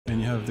and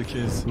you have the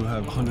kids who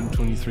have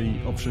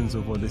 123 options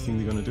of what they think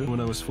they're going to do. When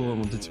I was 4, I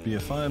wanted to be a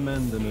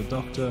fireman, then a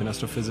doctor, an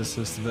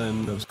astrophysicist.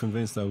 Then I was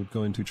convinced I would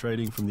go into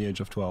trading from the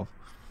age of 12.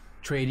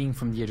 Trading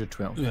from the age of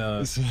 12.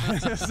 Yeah.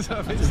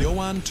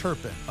 Yoann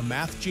Turpin, a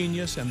math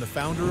genius and the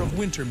founder of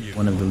Wintermute,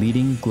 One of the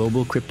leading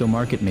global crypto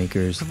market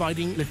makers.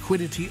 providing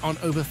liquidity on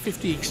over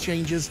 50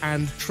 exchanges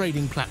and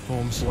trading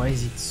platforms. Why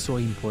is it so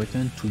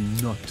important to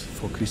not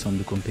focus on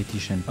the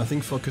competition? I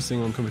think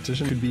focusing on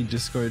competition could be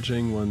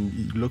discouraging when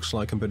it looks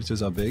like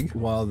competitors are big,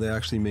 while they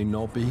actually may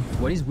not be.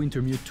 What is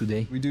Wintermute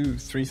today? We do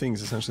 3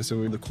 things essentially.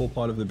 So the core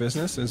part of the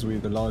business is we're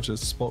the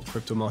largest spot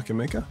crypto market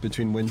maker.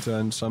 Between winter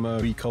and summer,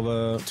 we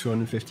cover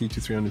 250 to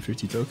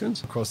 350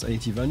 tokens across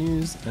 80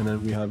 venues, and then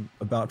we have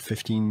about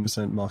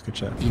 15% market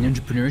share. In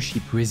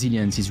entrepreneurship,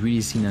 resilience is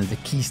really seen as the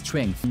key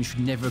strength. You should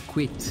never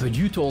quit. But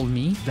you told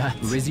me that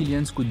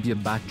resilience could be a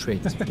bad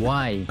trait.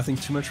 Why? I think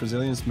too much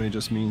resilience may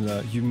just mean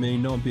that you may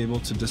not be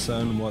able to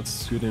discern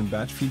what's good and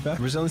bad feedback.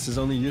 Resilience is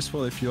only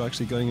useful if you're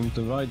actually going in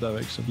the right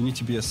direction. You need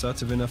to be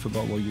assertive enough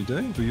about what you're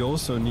doing, but you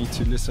also need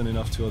to listen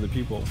enough to other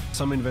people.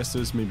 Some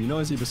investors may be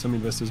noisy, but some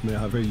investors may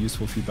have very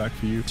useful feedback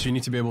for you. So you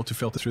need to be able to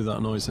filter through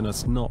that noise, and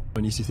that's not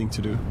an easy thing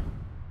to do.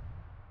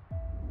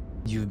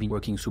 You've been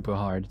working super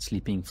hard,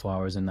 sleeping 4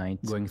 hours a night,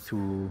 going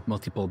through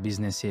multiple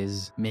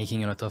businesses,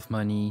 making a lot of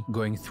money,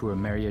 going through a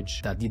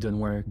marriage that didn't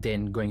work,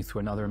 then going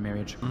through another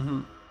marriage.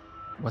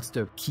 What's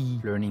the key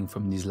learning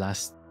from these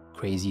last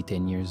crazy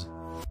 10 years?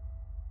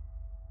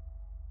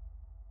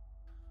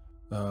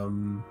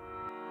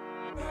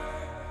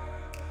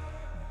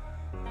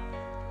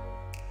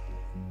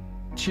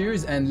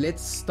 Cheers, and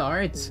let's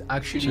start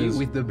actually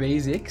with the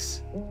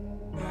basics,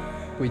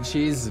 which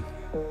is,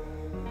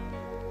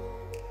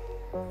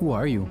 who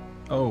are you?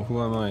 Oh,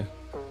 who am I?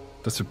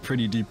 That's a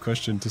pretty deep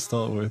question to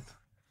start with.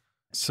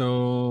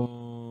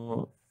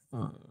 So,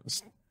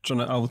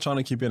 I will try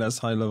to keep it as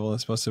high level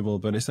as possible,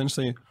 but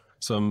essentially,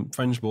 so I'm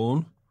French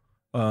born,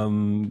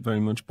 very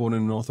much born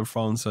in the north of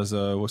France as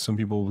what some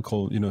people would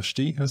call,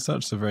 ch'ti as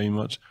such, so very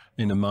much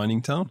in a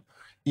mining town,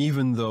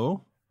 even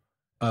though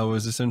I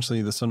was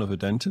essentially the son of a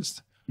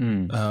dentist.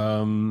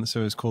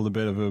 So it's called a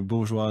bit of a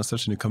bourgeois as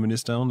such in a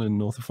communist town in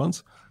north of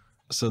France.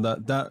 So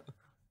that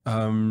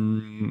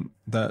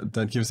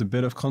gives a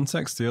bit of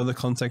context. The other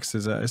context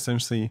is that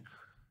essentially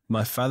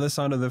my father's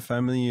side of the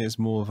family is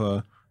more of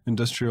a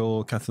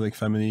industrial Catholic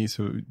family,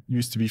 so it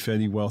used to be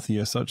fairly wealthy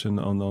as such in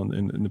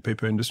the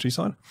paper industry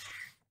side.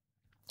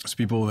 So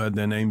people who had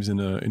their names in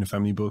the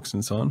family books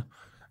and so on.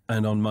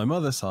 And on my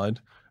mother's side,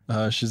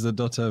 she's the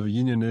daughter of a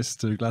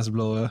unionist, a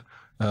glassblower,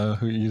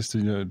 who used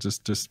to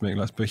just make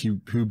glass, but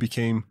who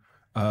became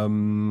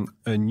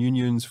and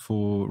unions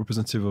for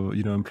representative of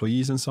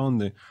employees and so on.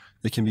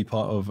 They can be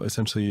part of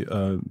essentially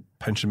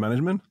pension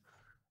management,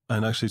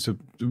 and actually so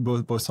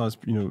both sides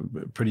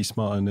pretty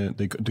smart, and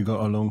they got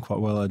along quite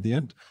well at the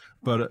end.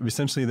 But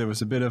essentially there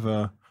was a bit of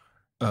a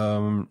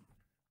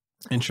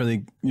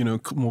interesting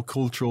more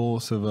cultural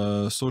sort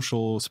of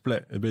social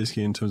split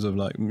basically in terms of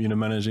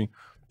managing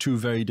 2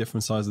 very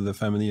different sides of the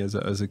family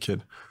as a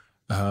kid.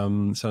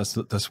 So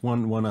that's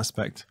one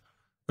aspect.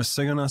 A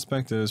second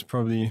aspect is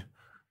probably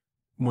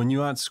when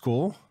you're at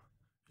school,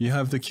 you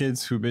have the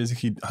kids who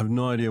basically have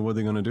no idea what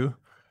they're going to do,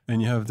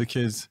 and you have the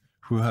kids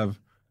who have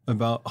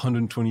about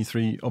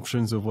 123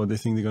 options of what they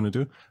think they're going to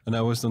do. And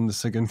I was on the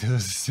second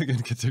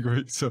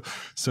category. So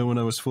when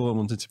I was 4, I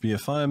wanted to be a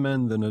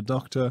fireman, then a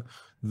doctor,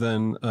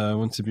 then I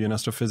wanted to be an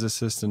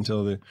astrophysicist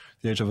until the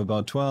age of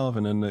about 12.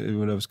 And then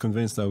when I was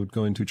convinced I would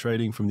go into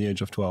trading from the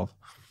age of 12.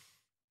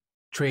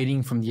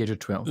 Trading from the age of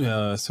 12.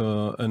 Yeah.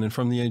 So, and then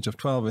from the age of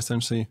 12,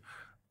 essentially,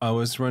 I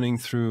was running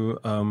through,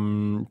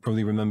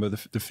 probably remember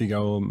the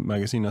Figaro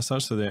magazine as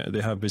such. So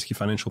they have basically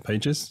financial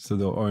pages. So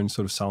they're orange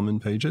sort of salmon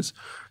pages.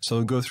 So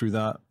I'll go through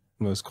that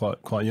when I was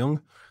quite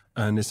young.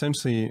 And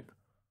essentially,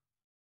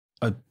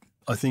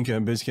 I think I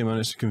basically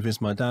managed to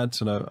convince my dad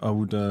so that I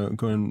would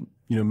go and,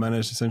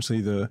 manage essentially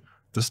the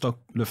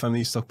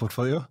family stock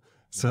portfolio.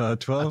 So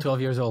at 12. At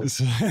 12 years old.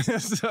 So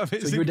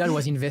your dad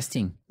was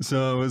investing.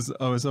 So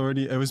I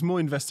was more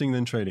investing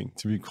than trading,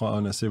 to be quite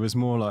honest. It was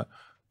more like,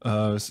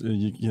 so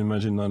you can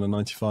imagine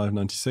 95,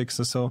 96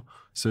 or so.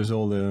 So there's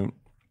all the,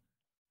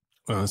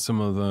 some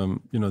of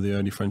the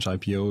early French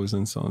IPOs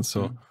and so on.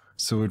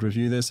 So we'd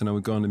review this, and I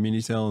would go on the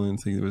Minitel, and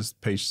I think it was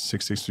page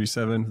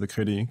 6637, the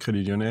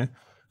Crédit Lyonnais,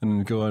 and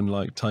then go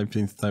and type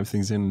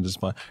things in and just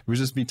buy. It would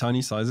just be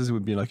tiny sizes. It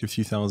would be like a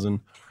few thousand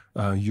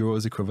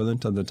euros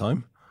equivalent at the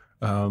time.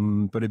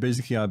 But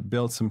basically I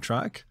built some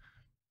track.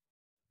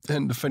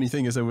 And the funny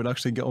thing is I would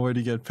actually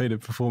already get paid a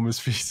performance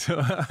fee. So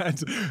I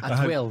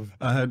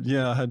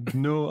had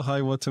no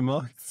high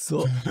watermark.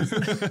 So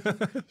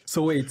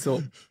wait,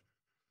 so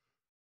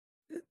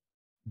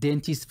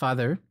dentist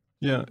father.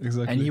 Yeah,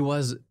 exactly. And he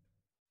was,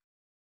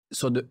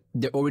 so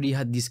they already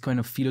had this kind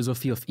of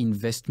philosophy of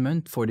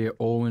investment for their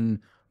own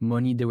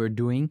money they were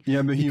doing.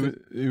 Yeah, but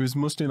it was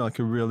mostly like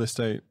a real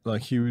estate.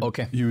 Like he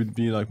would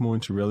be like more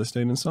into real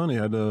estate and so on. He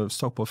had a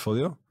stock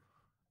portfolio.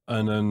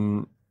 And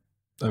then,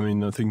 I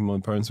mean, I think my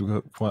parents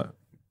were quite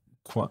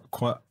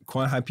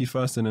quite happy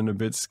first, and then a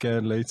bit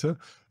scared later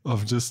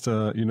of just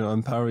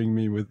empowering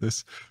me with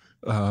this.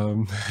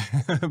 But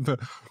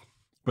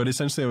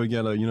essentially, I would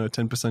get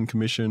 10%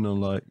 commission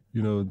on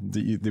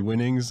the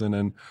winnings, and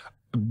then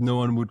no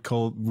one would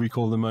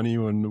recall the money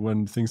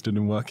when things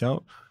didn't work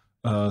out.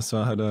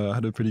 So I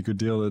had a pretty good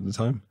deal at the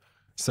time.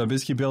 So I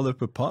basically built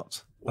up a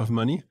pot of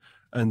money,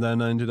 and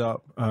then I ended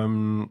up a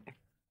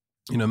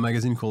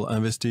magazine called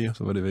Investir,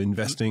 so whatever,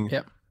 investing.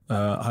 Yep.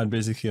 I had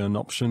basically an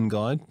option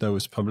guide that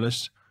was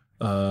published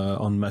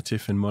on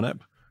Matif and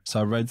Monep.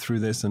 So I read through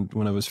this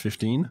when I was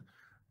 15,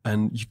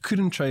 and you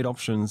couldn't trade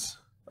options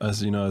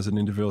as an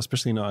individual,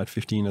 especially not at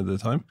 15 at the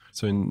time.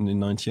 So in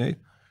 98.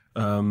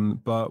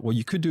 But what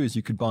you could do is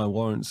you could buy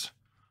warrants.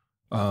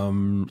 I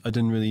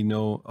didn't really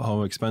know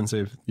how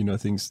expensive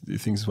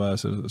things were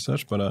as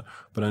such, but I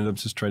ended up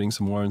just trading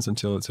some warrants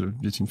until sort of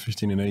between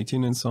 15 and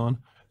 18 and so on,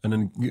 and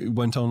then it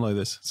went on like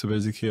this. So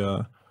basically,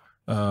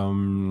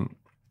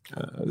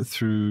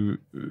 through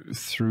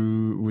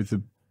with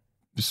a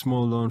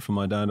small loan from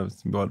my dad of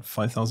about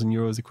 5,000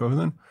 euros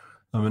equivalent,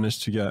 I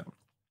managed to get.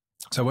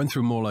 So I went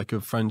through more like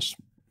a French,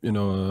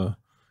 an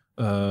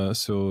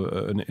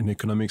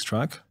economics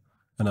track.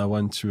 And I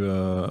went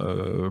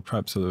to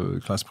perhaps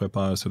a class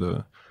prepare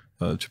to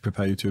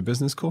prepare you to a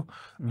business school.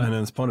 Mm-hmm. And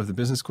then as part of the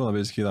business school, I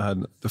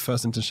had the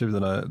first internship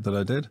that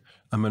I did.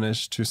 I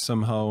managed to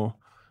somehow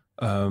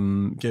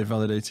get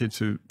validated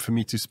for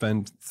me to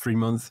spend 3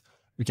 months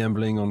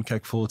gambling on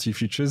CAC 40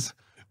 futures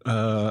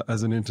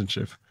as an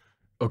internship.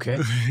 Okay.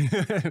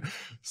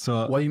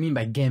 So what do you mean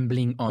by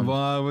gambling on?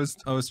 Well,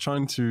 I was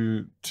trying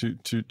to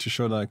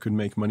show that I could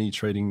make money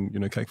trading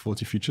CAC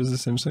 40 futures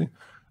essentially.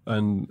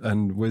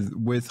 And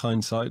with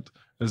hindsight,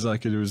 it's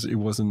like it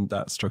wasn't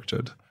that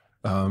structured.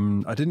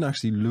 I didn't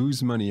actually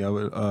lose money.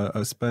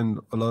 I spent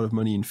a lot of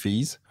money in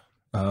fees,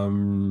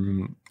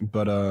 but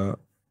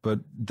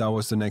that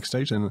was the next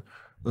stage. And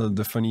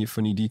the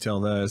funny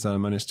detail there is that I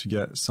managed to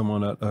get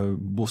someone at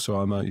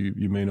Boursorama.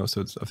 You may know.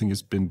 So I think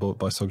it's been bought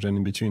by SocGen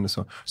in between.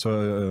 So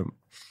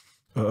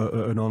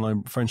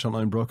an French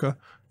online broker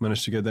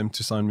managed to get them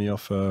to sign me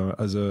off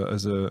as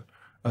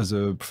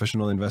a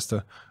professional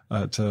investor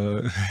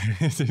for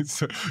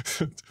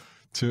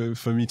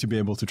me to be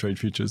able to trade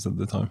futures at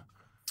the time.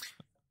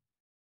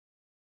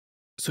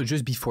 So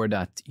just before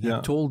that,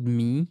 you told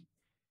me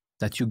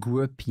that you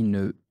grew up in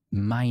a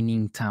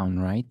mining town,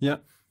 right? Yeah.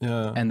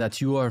 And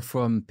that you are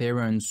from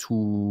parents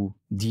who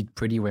did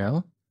pretty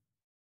well,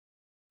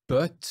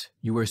 but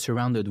you were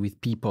surrounded with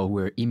people who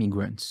were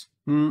immigrants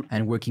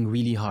and working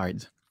really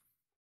hard.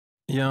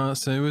 Yeah,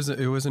 so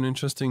it was an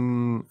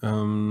interesting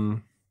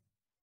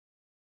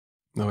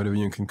whatever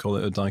you can call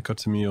it, a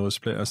dichotomy or a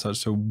split as such.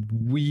 So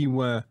we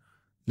were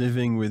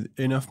living with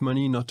enough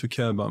money not to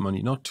care about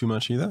money, not too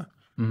much either,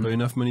 but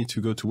enough money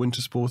to go to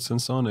winter sports and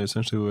so on. And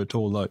essentially we were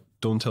told, like,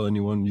 don't tell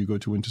anyone you go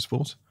to winter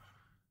sports.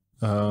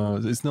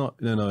 It's not,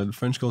 the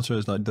French culture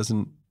is like,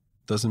 doesn't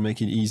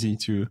make it easy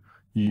to,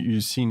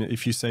 you've seen,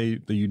 if you say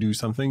that you do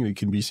something, it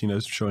can be seen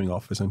as showing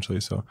off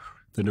essentially. So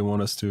they don't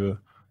want us to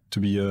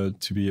be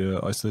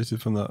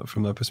isolated from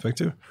that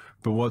perspective.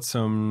 But what's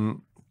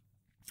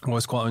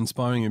quite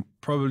inspiring and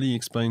probably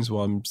explains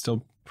why I'm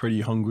still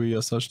pretty hungry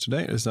as such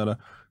today is that I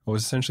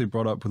was essentially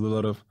brought up with a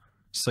lot of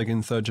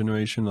second, third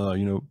generation,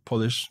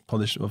 Polish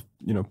of,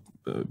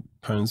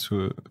 parents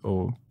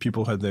or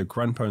people had their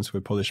grandparents who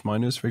were Polish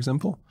miners, for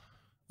example,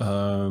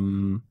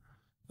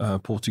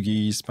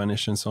 Portuguese,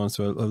 Spanish, and so on.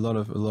 So a lot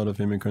of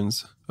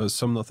immigrants,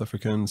 some North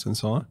Africans and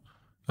so on,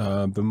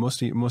 but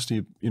mostly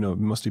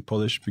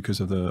Polish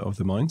because of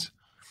the mines.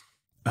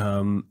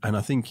 And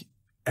I think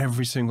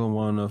every single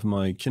one of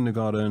my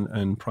kindergarten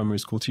and primary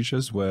school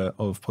teachers were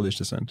of Polish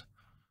descent.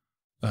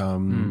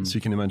 So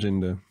you can imagine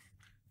the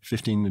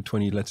 15 to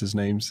 20 letters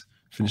names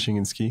finishing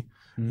in ski.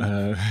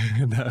 That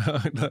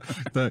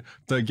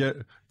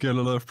get a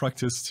lot of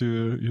practice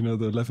to,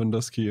 the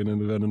Lewandowski and then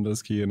the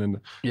Lewandowski, and then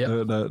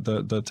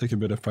that take a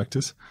bit of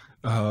practice.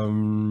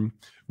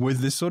 With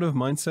this sort of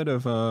mindset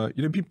of,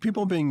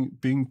 people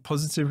being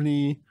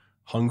positively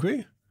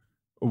hungry,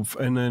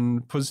 and then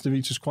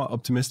positively just quite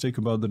optimistic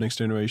about the next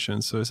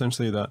generation. So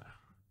essentially that,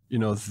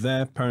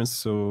 their parents,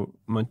 so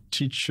my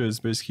teachers,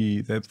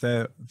 basically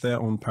their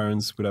own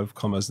parents would have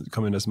come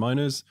in as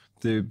miners.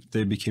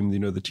 They became,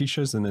 the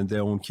teachers, and then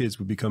their own kids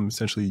would become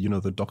essentially,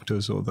 the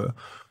doctors or the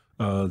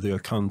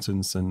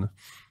accountants and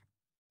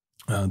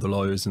the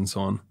lawyers and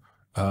so on.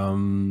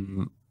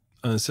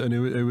 And so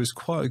it was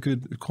quite a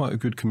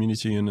good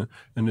community, and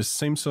the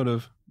same sort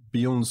of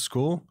beyond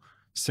school,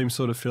 same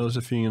sort of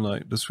philosophy in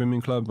like the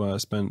swimming club where I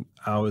spent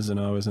hours and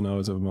hours and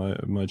hours of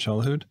my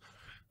childhood,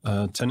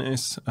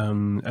 tennis,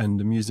 and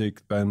the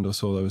music band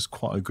also. That was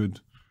quite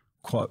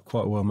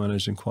well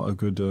managed and quite a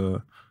good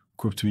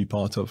group to be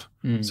part of.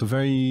 So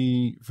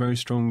very, very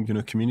strong,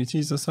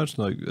 communities as such,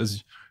 like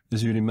as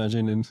you'd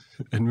imagine in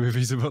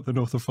movies about the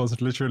north of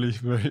France, literally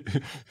very.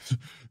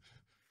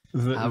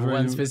 I have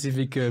one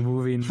specific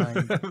movie in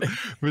mind,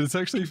 but it's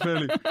actually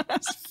fairly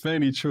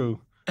true.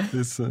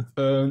 It's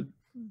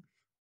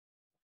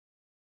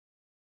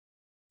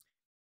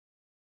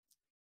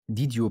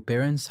did your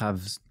parents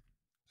have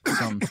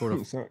some sort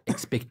of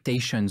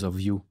expectations of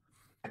you?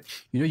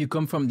 You know, you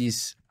come from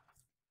this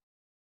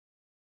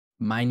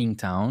mining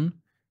town,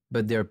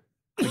 but they're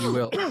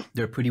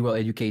pretty well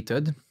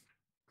educated.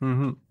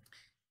 Mm-hmm.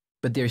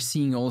 But they're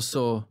seeing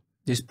also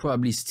there's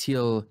probably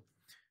still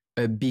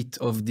a bit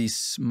of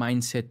this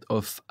mindset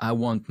of I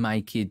want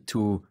my kid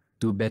to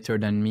do better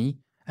than me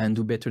and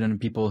do better than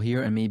people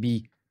here and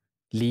maybe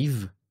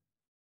leave.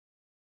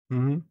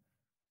 Mm-hmm.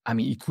 I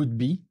mean, it could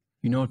be,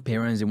 you know,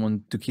 parents, they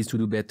want the kids to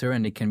do better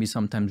and they can be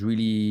sometimes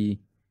really,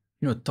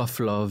 you know, tough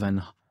love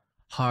and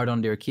hard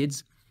on their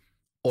kids.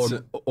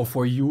 Or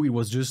for you, it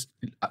was just,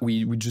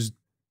 we just,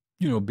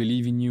 you know,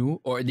 believe in you,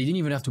 or they didn't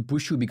even have to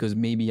push you because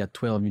maybe at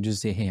 12 you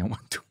just say, hey, I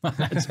want to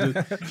manage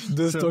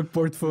the stock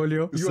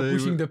portfolio. You were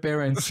pushing the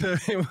parents. So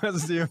it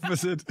was the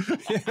opposite.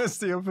 It was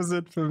the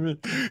opposite for me.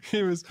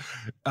 It was,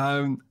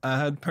 I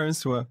had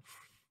parents who were,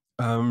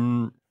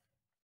 I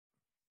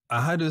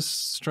had a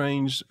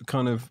strange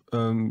kind of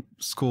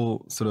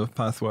school sort of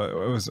path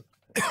where I was,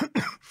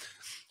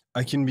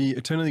 I can be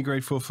eternally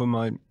grateful for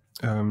my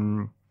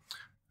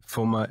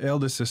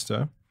elder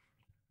sister,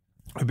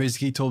 who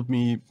basically taught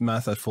me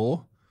math at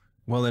 4,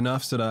 well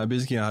enough so that I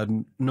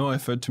had no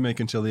effort to make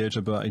until the age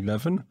of about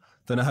 11.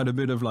 Then I had a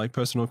bit of like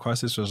personal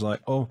crisis. I was like,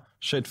 oh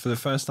shit, for the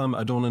first time,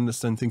 I don't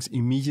understand things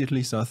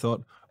immediately. So I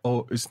thought,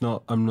 oh,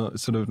 I'm not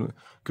sort of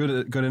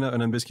good enough.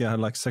 And then basically I had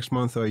like 6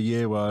 months or a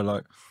year where I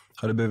like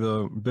had a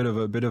bit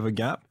of a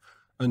gap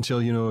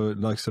until, you know,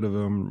 like sort of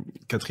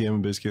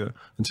quatrième basically,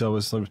 until I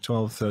was sort of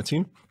 12,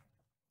 13.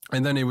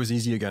 And then it was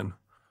easy again.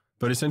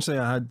 But essentially,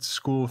 I had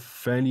school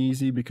fairly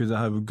easy because I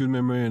have a good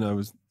memory and I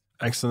was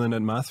excellent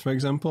at math, for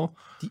example.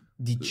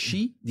 Did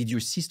your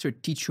sister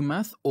teach you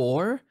math,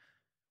 or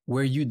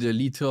were you the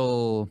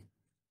little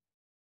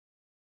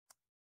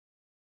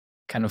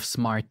kind of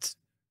smart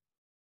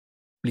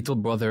little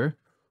brother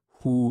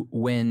who,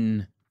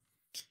 when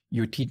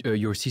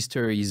your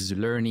sister is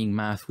learning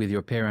math with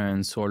your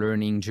parents or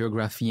learning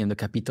geography and the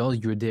capital,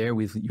 you're there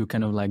with you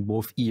kind of like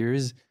both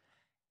ears,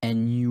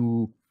 and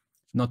you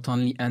not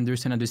only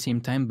understand at the same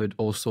time, but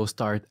also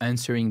start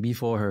answering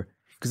before her?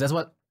 Because that's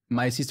what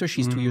my sister,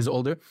 she's 2 years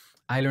older.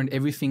 I learned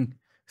everything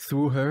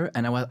through her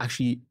and I was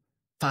actually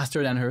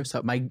faster than her.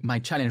 So my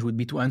challenge would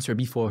be to answer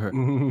before her.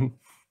 And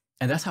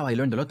that's how I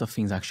learned a lot of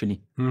things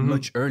actually,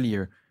 much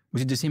earlier.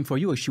 Was it the same for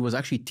you, or she was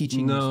actually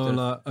teaching you stuff?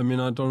 No, I mean,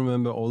 I don't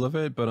remember all of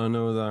it, but I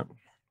know that,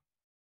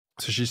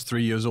 so she's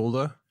 3 years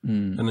older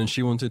and then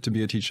she wanted to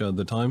be a teacher at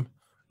the time.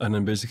 And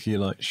then basically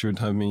like she would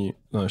have me,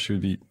 she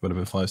would be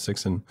whatever, 5,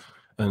 6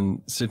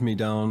 and sit me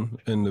down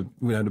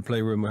we had a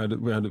playroom.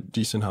 We had a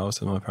decent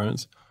house at my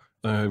parents.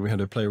 We had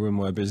a playroom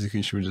where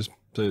basically she would just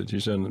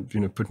teacher and,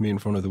 you know, put me in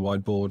front of the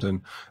whiteboard and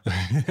I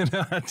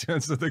had to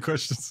answer the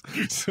questions.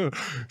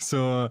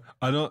 So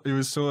I don't. It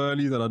was so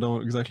early that I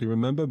don't exactly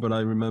remember, but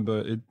I remember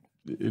it.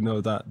 You know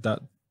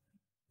that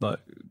like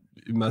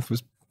math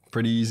was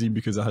pretty easy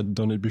because I had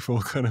done it before,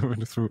 kind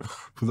of through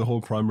the whole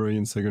primary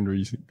and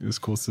secondary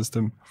school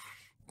system.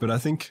 But I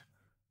think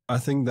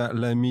that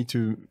led me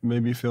to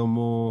maybe feel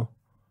more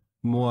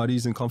at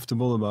ease and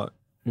comfortable about,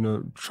 you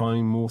know,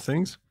 trying more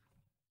things.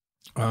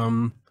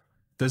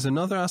 There's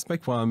another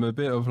aspect where I'm a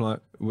bit of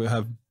like, we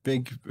have a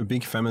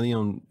big family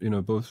on, you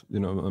know, both, you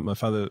know, my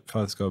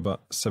father's got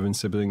about 7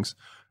 siblings,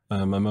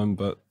 my mum,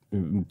 but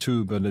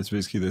 2, but it's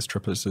basically there's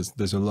triplets,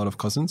 there's a lot of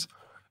cousins,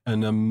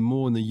 and I'm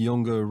more in the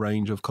younger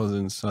range of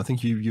cousins. So I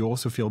think you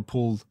also feel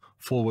pulled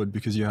forward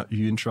because you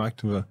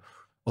interact with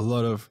a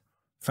lot of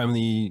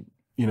family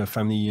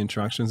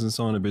interactions and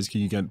so on, and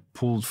basically you get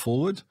pulled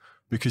forward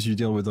because you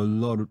deal with a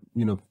lot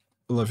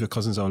of your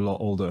cousins are a lot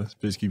older,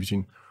 basically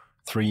between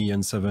 3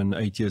 and 7,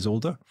 8 years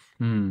older.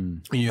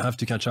 And you have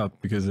to catch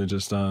up because they're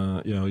just,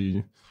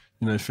 it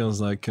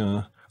feels like,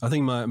 I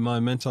think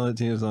my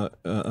mentality is that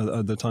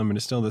at the time, and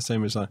it's still the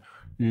same, is like,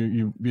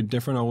 you're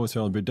different. I always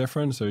feel a bit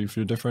different. So if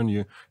you're different,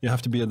 you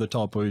have to be at the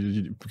top, or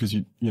because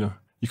you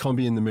can't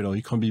be in the middle.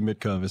 You can't be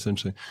mid-curve,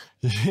 essentially.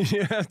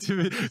 You have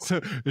to be,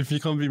 so if you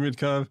can't be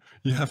mid-curve,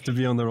 you have to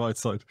be on the right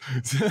side.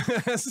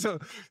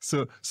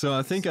 So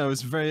I think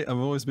I've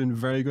always been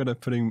very good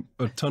at putting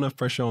a ton of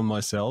pressure on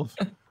myself.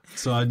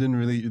 So I didn't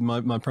really,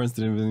 my parents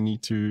didn't really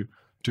need to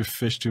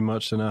fish too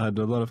much. And I had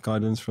a lot of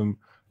guidance from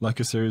like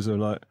a series of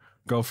like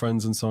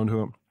girlfriends and so on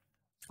who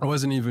I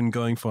wasn't even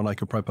going for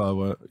like a prepper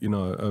where, you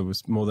know, I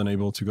was more than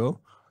able to go.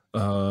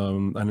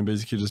 And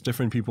basically just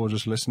different people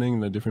just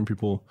listening, like different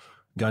people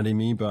guiding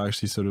me, but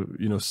actually sort of,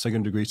 you know,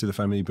 second degree to the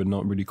family, but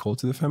not really core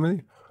to the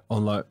family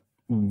on like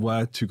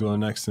where to go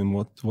next and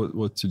what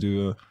to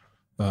do,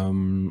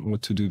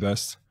 what to do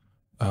best.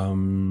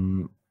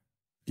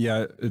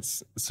 Yeah,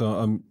 it's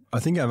so I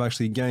think I've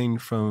actually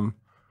gained from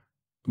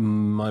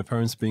my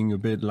parents being a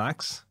bit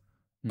lax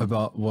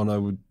about what I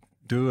would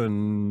do,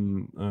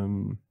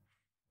 and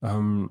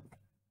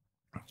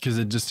because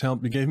it just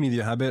helped. It gave me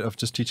the habit of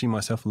just teaching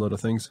myself a lot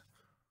of things.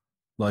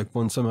 Like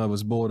one summer I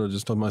was bored, I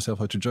just taught myself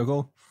how to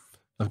juggle.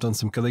 I've done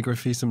some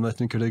calligraphy, some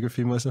Latin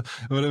calligraphy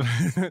myself.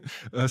 Whatever.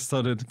 I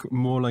started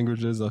more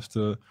languages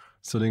after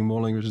studying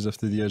more languages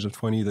after the age of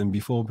 20 than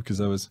before, because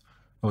I was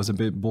a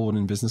bit bored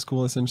in business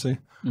school, essentially.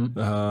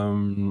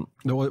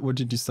 What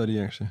did you study,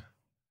 actually?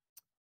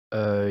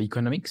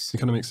 Economics.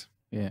 Economics.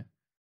 Yeah.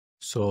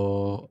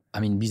 So, I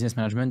mean, business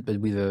management, but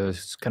with a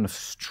kind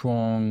of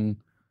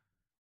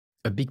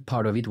a big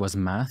part of it was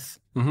math,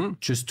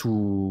 just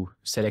to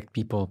select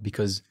people,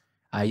 because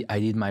I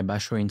did my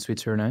bachelor in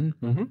Switzerland.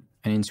 And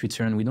in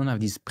Switzerland, we don't have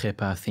this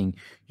prepa thing.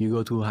 You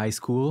go to high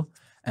school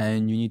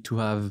and you need to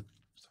have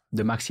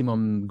the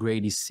maximum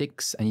grade is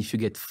 6. And if you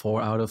get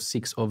 4 out of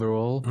 6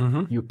 overall,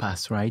 you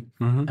pass, right?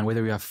 And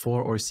whether you have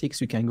 4 or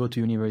 6, you can go to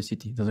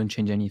university. It doesn't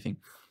change anything.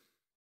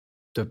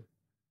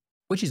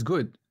 Which is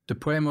good. The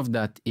problem of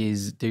that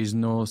is there's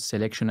no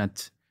selection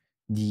at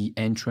the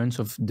entrance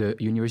of the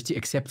university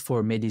except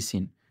for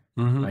medicine,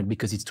 right?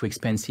 Because it's too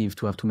expensive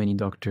to have too many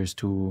doctors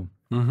to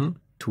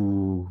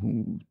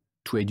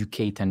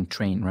educate and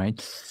train, right?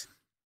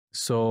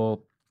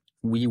 So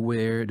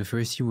the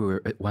first year we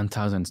were at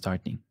 1,000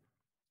 starting.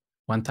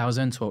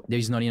 1,000, so there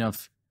is not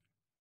enough.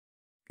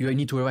 You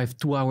need to arrive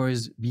 2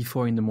 hours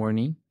before in the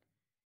morning,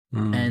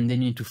 and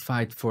then you need to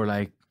fight for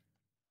like,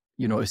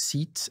 you know, a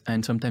seat,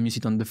 and sometimes you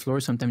sit on the floor,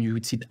 sometimes you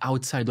would sit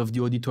outside of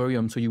the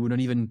auditorium, so you wouldn't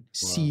even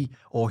see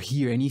or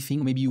hear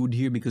anything. Maybe you would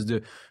hear because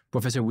the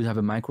professor would have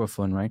a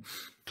microphone, right?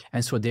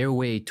 And so their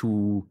way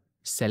to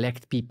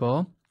select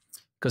people,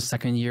 because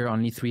second year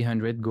only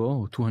 300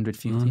 go, or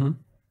 250,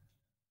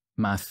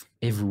 math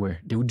everywhere.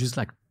 They would just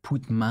like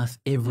put math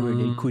everywhere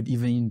they could,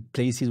 even in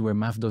places where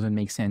math doesn't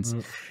make sense.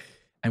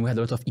 And we had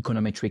a lot of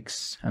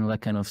econometrics and all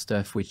that kind of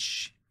stuff,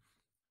 which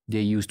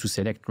they used to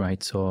select,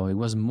 right? So it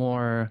was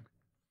more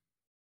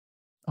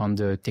on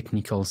the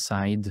technical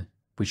side,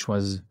 which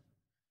was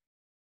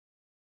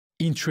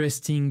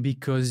interesting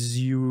because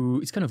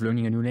it's kind of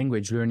learning a new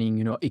language, learning,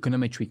 you know,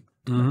 econometric.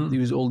 You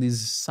use all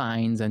these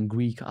signs and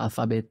Greek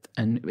alphabet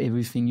and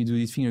everything. You do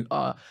this thing,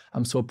 like,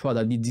 I'm so proud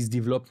I did this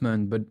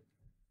development, but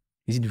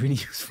is it really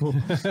useful?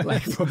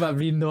 Like,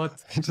 probably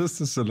not. Just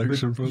a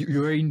selection.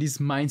 You're in this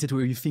mindset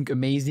where you think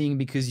amazing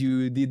because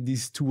you did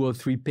these 2 or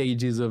 3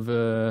 pages of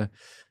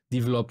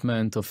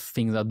development of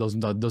things that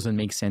doesn't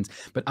make sense.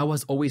 But I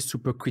was always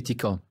super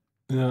critical.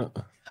 Yeah.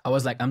 I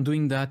was like, I'm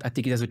doing that. I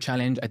take it as a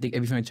challenge. I take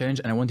everything as a challenge,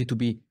 and I wanted to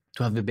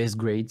have the best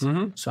grades.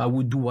 So I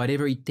would do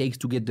whatever it takes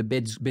to get the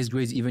best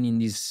grades, even in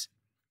these,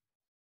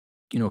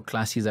 you know,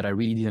 classes that I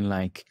really didn't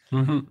like,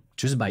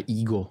 just by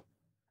ego.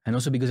 And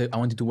also because I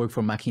wanted to work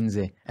for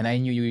McKinsey, and I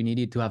knew you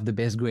needed to have the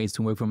best grades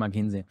to work for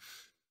McKinsey.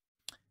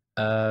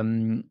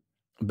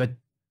 But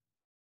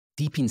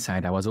deep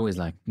inside, I was always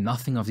like,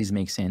 nothing of this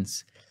makes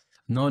sense.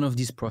 None of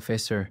this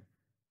professor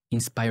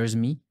inspires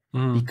me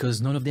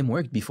because none of them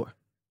worked before.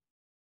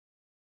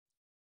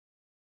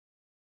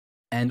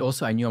 And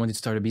also I knew I wanted to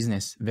start a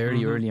business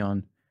very early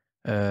on,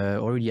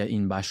 already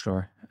in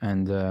bachelor.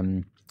 And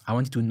I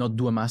wanted to not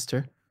do a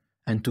master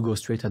and to go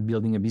straight at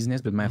building a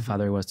business. But my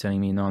father was telling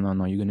me, no,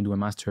 you're going to do a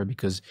master,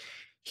 because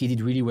he did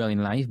really well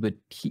in life. But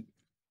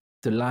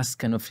the last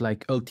kind of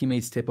like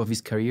ultimate step of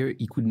his career,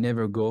 he could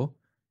never go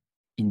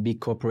in big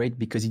corporate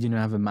because he didn't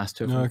have a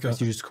master from a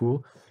prestigious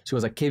school. So he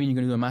was like, Kevin, you're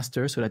going to do a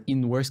master so that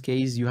in worst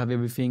case, you have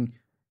everything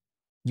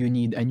you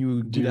need, and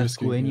you do that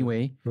school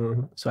anyway.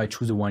 So I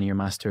chose a 1-year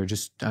master.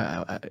 Just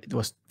it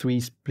was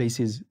 3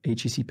 places: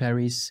 HEC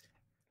Paris,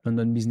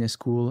 London Business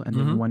School, and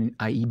then one in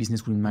IE Business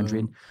School in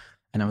Madrid.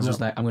 And I was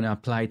just like, I'm going to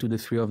apply to the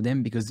 3 of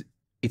them because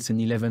it's an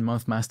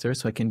 11-month master,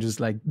 so I can just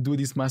like do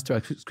this master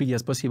as quickly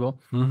as possible,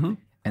 and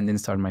then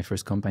start my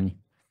first company.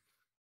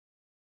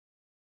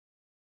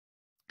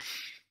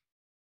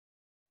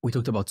 We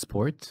talked about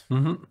sport.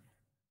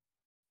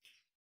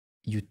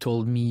 You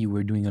told me you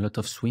were doing a lot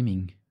of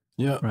swimming.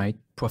 Yeah. Right?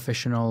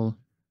 Professional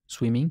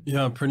swimming?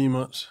 Yeah, pretty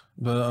much.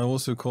 But I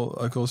also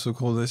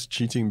call this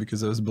cheating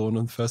because I was born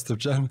on 1st of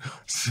Jan.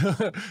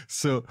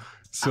 So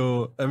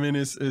I mean,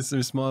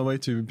 it's my way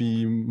to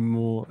be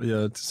more,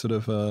 to sort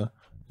of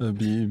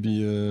be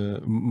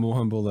more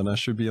humble than I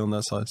should be on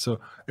that side.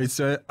 So it's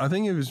I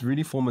think it was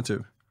really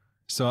formative.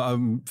 So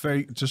I'm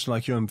just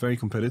like you, I'm very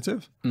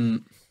competitive.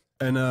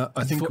 And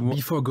I think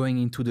before going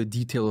into the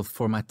detail of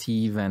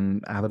formative,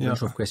 and I have a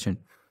bunch of questions,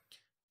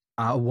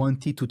 I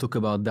wanted to talk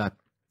about that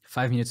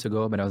 5 minutes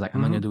ago, but I was like,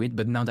 I'm not going to do it.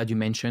 But now that you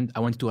mentioned, I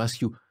wanted to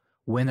ask you,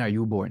 when are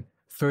you born?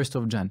 1st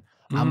of Jan.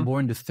 I'm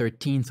born the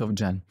 13th of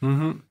Jan.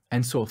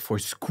 And so for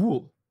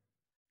school,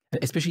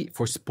 especially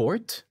for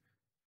sport,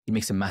 it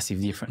makes a massive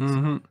difference.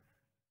 Do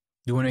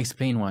you want to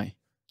explain why?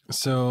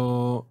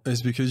 So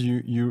it's because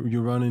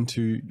you run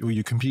into, or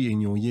you compete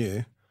in your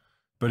year,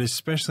 but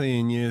especially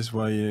in years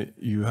where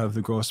you have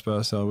the growth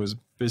spurt. So I was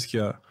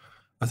basically,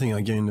 I think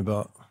I gained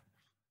about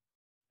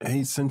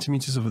 8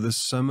 centimeters over the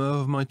summer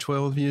of my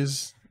 12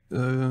 years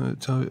when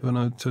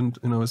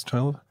I was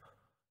 12.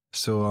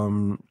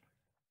 So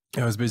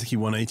I was basically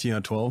 180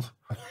 at 12,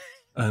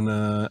 and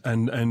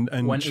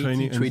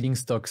 180 trading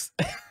stocks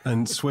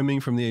and swimming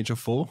from the age of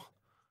 4.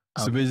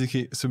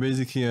 Okay. So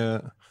basically,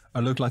 I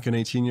looked like an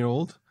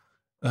 18-year-old.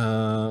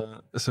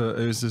 So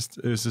it was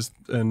just,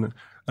 and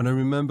I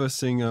remember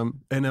seeing,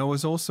 and I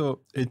was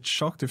also, it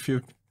shocked a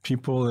few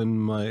people in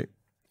my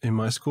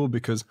school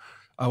because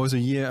I was a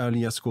year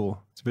early at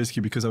school. So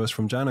basically, because I was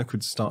from Jan, I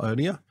could start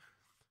earlier.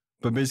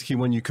 But basically,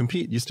 when you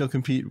compete, you still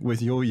compete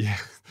with your year.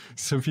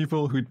 So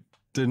people who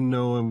didn't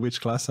know in which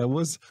class I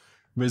was,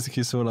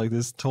 basically saw like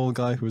this tall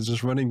guy who was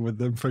just running with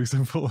them, for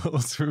example,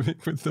 or swimming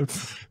with them,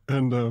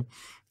 and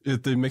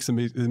it makes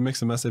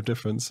a massive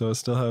difference. So I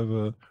still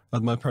have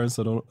at my parents,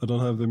 I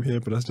don't have them here,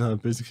 but I still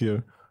have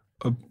basically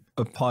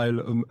a pile,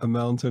 a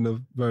mountain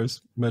of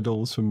various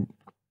medals from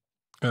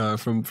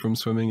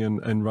swimming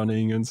and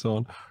running and so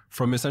on,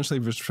 from essentially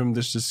from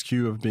this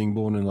skew of being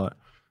born in like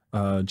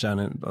Jan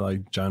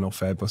or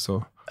Feb or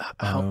so.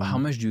 How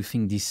much do you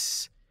think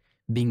this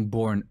being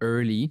born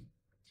early,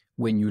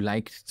 when you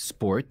like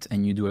sport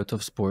and you do a lot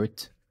of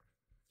sport,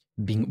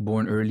 being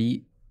born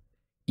early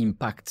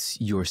impacts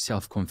your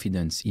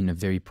self-confidence in a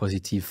very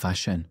positive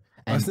fashion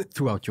and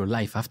throughout your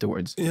life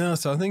afterwards? Yeah,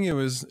 so I think it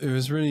was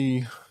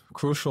really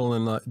crucial.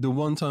 And like the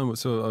one time,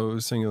 so I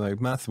was saying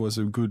like math was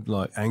a good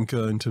like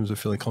anchor in terms of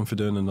feeling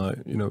confident and like,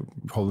 you know,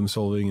 problem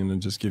solving and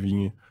then just giving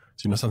you,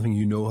 you know, something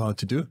you know how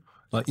to do.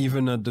 Like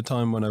even at the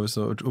time when I was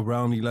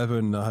around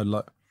 11, I had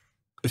like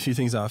a few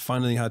things that I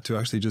finally had to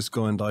actually just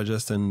go and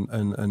digest and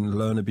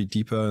learn a bit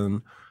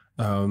deeper.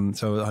 And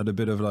so I had a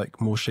bit of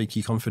like more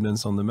shaky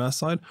confidence on the math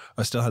side.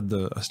 I still had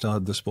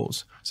the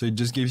sports. So it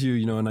just gives you,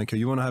 you know, and like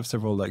you want to have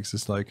several legs.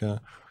 It's like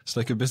a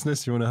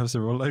business. You want to have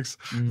several legs.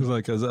 It's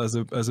like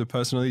as a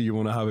personally, you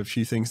want to have a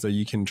few things that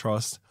you can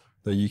trust,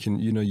 that you can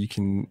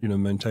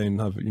maintain,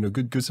 have, you know,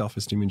 good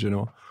self-esteem in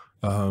general.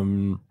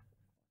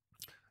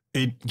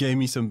 It gave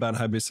me some bad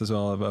habits as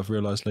well. I've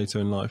realized later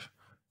in life,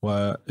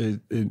 where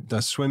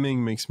that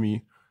swimming makes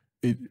me,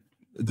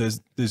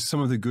 there's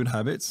some of the good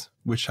habits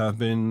which have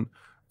been,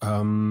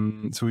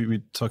 so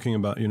we're talking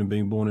about, you know,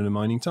 being born in a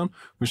mining town,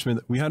 which meant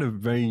that we had a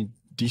very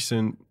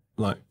decent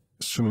like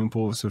swimming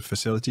pool sort of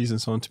facilities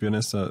and so on, to be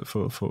honest,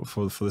 for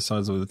the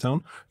size of the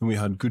town, and we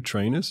had good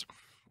trainers,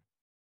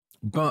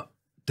 but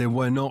they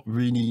were not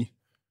really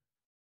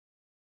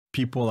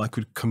people I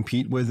could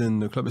compete with in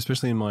the club,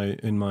 especially in my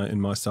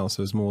style.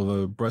 So it's more of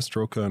a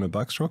breaststroker and a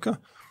backstroker.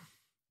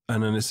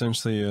 And then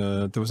essentially,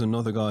 there was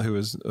another guy who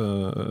was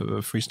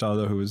a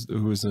freestyler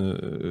who was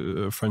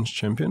a French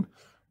champion.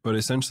 But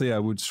essentially, I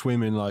would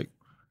swim in like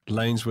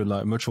lanes with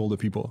like much older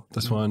people.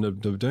 That's what I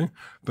ended up doing.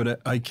 But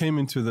I came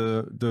into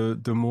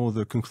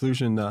the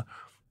conclusion that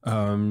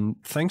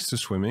thanks to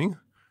swimming,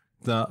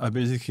 that I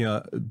basically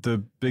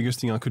the biggest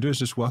thing I could do is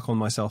just work on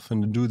myself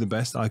and do the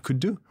best I could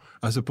do,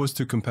 as opposed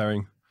to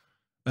comparing.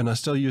 And I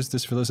still use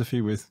this philosophy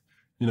with,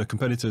 you know,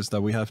 competitors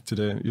that we have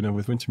today, you know,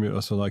 with Wintermute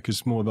also. Like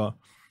it's more about,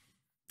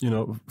 you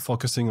know,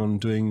 focusing on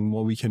doing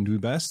what we can do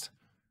best.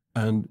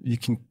 And you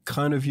can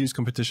kind of use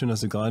competition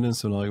as a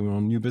guidance, so like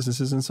on new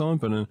businesses and so on,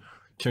 but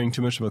caring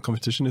too much about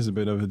competition is a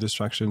bit of a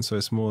distraction. So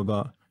it's more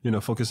about, you know,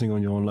 focusing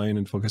on your own lane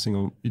and focusing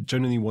on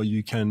generally what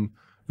you can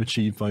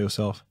achieve by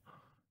yourself.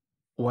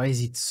 Why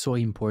is it so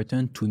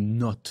important to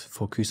not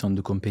focus on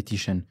the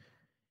competition,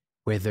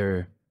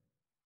 whether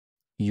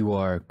you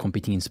are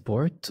competing in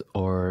sport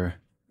or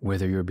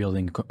whether you're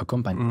building a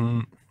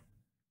company?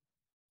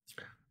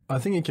 I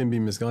think it can be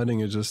misguiding.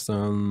 It just,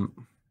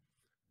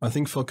 I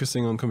think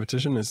focusing on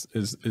competition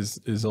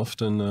is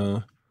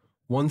often,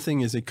 one thing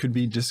is it could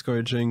be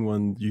discouraging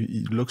when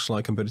it looks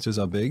like competitors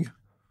are big,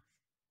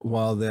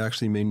 while they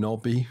actually may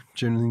not be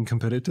genuine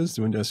competitors.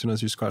 As soon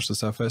as you scratch the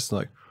surface,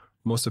 like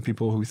most of the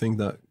people who think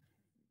that,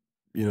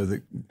 you know, they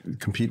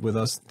compete with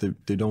us,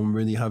 they don't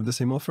really have the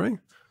same offering.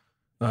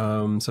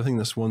 So I think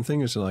that's one thing,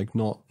 is like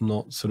not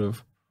sort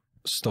of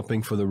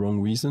stopping for the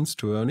wrong reasons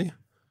too early.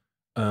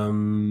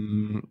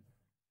 And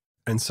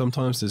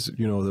sometimes there's,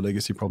 you know, the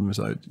legacy problems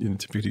that, you know,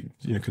 typically,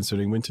 you know,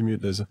 considering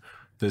Wintermute,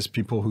 there's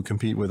people who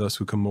compete with us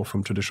who come more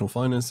from traditional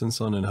finance and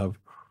so on, and have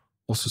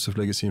all sorts of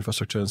legacy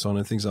infrastructure and so on,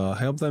 and things that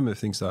help them and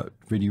things that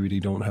really, really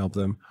don't help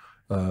them,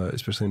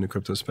 especially in the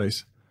crypto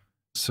space.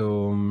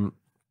 So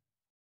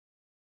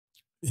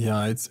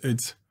yeah,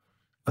 it's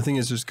I think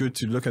it's just good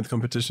to look at the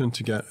competition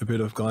to get a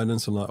bit of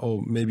guidance on like,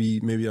 oh,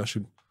 maybe I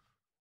should,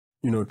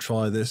 you know,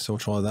 try this or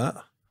try that.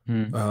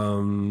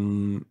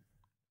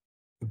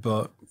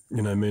 But,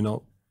 you know, it may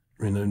not,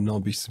 you know,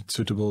 not be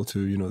suitable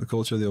to, you know, the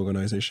culture, the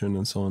organization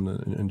and so on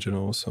in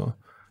general. So,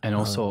 and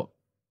also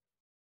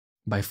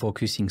by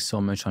focusing so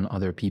much on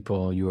other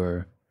people,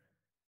 you're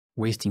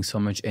wasting so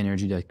much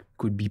energy that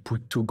could be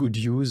put to good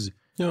use.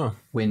 Yeah.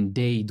 When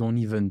they don't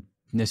even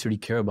necessarily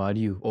care about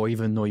you or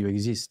even know you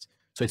exist.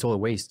 So it's all a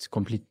waste,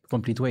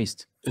 complete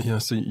waste. Yeah.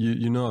 So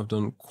you know, I've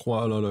done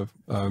quite a lot of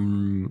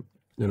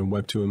you know,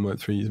 Web 2 and Web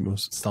 3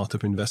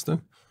 startup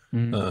investing.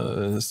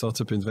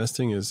 Startup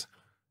investing is,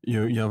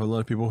 you have a lot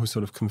of people who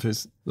sort of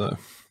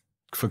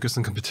focus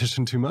on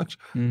competition too much.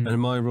 And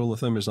my rule of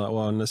thumb is like,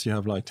 well, unless you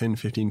have like 10,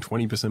 15,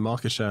 20%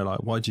 market share,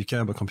 like why do you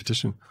care about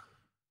competition?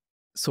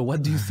 So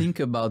what do you think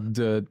about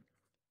the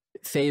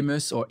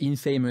famous or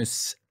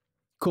infamous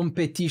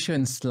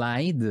competition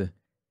slide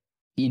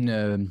in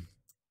a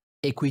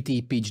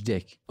equity pitch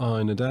deck?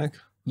 In a deck?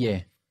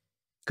 Yeah.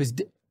 Because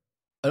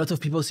a lot of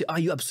people say,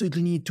 you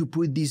absolutely need to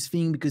put this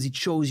thing because it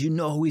shows you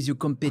know who is your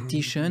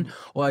competition.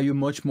 Or are you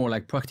much more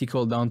like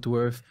practical, down to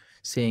earth,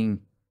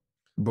 saying,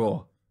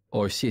 bro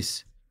or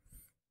sis,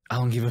 I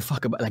don't give a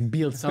fuck about, like,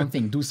 build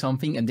something, do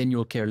something, and then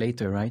you'll care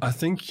later, right? I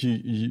think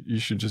you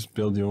should just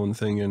build your own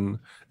thing, and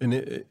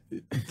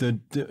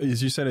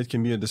as you said, it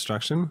can be a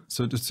distraction.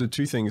 So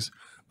two things.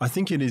 I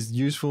think it is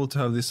useful to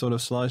have this sort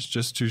of slides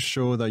just to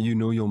show that you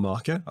know your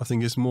market. I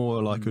think it's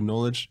more like a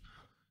knowledge,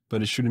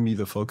 but it shouldn't be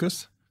the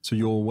focus. So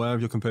you're aware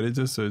of your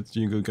competitors. So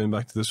going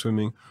back to the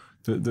swimming,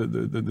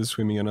 the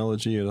swimming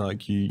analogy,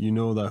 like you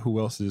know that who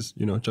else is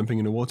jumping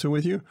in the water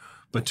with you.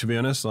 But to be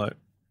honest, like,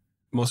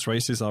 most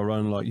races are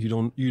run like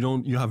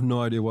you have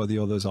no idea where the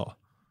others are.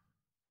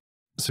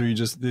 So you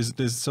just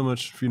there's so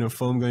much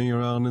foam going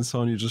around and so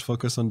on. You just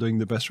focus on doing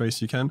the best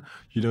race you can.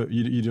 You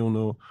don't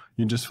know.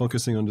 You're just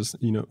focusing on just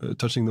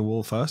touching the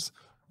wall first,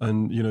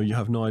 and you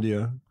have no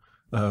idea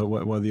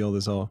where the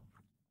others are.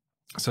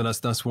 So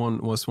that's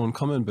one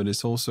comment, but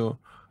it's also,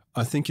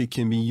 I think it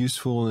can be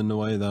useful in a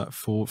way that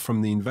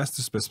from the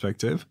investor's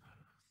perspective,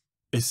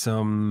 it's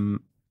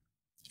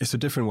a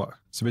different work.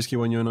 So basically,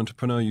 when you're an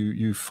entrepreneur,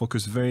 you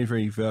focus very,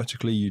 very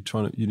vertically.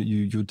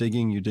 You're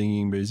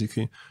digging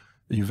basically.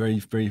 You're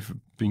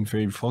being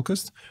very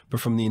focused. But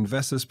from the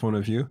investor's point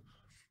of view,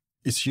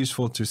 it's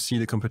useful to see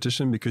the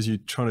competition because you're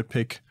trying to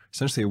pick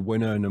essentially a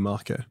winner in the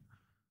market.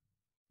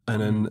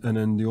 And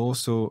then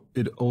there's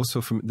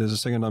a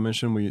second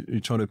dimension where you're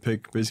trying to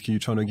pick, basically you're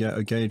trying to get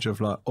a gauge of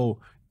like,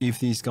 if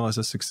these guys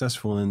are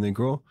successful and they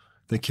grow,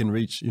 they can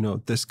reach,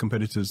 this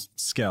competitor's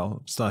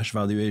scale /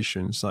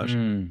 valuation /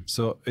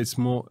 so it's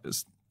more, I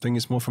think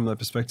it's more from that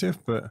perspective,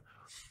 but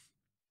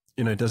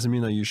it doesn't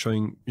mean that you're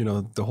showing,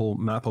 the whole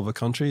map of a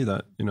country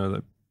that,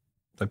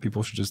 that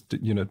people should just,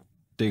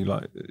 dig,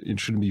 like, it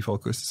shouldn't be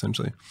focused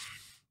essentially.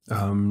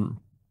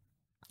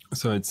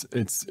 So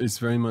it's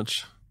very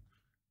much,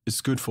 it's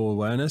good for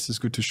awareness. It's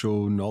good to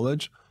show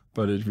knowledge,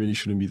 but it really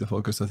shouldn't be the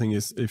focus. I think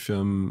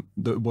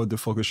what the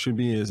focus should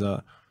be is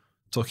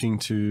talking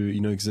to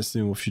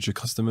existing or future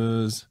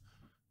customers,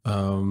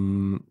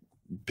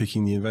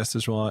 picking the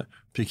investors right,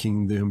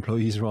 picking the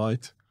employees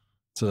right.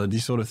 So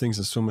these sort of things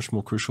are so much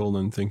more crucial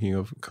than thinking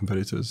of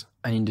competitors.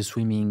 And in the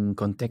swimming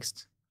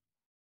context,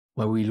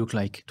 what will it look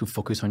like to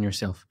focus on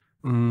yourself?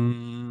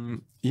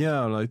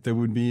 Yeah, like there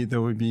would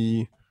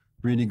be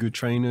really good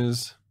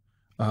trainers.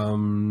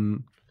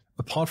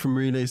 Apart from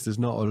relays, there's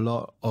not a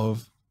lot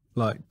of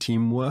like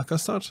teamwork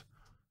as such.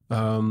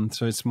 So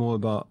it's more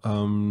about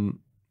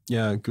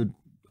good,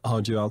 how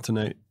do you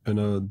alternate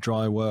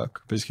dry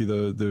work, basically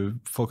the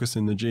focus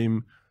in the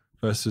gym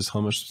versus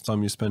how much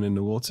time you spend in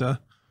the water,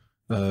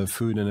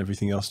 food and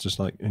everything else, just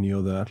like any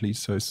other athlete.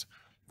 So it's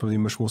probably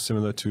much more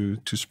similar to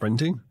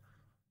sprinting,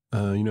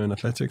 in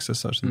athletics as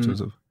such in terms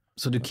of.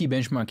 So the key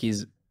benchmark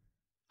is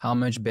how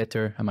much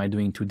better am I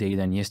doing today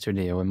than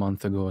yesterday or a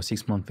month ago or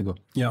 6 months ago?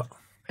 Yeah.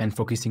 And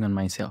focusing on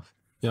myself.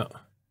 Yeah.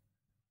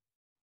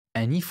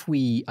 And if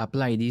we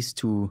apply this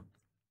to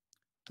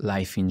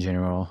life in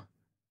general,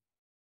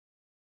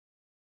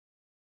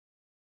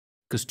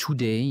 because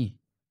today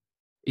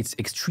it's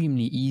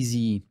extremely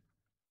easy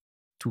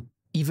to,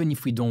 even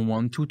if we don't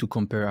want to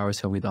compare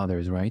ourselves with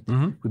others, right?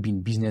 Could be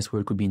in business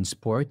world, could be in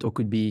sport, or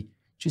could be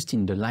just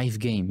in the life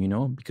game,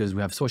 because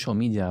we have social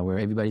media where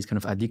everybody's kind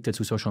of addicted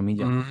to social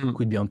media.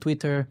 Could be on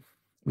Twitter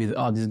with,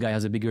 this guy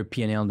has a bigger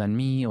P&L than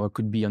me, or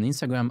could be on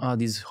Instagram,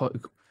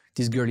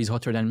 this girl is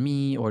hotter than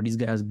me, or this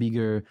guy has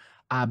bigger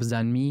abs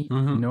than me,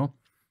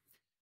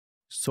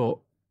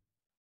 So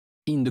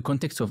in the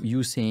context of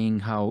you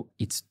saying how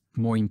it's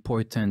more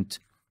important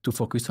to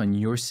focus on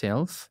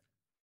yourself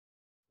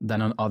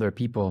than on other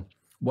people,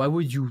 what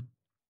would you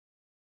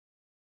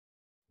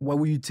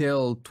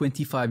tell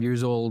 25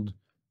 years old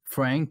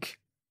Frank?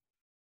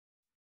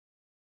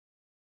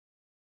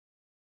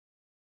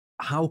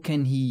 How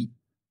can he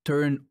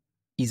turn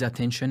his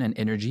attention and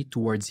energy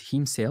towards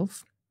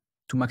himself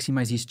to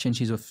maximize his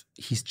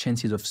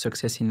chances of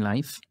success in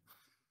life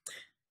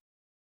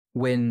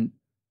when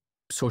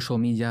social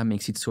media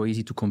makes it so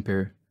easy to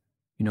compare,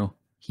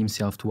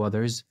 himself to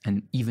others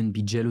and even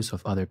be jealous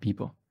of other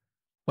people?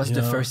 What's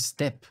the first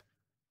step?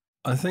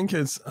 I think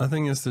it's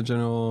the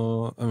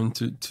general,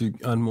 to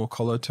add more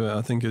color to it,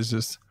 I think it's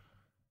just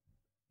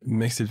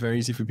makes it very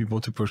easy for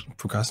people to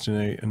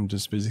procrastinate and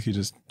just basically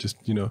just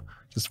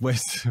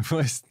waste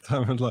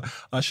time and like,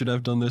 I should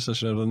have done this.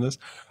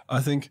 I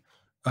think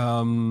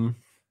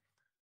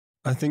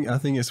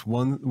it's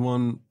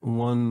one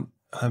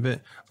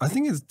habit. I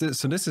think it's this.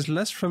 So this is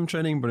less from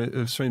trading, but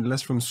it's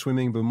less from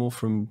swimming, but more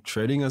from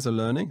trading as a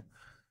learning.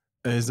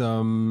 Is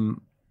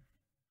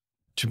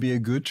to be a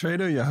good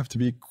trader, you have to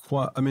be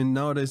quite.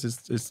 Nowadays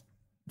it's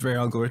very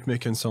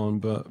algorithmic and so on.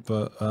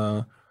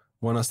 But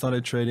when I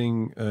started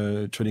trading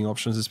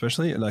options,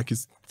 especially, like,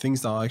 it's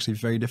things that are actually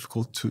very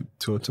difficult to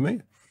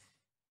automate.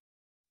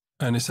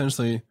 And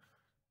essentially,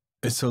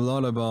 it's a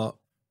lot about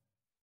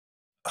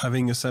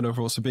having a set of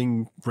rules, so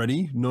being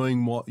ready,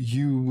 knowing what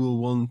you will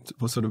want,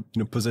 what sort of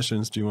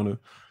positions do you want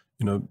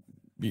to,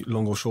 be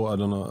long or short. I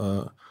don't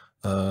know.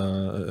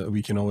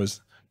 We can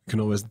always can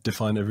always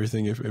define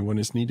everything if when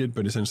it's needed,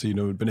 but essentially,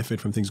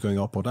 benefit from things going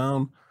up or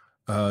down.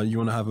 You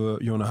want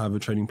to have a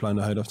trading plan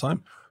ahead of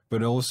time,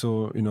 but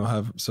also,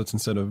 have certain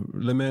set of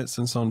limits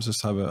and so on.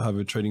 Just have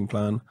a trading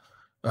plan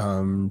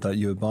that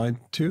you abide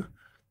to.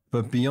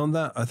 But beyond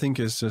that, I think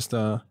it's just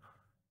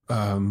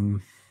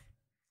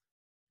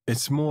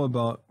it's more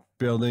about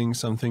building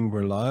something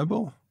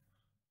reliable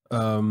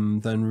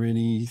than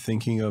really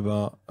thinking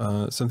about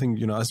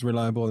something as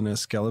reliable and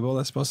as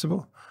scalable as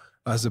possible,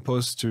 as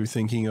opposed to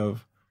thinking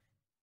of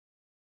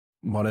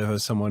whatever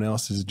someone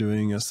else is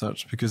doing as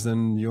such, because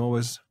then you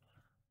always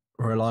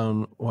rely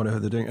on whatever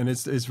they're doing. And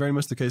it's very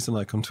much the case on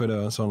on Twitter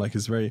and so on.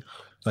 It's very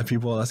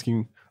people are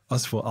asking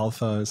us for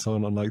alpha and so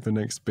on the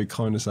next big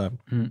coin. Is that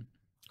we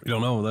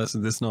don't know.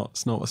 That's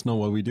not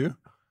what we do.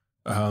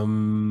 I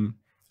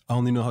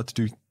only know how to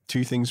do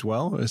two things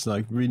well. It's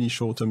really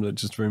short term, that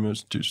just very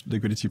much just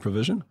liquidity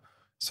provision.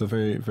 So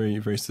very, very,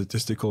 very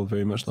statistical,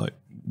 very much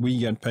we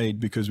get paid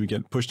because we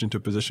get pushed into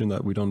a position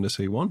that we don't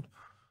necessarily want.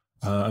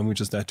 And we're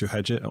just there to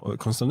hedge it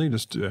constantly,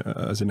 just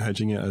as in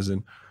hedging it, as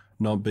in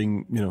not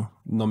being,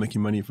 not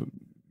making money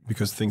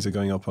because things are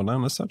going up or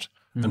down as such.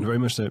 And very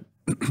much that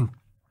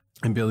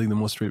in building the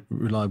most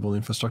reliable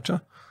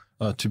infrastructure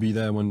to be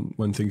there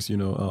when things,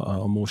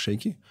 are more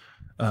shaky.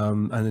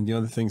 And then the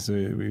other things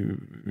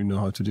we know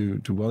how to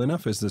do well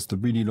enough is just the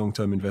really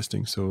long-term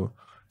investing. So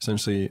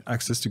essentially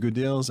access to good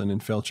deals and then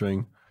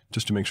filtering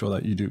just to make sure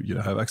that you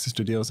have access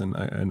to deals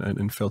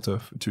and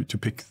filter to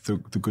pick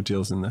the good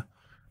deals in there.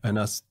 And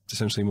that's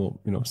essentially more,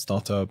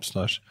 startup /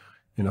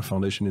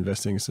 foundation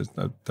investing. So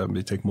that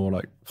may take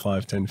more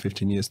 5, 10,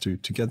 15 years to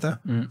get there.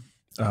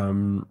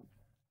 And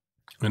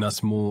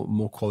that's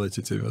more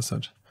qualitative as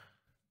such.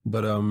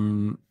 But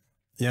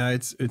yeah,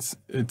 it's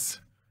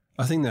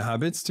I think the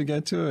habits to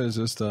get to is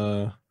just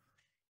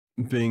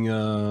being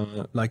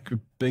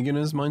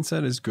beginner's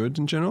mindset is good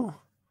in general.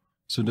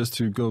 So just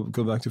to go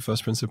back to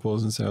first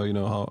principles and say,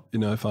 how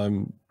if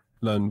I'm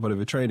learn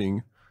whatever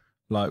trading,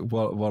 what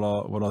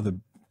are the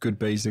good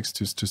basics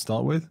to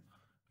start with,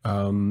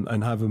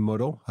 and have a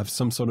model, have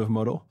some sort of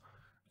model,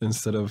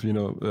 instead of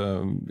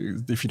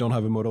if you don't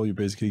have a model, you're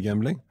basically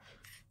gambling.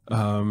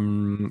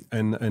 And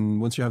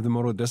once you have the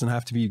model, it doesn't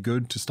have to be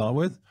good to start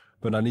with,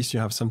 but at least you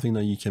have something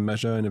that you can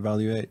measure and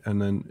evaluate,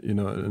 and then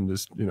and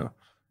just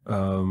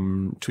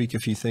tweak a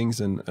few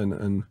things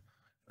and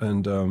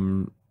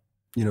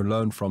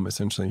learn from.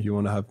 Essentially, you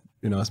want to have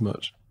as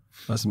much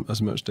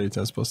data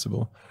as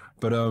possible.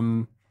 But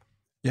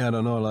yeah, I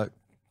don't know,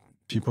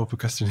 people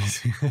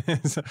procrastinating.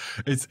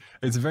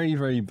 it's very,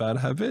 very bad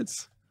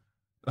habits,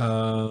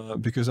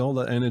 because all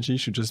that energy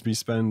should just be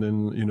spent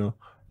in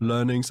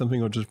learning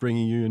something or just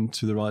bringing you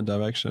into the right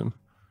direction.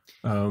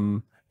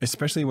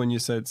 Especially when you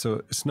said,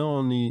 so it's not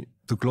only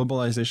the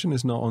globalization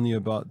is not only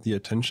about the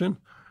attention,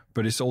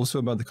 but it's also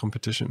about the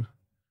competition.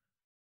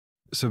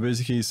 So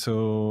basically,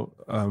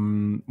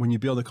 when you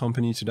build a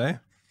company today,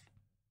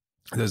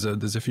 there's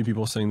a few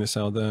people saying this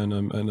out there, and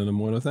I'm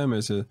one of them,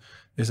 is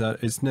that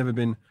it's never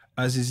been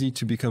as easy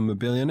to become a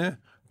billionaire,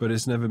 but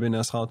it's never been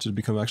as hard to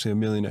become actually a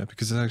millionaire,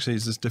 because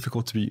it's just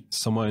difficult to be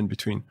somewhere in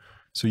between.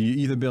 So you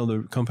either build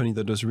a company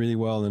that does really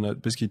well and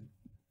that basically,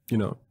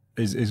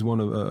 is one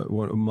of a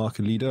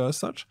market leader as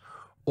such,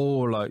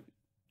 or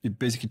you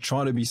basically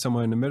try to be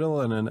somewhere in the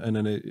middle, and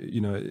then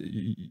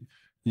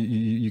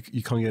you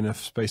can't get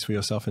enough space for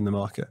yourself in the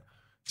market.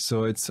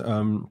 So it's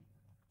the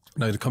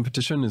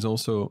competition is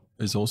also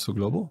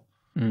global.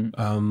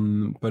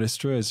 But it's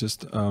true. It's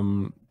just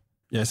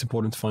it's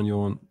important to find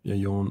your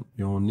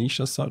own niche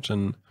as such,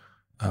 and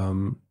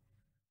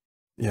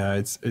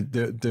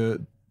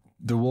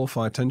the war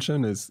for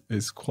attention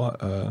is quite.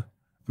 I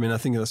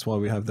think that's why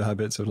we have the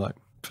habits of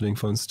putting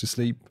phones to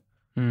sleep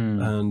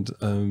and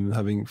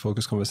having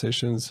focused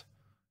conversations.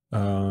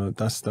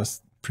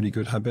 That's pretty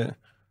good habit.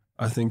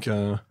 I think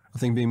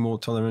being more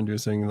tolerant. You're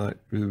saying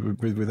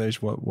with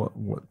age,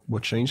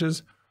 what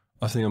changes?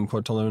 I think I'm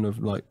quite tolerant of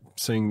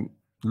saying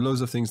loads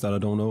of things that I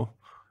don't know.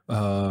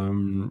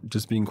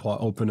 Just being quite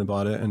open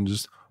about it, and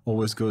just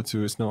always go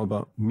to, it's not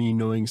about me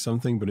knowing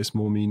something, but it's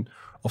more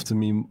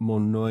more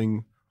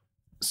knowing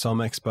some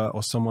expert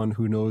or someone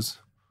who knows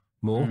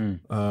more.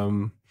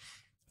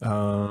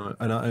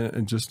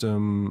 And just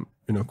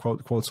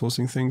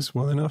crowdsourcing things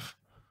well enough.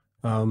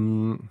 I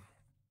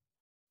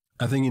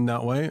think in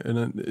that way,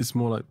 and it's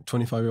more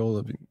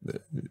 25-year-old,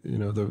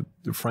 the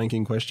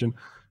franking question,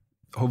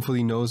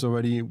 hopefully knows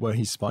already where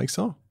his spikes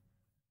are.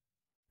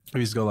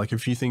 He's got a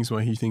few things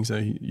where he thinks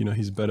that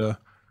he's better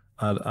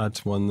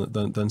at one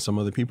than some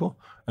other people,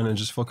 and then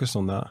just focus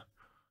on that.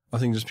 I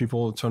think just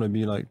people trying to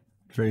be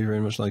very, very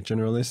much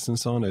generalists and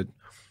so on. I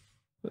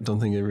don't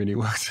think it really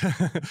works.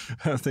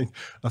 I think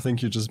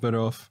you're just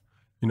better off,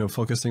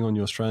 focusing on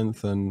your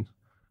strength and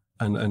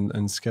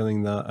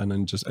scaling that, and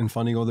then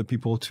finding other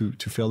people to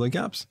fill the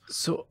gaps.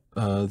 So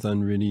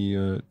than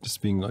really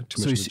just being too much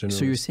of a generalist.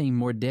 So you're saying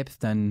more depth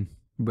than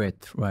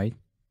breadth, right?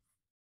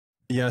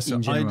 Yeah.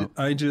 So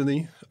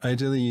ideally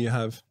you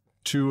have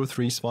 2 or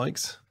 3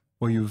 spikes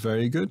where you're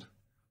very good,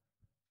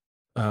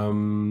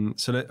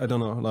 So I don't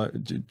know,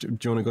 like, do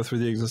you want to go through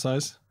the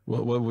exercise?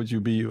 What would you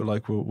be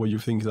like? What you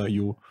think that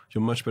you're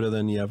much better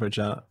than the average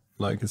at?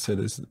 Like I said,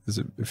 there's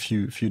a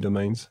few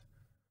domains.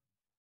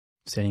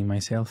 Selling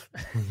myself.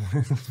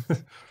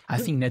 I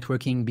think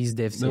networking, biz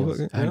dev, sales,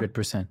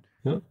 100%.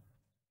 Yeah.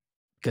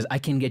 Because I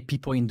can get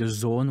people in the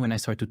zone when I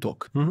start to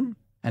talk. And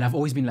I've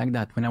always been like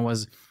that. When I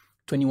was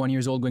 21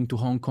 years old, going to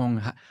Hong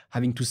Kong,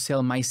 having to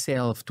sell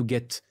myself to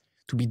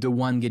be the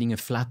one getting a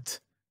flat,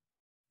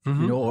 you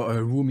know, or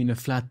a room in a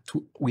flat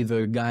with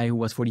a guy who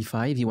was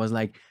 45. He was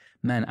like,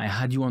 man, I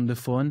had you on the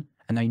phone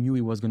and I knew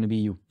it was going to be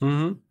you.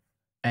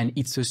 And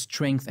it's a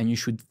strength and you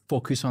should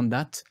focus on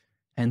that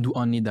and do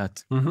only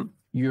that.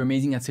 You're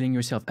amazing at selling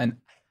yourself. And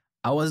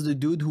I was the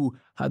dude who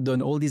had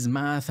done all this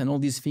math and all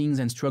these things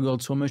and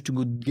struggled so much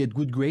to get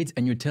good grades.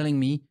 And you're telling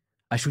me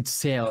I should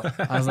sell.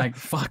 I was like,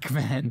 fuck,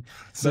 man.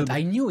 But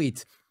I knew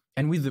it.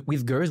 And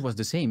with girls was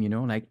the same, you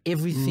know, like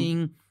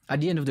everything, at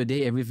the end of the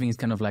day, everything is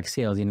kind of like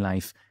sales in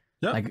life.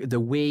 Yeah. Like the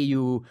way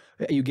you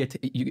get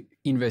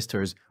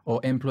investors or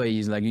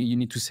employees, like you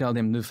need to sell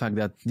them the fact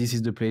that this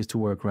is the place to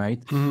work,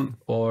 right?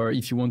 Or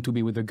if you want to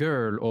be with a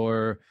girl,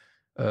 or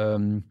I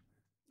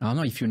don't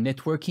know, if you're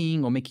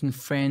networking or making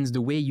friends,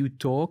 the way you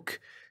talk.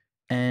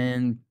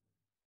 And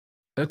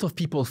a lot of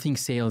people think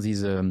sales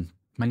is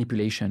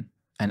manipulation.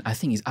 And I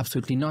think it's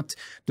absolutely not.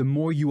 The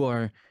more you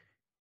are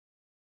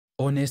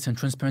honest and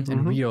transparent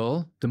and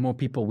real, the more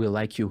people will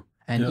like you.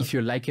 And if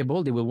you're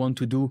likable, they will want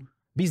to do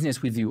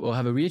business with you or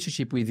have a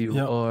relationship with you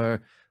or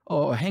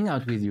hang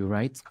out with you,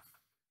 right?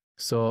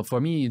 So for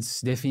me,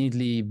 it's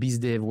definitely biz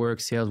dev, work,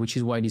 sales, which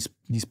is why this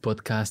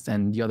podcast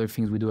and the other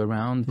things we do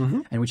around,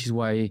 and which is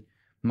why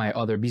my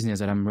other business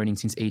that I'm running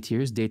since 8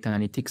 years, data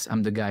analytics,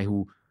 I'm the guy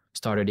who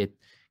started it,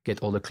 get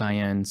all the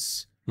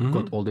clients,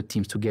 got all the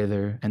teams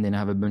together, and then I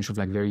have a bunch of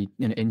like very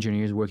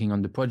engineers working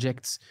on the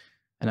projects,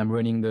 and I'm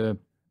running the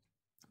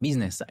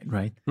business side,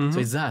 right? So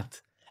it's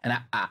that. And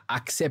I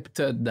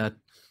accepted that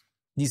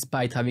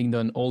despite having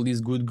done all these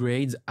good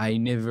grades, I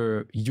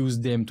never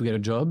used them to get a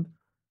job.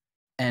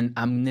 And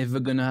I'm never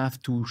gonna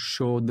have to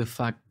show the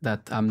fact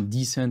that I'm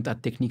decent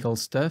at technical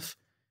stuff.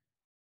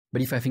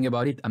 But if I think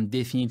about it, I'm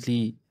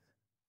definitely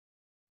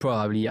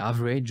probably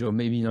average or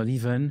maybe not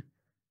even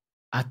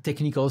at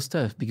technical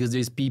stuff, because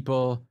there's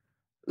people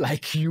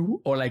like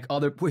you or like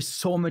other, with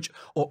so much,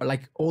 or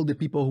like all the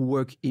people who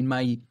work in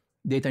my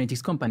data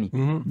analytics company.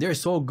 They're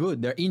so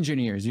good. They're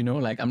engineers, you know,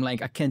 like I'm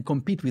like, I can't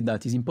compete with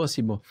that. It's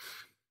impossible.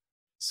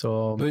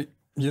 So, but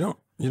you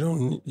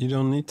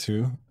don't need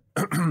to.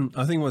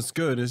 I think what's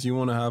good is you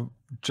want to have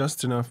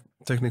just enough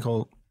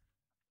technical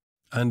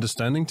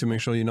understanding to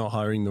make sure you're not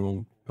hiring the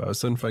wrong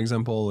person, for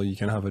example, or you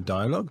can have a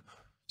dialogue.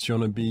 So you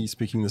want to be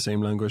speaking the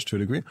same language to a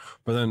degree.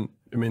 But then,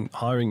 I mean,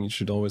 hiring, you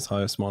should always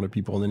hire smarter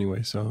people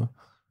anyway. So,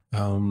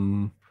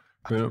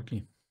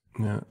 absolutely.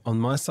 Yeah. On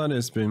my side,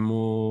 it's been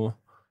more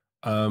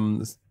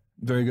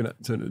very good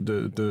at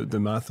the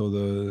math, or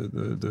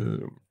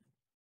the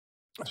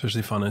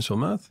especially financial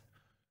math.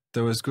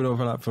 There was good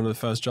overlap from the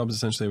first jobs.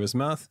 Essentially, it was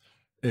math.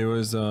 It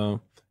was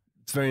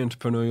it's very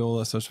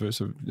entrepreneurial as such.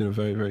 So, you know,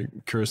 very, very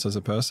curious as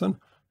a person.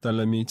 That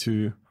led me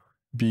to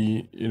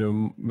be, you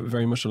know,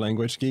 very much a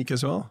language geek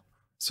as well.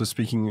 So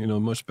speaking, you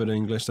know, much better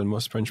English than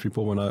most French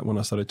people when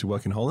I started to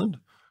work in Holland.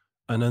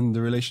 And then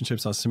the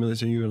relationships are similar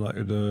to you. Like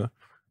the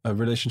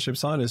relationship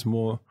side is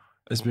more,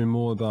 it's been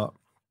more about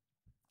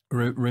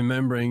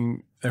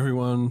remembering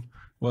everyone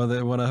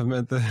when I've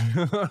met them,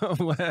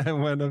 when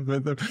I've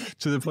met them,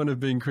 to the point of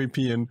being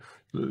creepy and,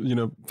 you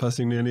know,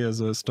 passing nearly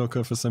as a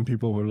stalker for some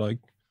people who are like,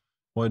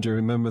 why do you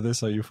remember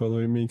this? Are you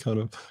following me?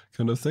 Kind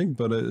of thing.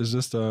 But it's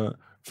just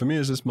for me,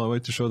 it's just my way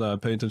to show that I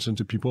pay attention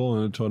to people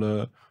and trying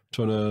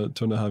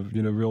to have,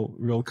 you know,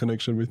 real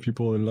connection with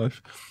people in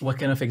life. What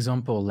kind of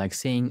example? Like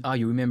saying, oh,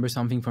 you remember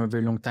something from a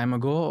very long time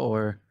ago,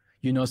 or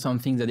you know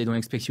something that they don't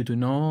expect you to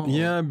know?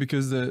 Yeah,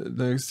 because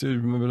they still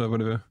remember like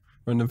whatever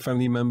random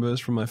family members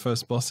from my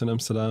first boss in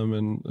Amsterdam,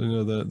 and you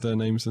know their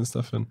names and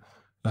stuff, and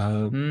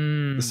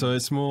so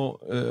it's more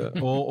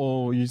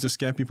or you just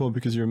scare people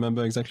because you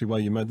remember exactly why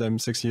you met them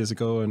 6 years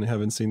ago and you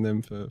haven't seen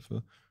them for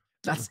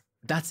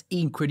that's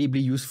incredibly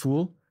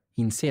useful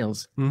in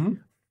sales.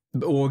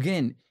 Or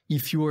again,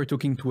 if you are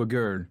talking to a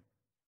girl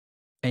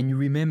and you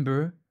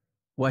remember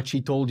what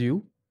she told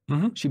you,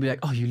 she'll be like,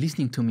 oh, you're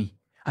listening to me,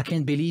 I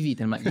can't believe it.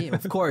 And I'm like, yeah,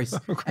 of course.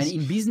 And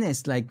in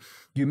business, like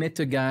you met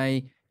a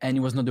guy and it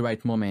was not the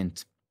right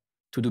moment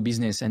to do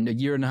business, and a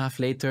year and a half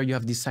later you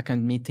have this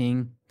second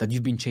meeting that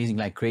you've been chasing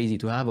like crazy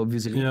to have,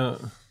 obviously. Yeah.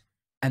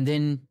 And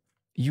then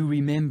you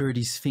remember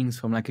these things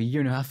from like a year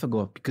and a half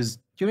ago because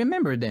you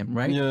remember them,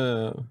 right?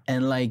 Yeah.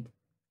 And like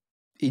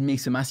it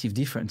makes a massive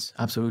difference.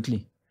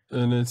 Absolutely.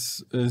 And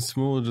it's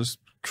more just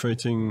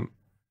creating,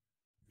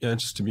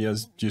 just to be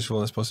as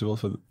useful as possible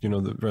for, you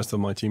know, the rest of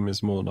my team.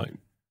 Is more like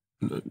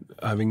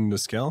having the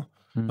scale.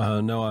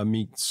 Now I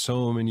meet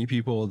so many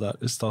people that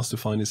it starts to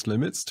find its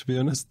limits, to be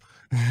honest.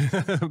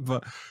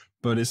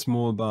 but it's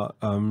more about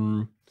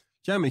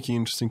making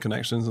interesting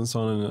connections and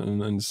so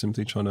on, and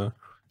simply trying to,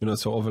 you know,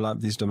 to overlap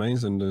these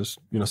domains and just,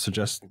 you know,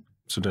 suggest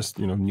suggest,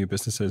 new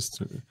businesses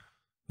to,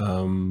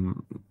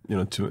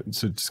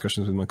 to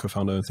discussions with my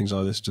co-founder and things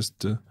like this, just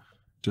to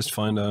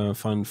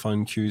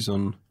find cues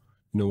on,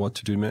 what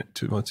to do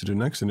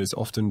next. And it's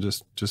often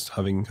just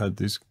having had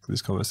these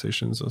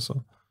conversations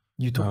also.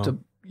 You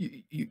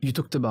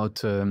talked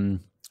about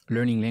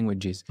learning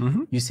languages.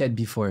 Mm-hmm. You said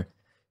before,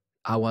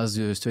 I was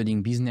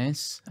studying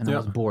business and I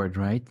was bored,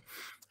 right?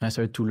 And I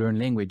started to learn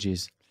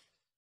languages.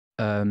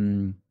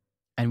 And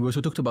we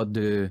also talked about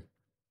the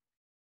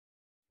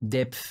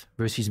depth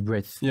versus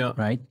breadth,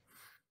 right?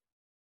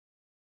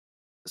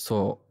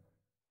 So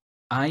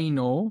I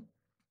know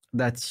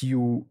that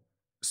you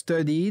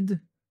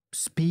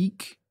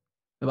speak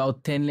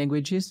about 10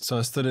 languages. So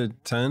I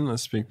studied 10, I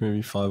speak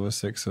maybe 5 or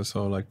 6 or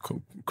so, like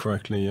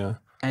correctly, yeah.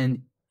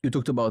 And you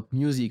talked about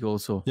music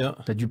also,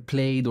 that you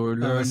played or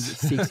learned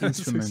 6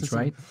 instruments,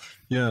 right?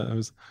 Yeah, it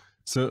was.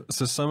 So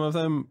some of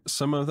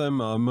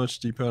them are much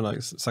deeper.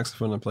 Like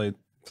saxophone, I played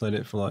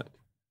it for like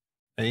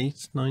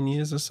 8-9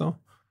 years or so.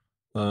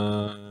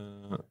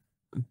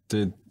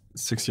 Did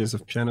 6 years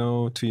of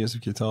piano, 2 years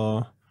of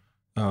guitar.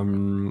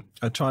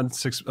 I tried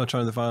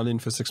the violin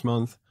for 6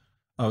 months.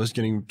 I was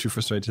getting too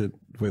frustrated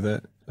with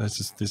it.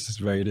 This is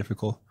very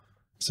difficult.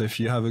 So if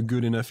you have a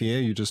good enough ear,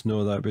 you just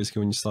know that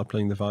basically when you start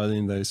playing the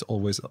violin, that it's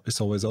always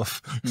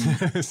off.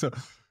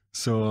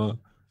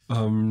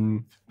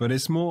 But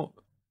it's more,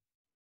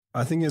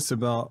 I think it's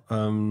about,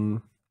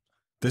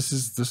 this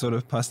is the sort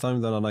of pastime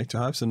that I like to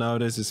have. So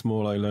nowadays it's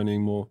more like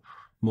learning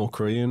more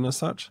Korean as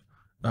such.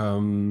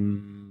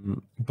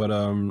 And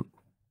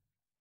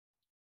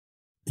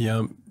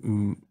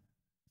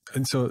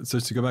so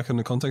to go back on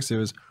the context, it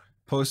was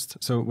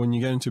so when you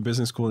get into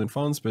business school in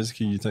France,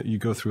 basically you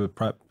go through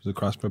the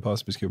crash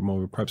prépa, basically more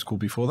of a prep school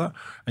before that,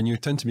 and you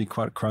tend to be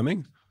quite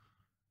cramming.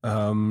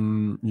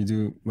 You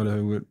do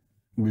whatever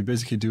we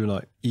basically do,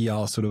 like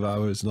ER sort of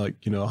hours, like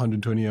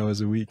 120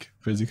 hours a week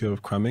basically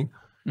of cramming,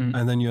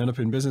 and then you end up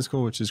in business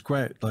school, which is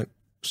great, like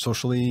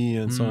socially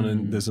and so on,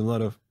 and there's a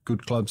lot of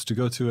good clubs to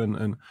go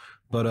to,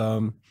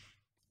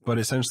 but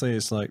essentially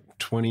it's like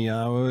 20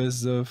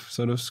 hours of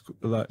sort of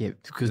like... Yeah,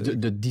 because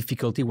the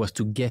difficulty was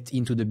to get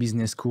into the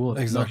business school,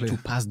 exactly, not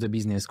to pass the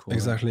business school.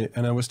 Exactly. Right?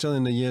 And I was still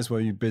in the years where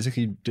you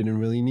basically didn't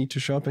really need to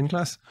show up in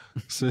class.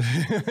 So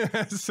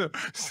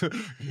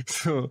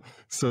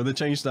they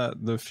changed that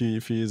the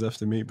few years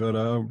after me. But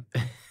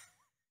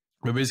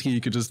basically you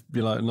could just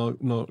be like, not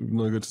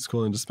go to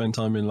school and just spend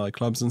time in like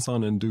clubs and so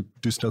on and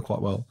do still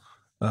quite well.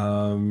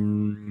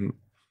 And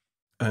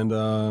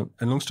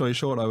long story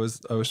short, I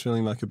was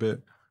feeling like a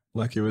bit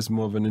like it was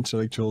more of an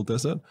intellectual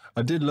desert.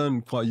 I did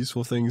learn quite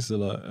useful things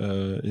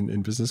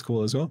in business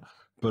school as well,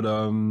 but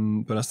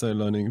I started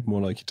learning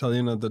more like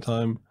Italian at the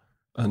time,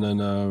 and then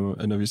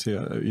and obviously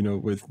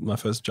with my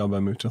first job I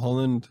moved to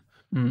Holland,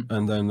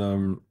 and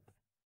then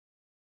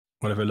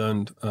what have I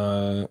learned?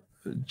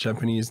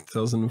 Japanese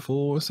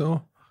 2004 or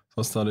so. So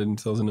I started in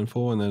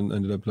 2004 and then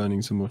ended up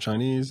learning some more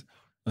Chinese,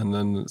 and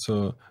then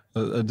so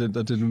I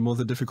did more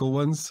the difficult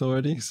ones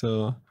already.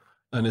 So,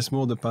 and it's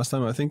more the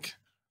pastime. I think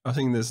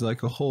there's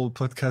like a whole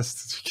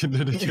podcast you can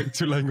dedicate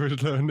to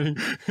language learning.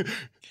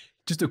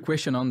 Just a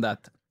question on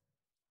that.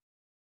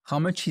 How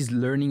much is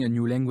learning a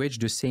new language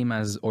the same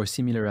as or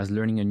similar as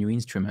learning a new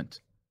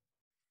instrument?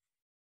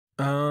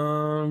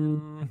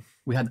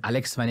 We had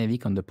Alex Van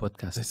Evik on the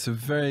podcast. It's a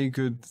very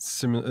good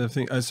similar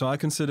thing. So I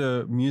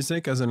consider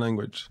music as a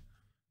language,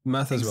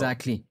 math as well.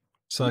 Exactly.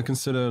 So I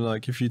consider,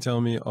 like, if you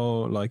tell me,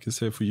 like,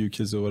 say for you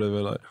kids or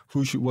whatever, like,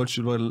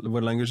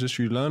 what languages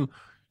should you learn?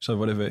 So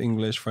whatever,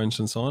 English, French,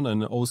 and so on,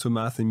 and also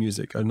math and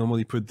music. I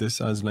normally put this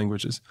as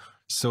languages.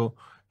 So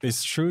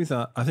it's true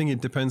that I think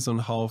it depends on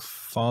how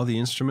far the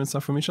instruments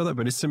are from each other,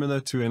 but it's similar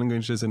to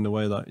languages in the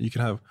way that you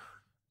can have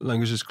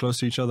languages close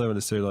to each other.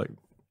 Let's say like,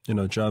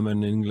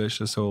 German,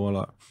 English, or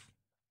so,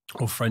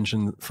 or French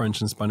and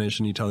Spanish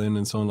and Italian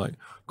and so on. Like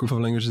group of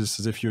languages,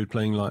 as if you were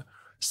playing like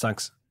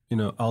sax,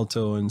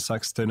 alto and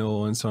sax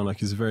tenor and so on.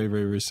 Like it's very,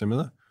 very, very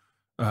similar.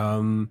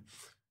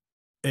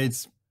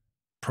 It's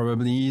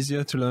probably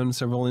easier to learn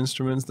several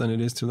instruments than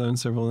it is to learn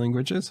several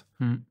languages.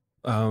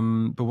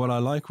 But what I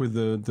like with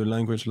the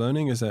language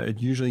learning is that it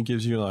usually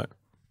gives you like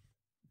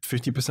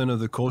 50% of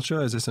the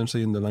culture is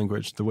essentially in the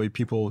language, the way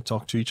people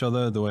talk to each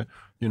other, the way,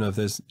 if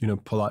there's,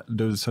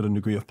 there's a certain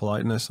degree of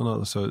politeness or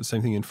not. So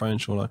same thing in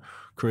French or like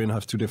Korean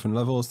have 2 different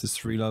levels. There's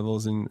 3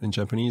 levels in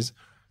Japanese.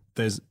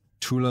 There's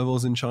 2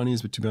 levels in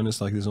Chinese, but to be honest,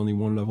 like there's only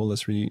 1 level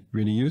that's really,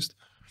 really used.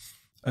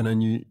 And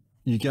then you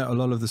get a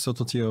lot of the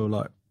subtlety of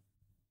like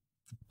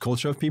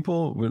culture of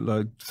people with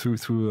like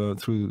through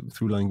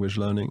language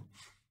learning.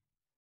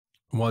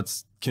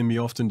 What can be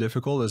often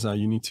difficult is that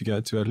you need to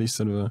get to at least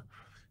sort of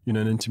an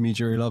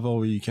intermediary level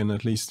where you can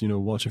at least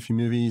watch a few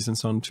movies and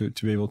so on to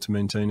be able to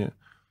maintain it.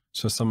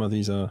 So some of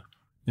these are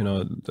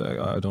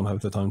I don't have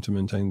the time to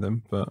maintain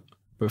them, but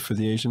for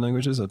the Asian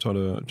languages I try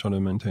to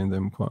maintain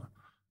them quite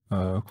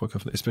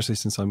carefully, especially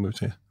since I moved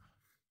here.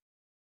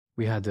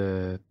 We had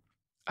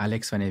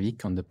Alex Van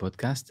Evik on the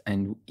podcast,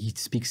 and he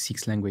speaks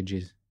 6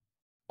 languages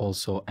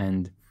also,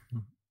 and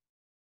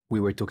we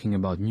were talking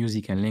about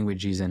music and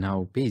languages and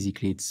how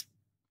basically it's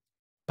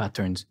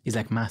patterns. It's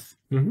like math.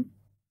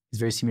 It's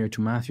very similar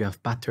to math. You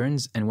have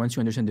patterns, and once you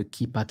understand the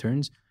key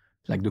patterns,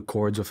 like the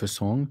chords of a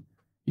song,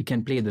 you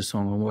can play the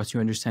song. And once you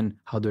understand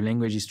how the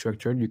language is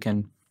structured,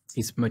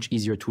 it's much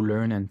easier to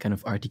learn and kind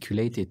of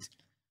articulate it.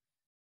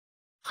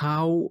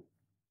 How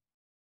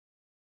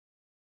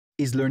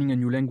is learning a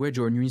new language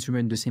or a new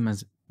instrument the same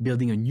as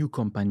building a new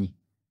company?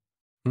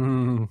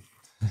 In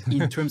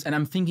terms, and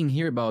I'm thinking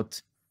here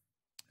about,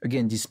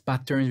 again, this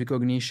patterns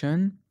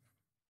recognition.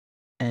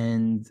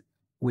 And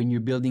when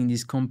you're building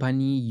this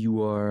company,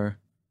 you are,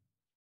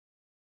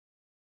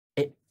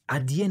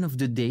 at the end of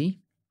the day,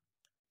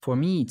 for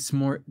me, it's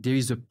more, there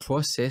is a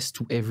process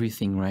to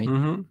everything, right?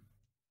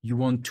 You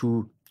want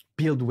to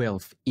build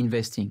wealth,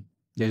 investing.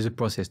 There's a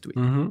process to it.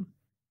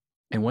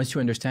 And once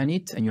you understand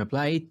it and you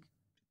apply it,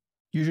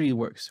 usually it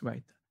works,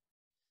 right?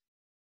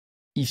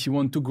 If you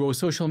want to grow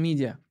social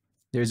media,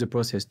 there's a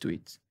process to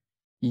it.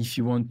 If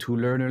you want to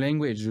learn a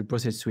language, there's a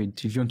process to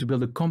it. If you want to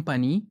build a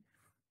company,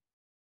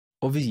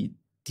 obviously it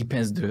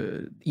depends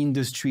the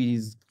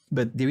industries,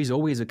 but there is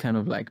always a kind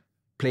of like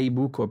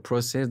playbook or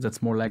process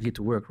that's more likely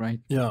to work, right?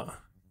 Yeah.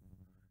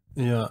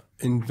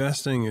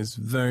 Investing is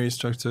very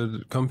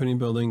structured. Company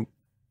building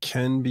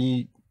can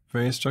be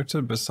very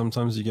structured, but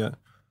sometimes you get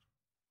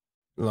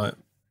like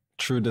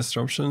true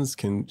disruptions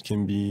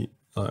can be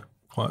like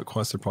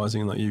quite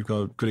surprising. Like you've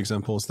got good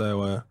examples there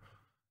where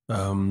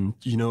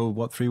you know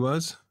what 3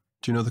 words?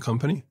 Do you know the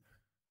company?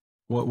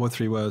 What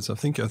 3 words? I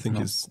think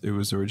it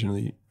was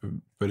originally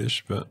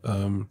British, but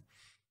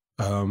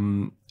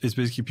it's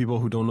basically people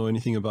who don't know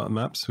anything about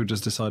maps who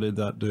just decided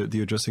that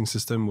the addressing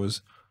system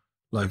was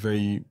like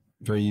very,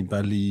 very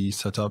badly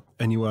set up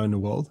anywhere in the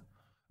world.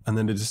 And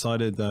then they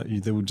decided that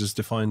they would just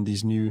define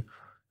these new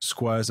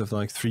squares of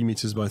like 3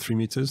 meters by 3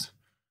 meters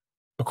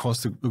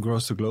across the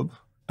globe.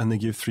 And they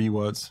give 3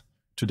 words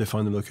to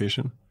define the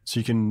location. So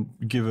you can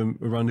give a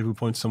rendezvous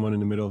point to someone in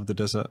the middle of the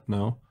desert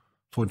now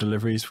for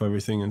deliveries, for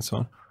everything and so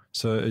on.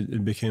 So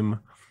it became,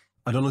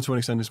 I don't know to what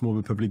extent it's more of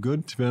a public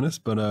good, to be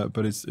honest, but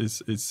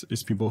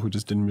it's people who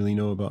just didn't really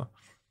know about,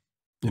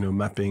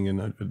 mapping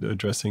and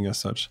addressing as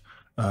such,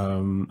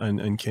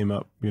 and came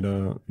up,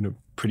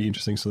 pretty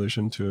interesting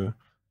solution to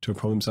a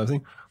problem. So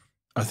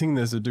I think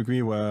there's a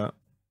degree where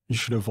you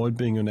should avoid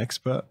being an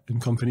expert in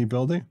company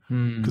building,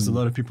 because a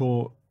lot of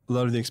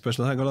the experts,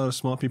 like a lot of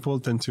smart people,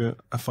 tend to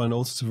find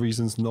all sorts of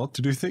reasons not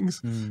to do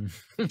things.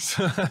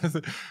 So,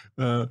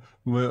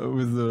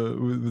 with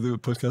the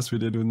podcast we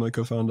did with my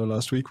co-founder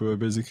last week, we were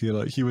basically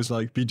like, he was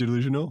like, be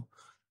delusional,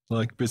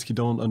 like basically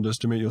don't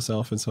underestimate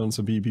yourself and so on.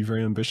 So be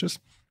very ambitious.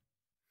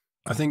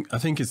 I think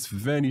it's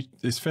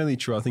fairly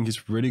true. I think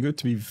it's really good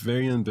to be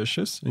very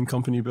ambitious in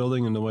company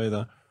building in the way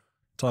that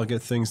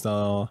target things that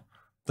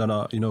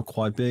are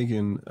quite big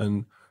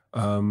and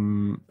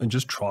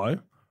just try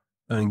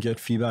and get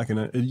feedback.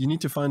 And you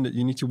need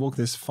to walk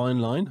this fine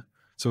line.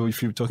 So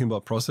if you're talking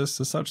about process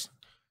as such,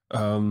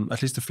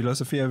 at least the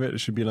philosophy of it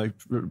should be like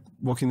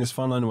walking this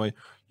fine line away.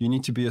 You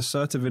need to be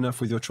assertive enough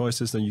with your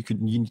choices that you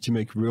need to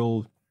make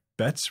real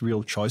bets,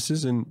 real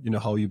choices in,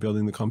 how you're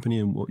building the company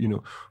and what,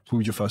 who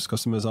your first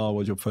customers are,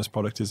 what your first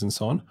product is and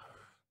so on.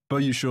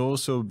 But you should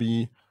also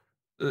be,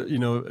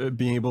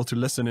 being able to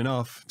listen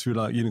enough to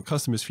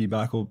customers'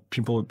 feedback or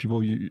people,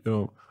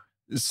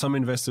 some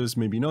investors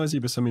may be noisy,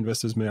 but some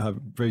investors may have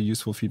very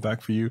useful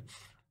feedback for you.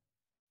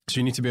 So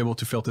you need to be able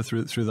to filter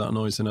through that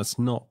noise, and that's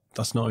not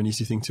an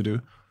easy thing to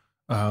do.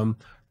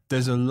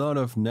 There's a lot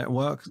of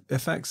network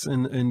effects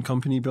in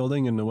company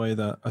building in a way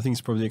that I think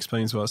it probably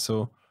explains why.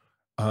 So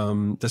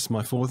this is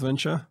my 4th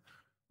venture.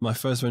 My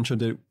first venture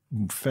did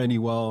fairly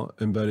well,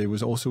 but it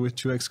was also with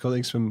 2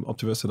 ex-colleagues from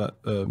Optiverse, so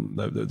that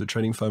the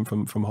trading firm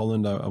from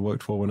Holland I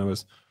worked for when I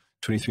was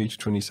 23 to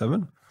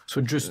 27.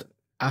 So just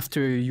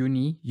after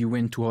uni, you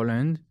went to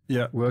Holland,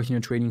 worked in a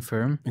trading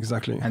firm.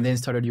 Exactly. And then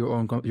started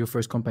your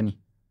first company.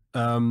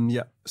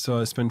 Yeah. So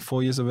I spent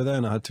 4 years over there,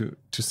 and I had to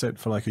sit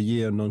for like a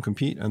year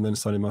non-compete, and then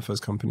started my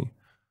first company.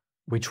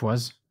 Which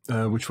was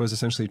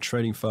essentially a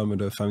trading firm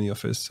at a family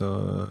office,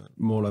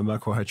 more like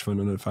macro hedge fund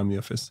and a family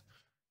office,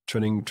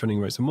 trading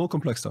rates, and more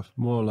complex stuff,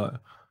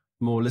 more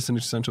listening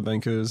to central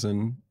bankers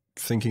and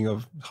thinking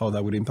of how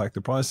that would impact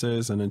the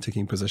prices, and then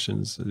taking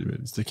positions,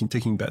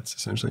 taking bets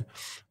essentially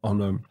on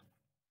them.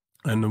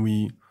 And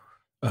we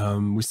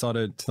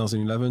started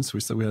 2011.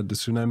 So we had the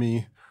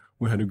tsunami,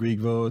 we had a Greek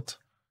vote,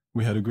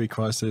 we had a Greek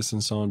crisis,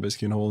 and so on,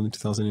 basically in whole in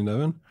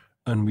 2011.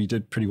 And we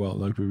did pretty well.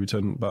 Like we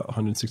returned about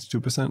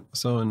 162% or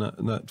so in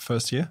that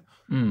first year,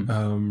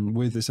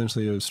 with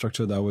essentially a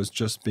structure that was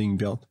just being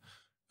built.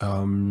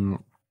 So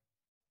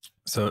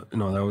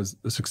that was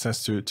a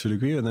success to a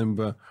degree. And then,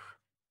 but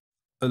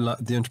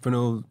the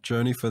entrepreneurial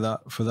journey for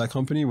that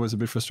company was a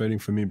bit frustrating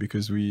for me,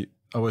 because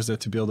I was there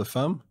to build a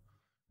firm.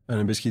 And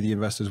then basically the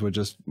investors were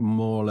just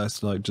more or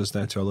less like just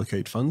there to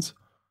allocate funds.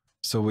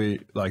 So I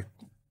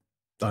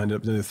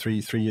ended up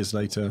 3 years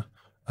later,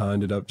 I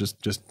ended up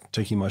just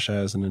taking my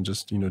shares and then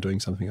just, doing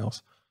something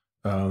else.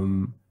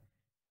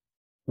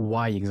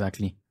 Why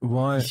exactly?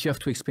 Why? If you have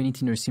to explain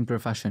it in a simpler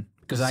fashion,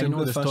 because I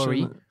know the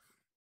story,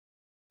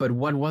 but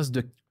what was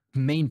the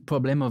main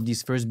problem of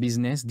this first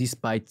business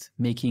despite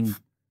making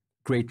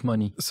great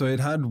money? So it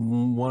had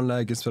one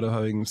leg instead of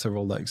having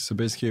several legs. So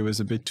basically it was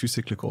a bit too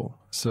cyclical.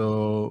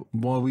 So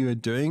what we were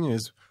doing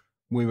is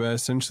we were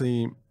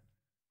essentially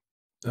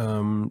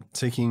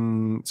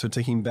taking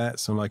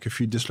bets on like a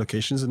few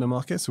dislocations in the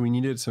market. So we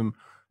needed some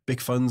big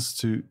funds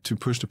to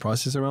push the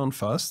prices around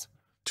fast,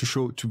 to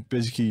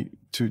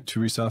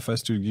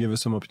resurface, to give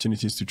us some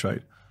opportunities to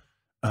trade.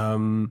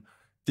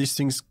 These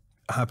things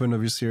happened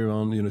obviously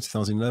around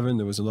 2011.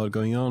 There was a lot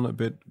going on, a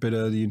bit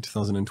early in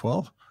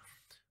 2012.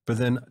 But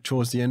then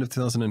towards the end of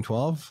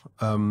 2012,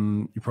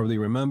 you probably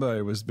remember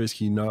it was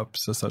basically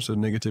NUPS, so such a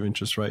negative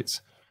interest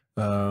rates,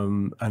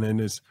 and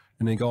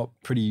it got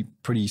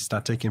pretty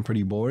static and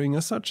pretty boring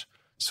as such.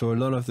 So a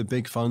lot of the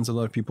big funds, a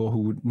lot of people who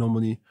would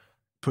normally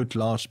put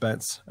large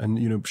bets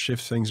and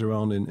shift things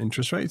around in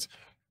interest rates,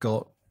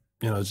 got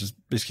just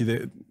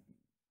basically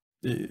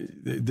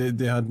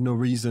they had no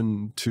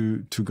reason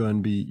to go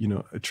and be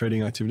a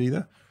trading activity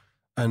there,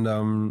 and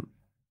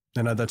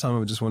at that time,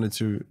 I just wanted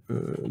to,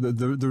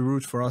 the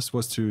route for us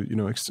was to,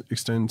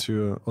 extend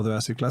to other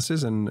asset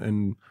classes,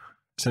 and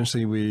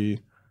essentially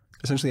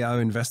our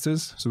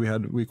investors. So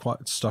we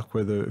quite stuck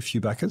with a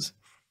few backers,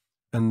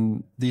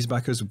 and these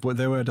backers,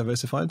 they were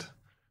diversified.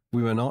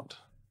 We were not,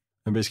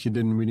 and basically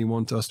didn't really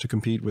want us to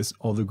compete with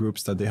all the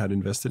groups that they had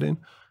invested in.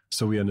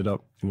 So we ended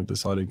up,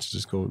 deciding to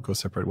just go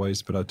separate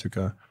ways. But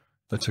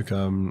that took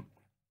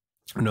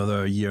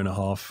another year and a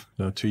half,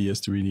 2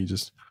 years to really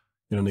just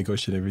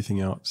negotiate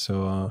everything out.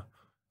 So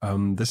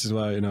this is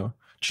why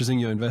choosing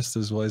your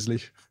investors wisely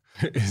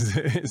is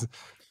so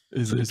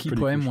the key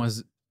problem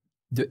was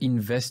the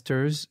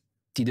investors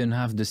didn't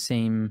have the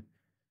same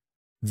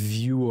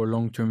view or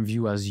long-term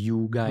view as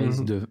you guys,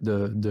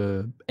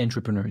 the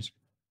entrepreneurs.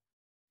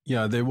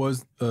 Yeah, there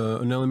was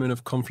an element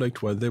of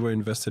conflict where they were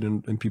invested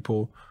in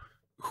people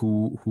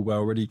who were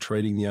already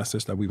trading the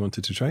assets that we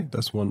wanted to trade.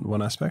 That's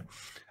one aspect,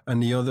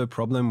 and the other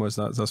problem was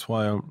that's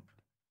why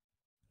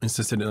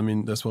insisted. I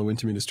mean, that's why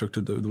Wintermute is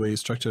structured the way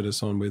it's structured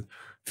is on with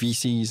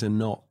VCs and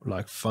not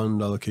like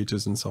fund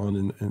allocators and so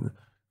on. And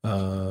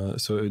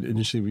so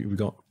initially we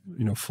got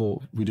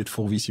we did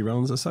 4 VC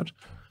rounds as such,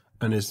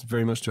 and it's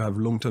very much to have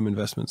long-term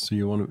investments. So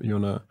you want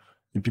to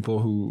people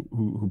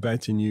who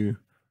bet in you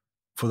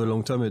for the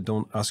long term. It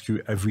don't ask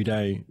you every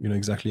day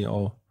exactly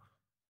how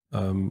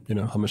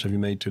much have you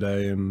made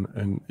today,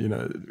 and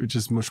which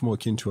is much more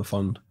akin to a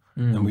fund,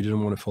 and we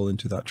didn't want to fall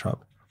into that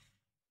trap.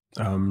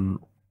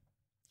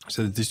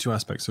 So these two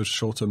aspects, so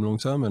short term, long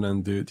term, and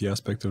then the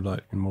aspect of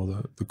like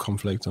more the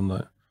conflict on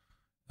like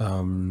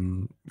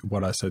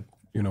what I said,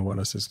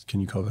 can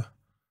you cover?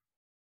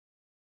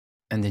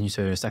 And then you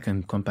said a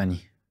second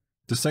company.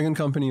 The second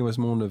company was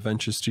more on the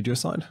venture studio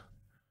side.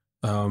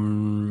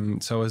 So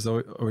I was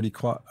already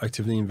quite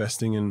actively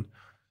investing in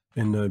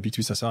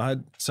B2B. So I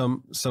had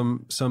some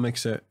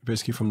exit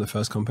basically from the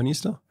first company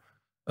still.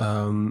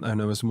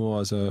 And I was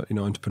more as a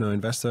entrepreneur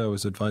investor. I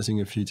was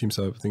advising a few teams.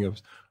 So I think I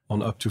was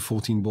on up to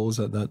 14 balls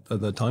at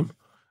that time.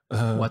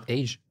 What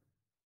age?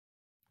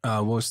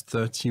 I was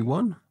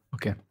 31.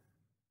 Okay.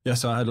 Yeah,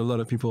 so I had a lot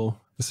of people.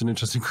 It's an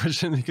interesting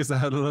question because I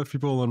had a lot of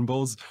people on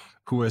balls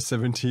who were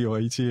 70 or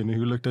 80 and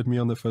who looked at me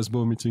on the first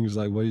ball meeting was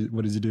like,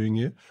 what is he doing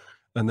here?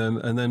 And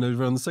then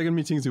around the second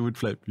meetings, it would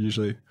flip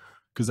usually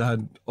because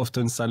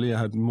sadly, I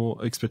had more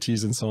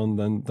expertise and so on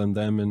than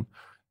them in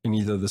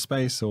either the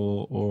space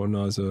or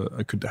no,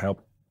 I could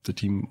help the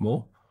team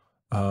more.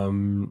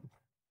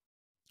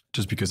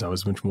 Just because I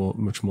was much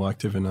more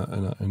active and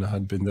I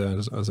had been there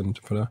as an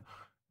entrepreneur.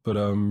 But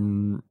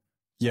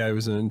yeah, it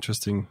was an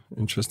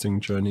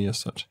interesting journey as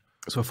such.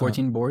 So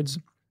 14 boards,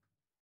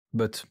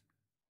 but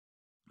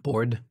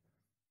bored.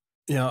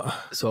 Yeah.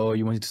 So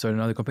you wanted to start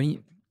another company?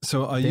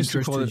 So I used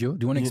to call studio.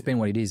 Do you want to explain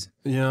what it is?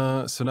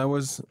 Yeah. So that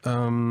was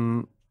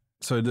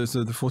so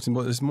the 14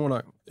 board is more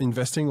like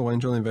investing or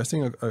angel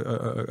investing.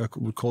 I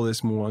would call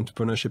this more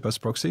entrepreneurship as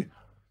proxy.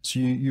 So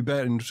you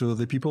bet into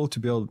the people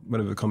to build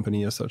whatever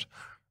company as such.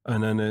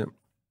 And then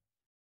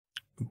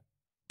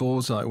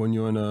balls like when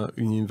you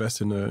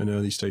invest in an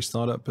early stage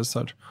startup as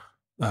such,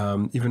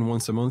 even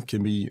once a month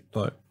can be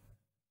like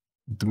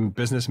the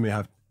business may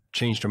have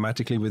changed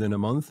dramatically within a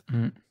month,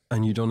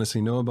 and you don't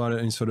necessarily know about it,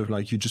 and sort of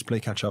like you just play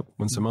catch up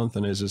once a month,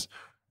 and it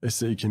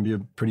can be a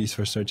pretty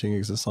frustrating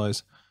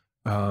exercise.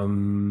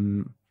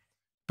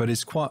 But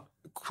it's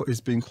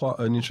been quite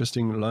an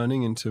interesting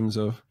learning in terms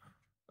of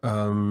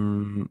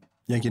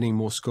getting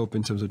more scope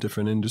in terms of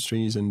different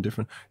industries and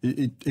different.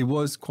 It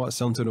was quite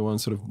centered around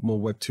sort of more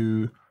Web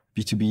 2,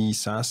 B2B,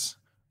 SaaS,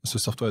 so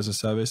software as a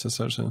service as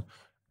such.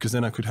 Because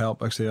then I could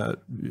help actually a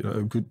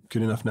good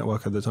enough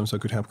network at the time, so I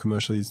could help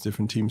commercially these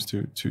different teams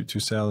to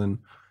sell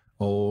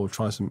or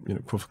try some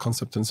proof of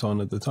concept and so on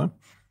at the time.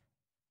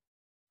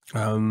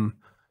 And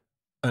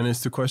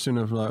it's the question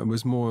of like, it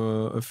was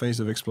more a phase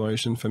of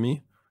exploration for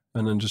me,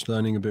 and then just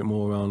learning a bit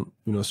more around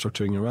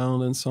structuring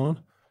around and so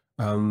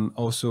on.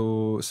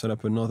 Also set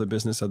up another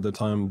business at the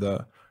time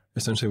that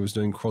essentially was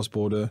doing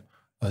cross-border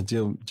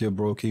deal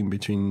broking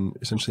between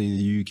essentially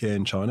the UK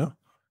and China.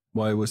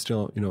 while it was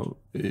still,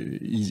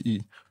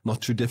 easy,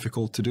 not too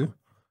difficult to do.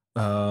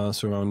 So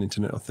around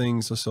Internet of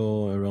Things or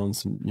so, around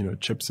some,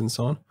 chips and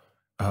so on.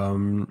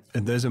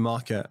 And there's a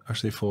market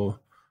actually for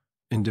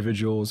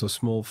individuals or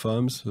small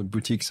firms,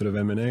 boutique sort of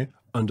M&A,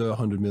 under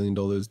 $100 million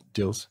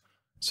deals.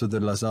 So the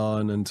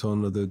Lazard and so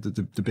on,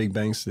 the big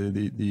banks,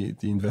 the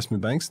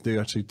investment banks, they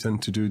actually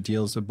tend to do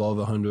deals above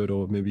 100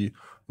 or maybe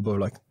above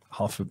like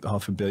half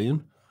a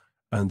billion,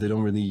 and they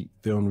don't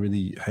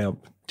really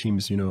help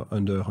teams,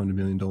 under $100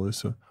 million.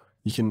 So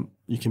you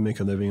can make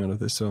a living out of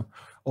this. So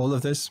all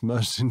of this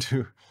merged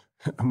into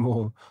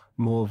more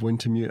of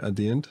Wintermute at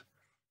the end.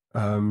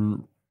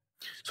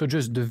 So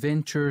just the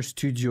venture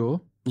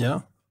studio.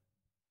 Yeah.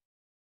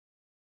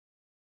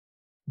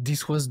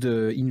 This was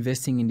the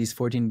investing in these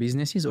 14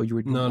 businesses, or you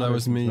were? No, that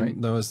was me. Right?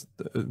 That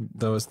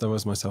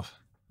was myself.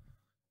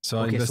 So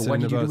okay. So what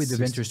did you do with the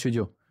venture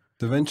studio?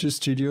 The venture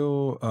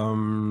studio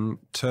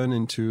turned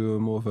into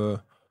more of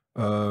a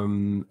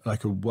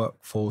like a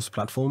workforce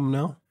platform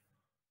now.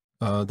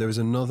 There was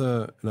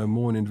another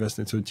more an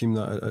investor to a team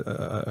that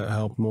I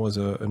helped more as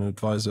an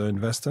advisor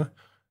investor,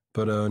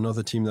 but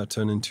another team that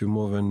turned into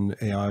more of an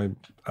AI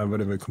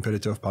whatever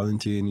competitor of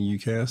Palantir in the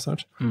UK as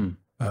such.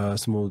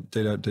 Small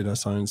data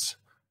science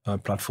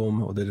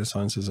platform, or data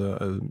science as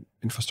a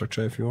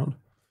infrastructure, if you want.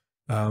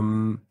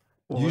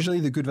 Usually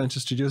the good venture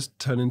studios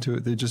turn into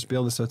it. They just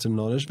build a certain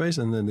knowledge base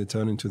and then they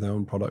turn into their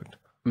own product.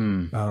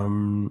 What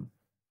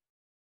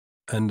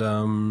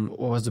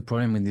was the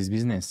problem with this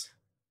business?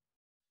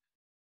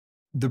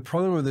 The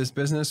problem with this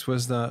business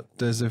was that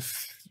there's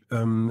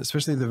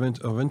especially the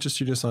venture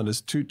studio side,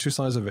 there's two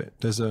sides of it.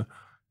 There's a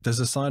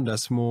side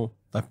that's more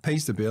that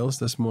pays the bills.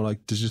 That's more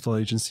like digital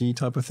agency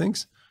type of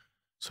things.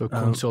 So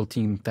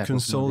consulting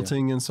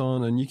and so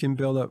on. And you can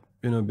build up,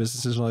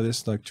 businesses like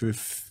this, like to a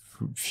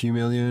few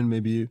million,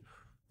 maybe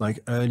like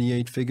early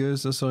 8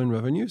 figures or so in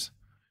revenues.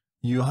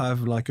 You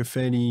have like a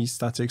fairly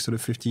static sort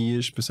of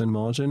 50-ish%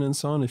 margin and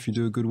so on. If you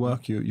do good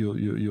work,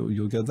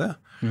 you'll get there.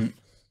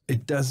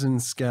 It doesn't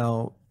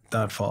scale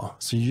that far.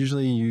 So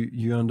usually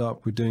you end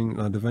up with doing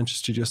the venture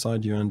studio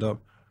side, you end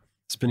up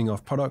spinning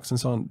off products and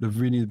so on. The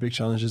big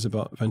challenges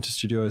about venture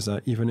studio is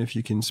that even if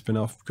you can spin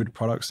off good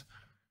products,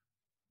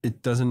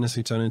 it doesn't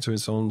necessarily turn into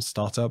its own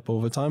startup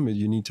over time.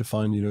 You need to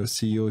find,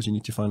 CEOs, you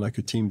need to find like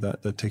a team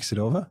that takes it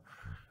over.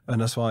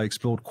 And that's why I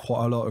explored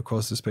quite a lot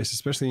across the space,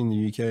 especially in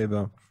the UK.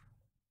 But,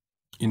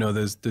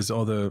 there's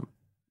other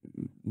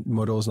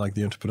models like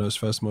the Entrepreneur's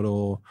First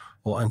model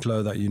or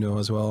Antler that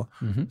as well.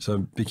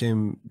 So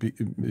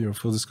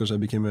full disclosure, I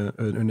became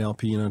an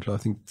LP in Antler, I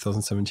think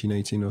 2017,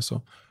 18 or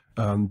so.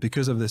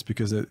 Because of this,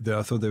 because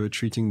I thought they were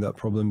treating that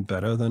problem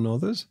better than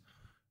others.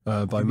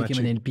 By matching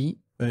an LP?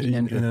 In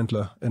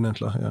Antler,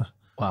 yeah.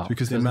 Wow.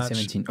 Because they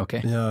match.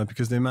 Okay. Yeah,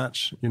 because they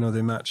match. They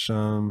match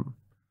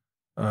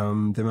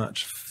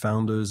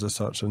founders as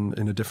such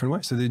in a different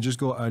way. So they just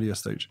go earlier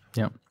stage.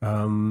 Yeah.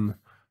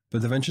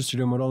 But the venture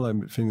studio model, I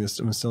think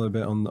I'm still a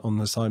bit on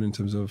the side in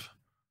terms of.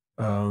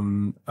 I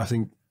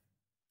think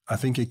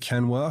it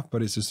can work,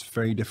 but it's just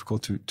very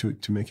difficult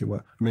to make it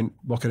work. I mean,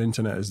 Rocket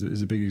Internet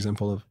is a big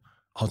example of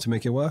how to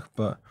make it work,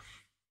 but.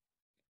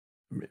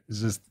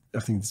 It's just, I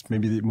think it's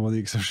maybe more the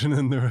exception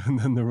than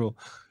the rule.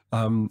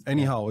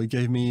 Anyhow, it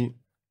gave me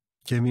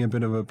a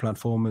bit of a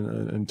platform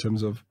in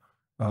terms of,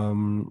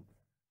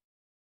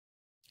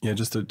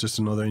 just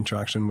another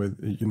interaction with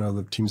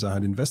the teams I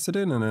had invested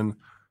in, and then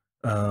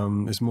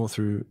it's more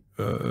through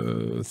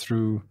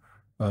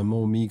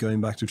more me going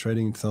back to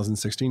trading in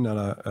 2016 that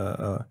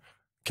I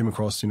came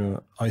across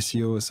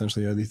ICO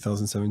essentially early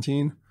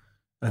 2017,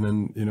 and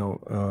then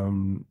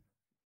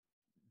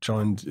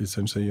joined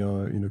essentially,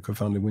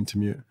 co-founded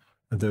Wintermute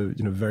at the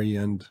very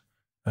end,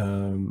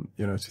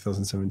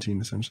 2017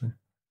 essentially.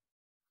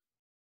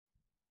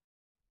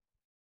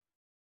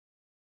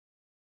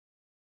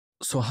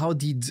 So how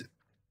did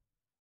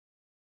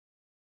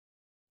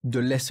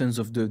the lessons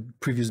of the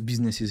previous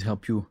businesses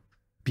help you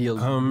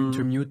build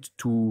Wintermute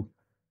to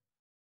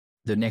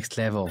the next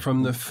level?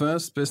 From the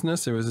first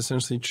business, it was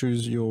essentially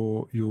choose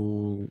your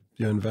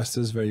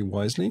investors very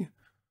wisely.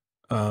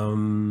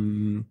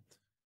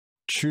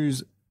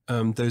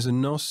 There's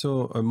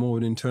also a more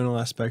an internal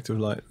aspect of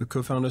like the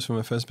co-founders from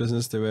my first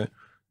business. They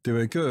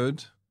were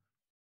good,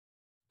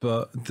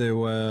 but they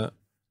were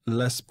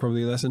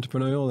probably less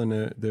entrepreneurial, and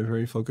they're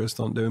very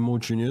focused on. They were more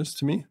juniors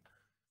to me,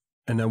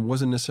 and that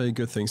wasn't necessarily a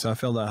good thing. So I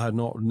felt that I had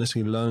not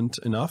necessarily learned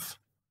enough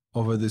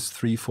over this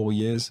 3-4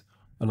 years,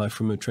 and like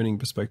from a trading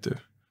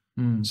perspective.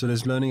 So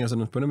there's learning as an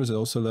entrepreneur, but there's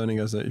also learning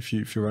as if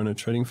you run a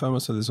trading firm.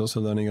 So there's also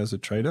learning as a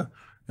trader,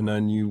 and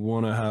then you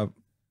want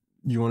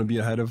to be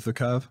ahead of the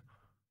curve.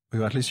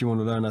 Or at least you want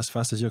to learn as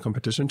fast as your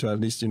competition to at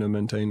least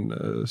maintain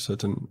a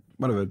certain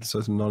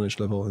knowledge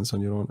level, and so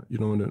on. You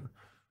don't want to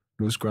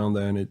lose ground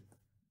there, and it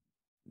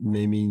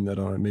may mean that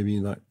maybe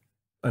like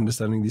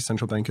understanding these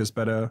central bankers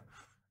better,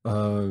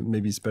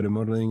 maybe it's better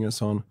modeling and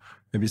so on,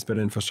 maybe it's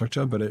better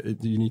infrastructure, but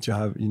you need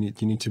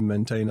to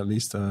maintain at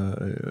least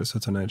a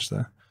certain edge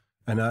there,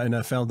 and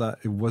I felt that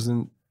it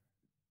wasn't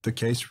the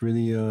case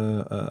really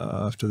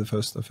after the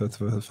first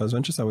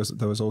ventures.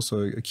 That was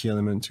also a key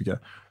element to get.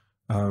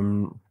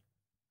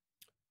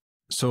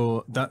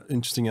 So that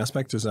interesting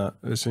aspect is that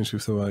essentially,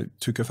 so I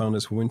two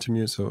co-founders for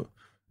Wintermute. So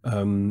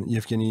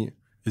Yevgeny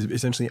is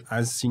essentially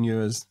as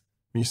senior as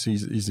me. So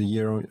he's a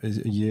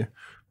year,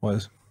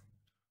 was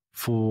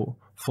 4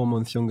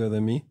 months younger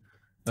than me.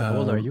 How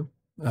old are you?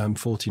 I'm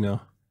 40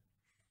 now.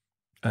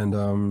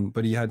 And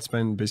but he had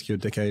spent basically a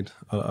decade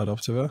at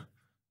Optiva.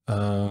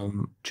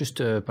 Just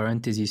a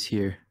parenthesis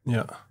here.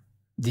 Yeah.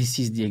 This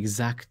is the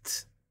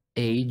exact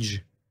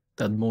age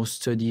that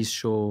most studies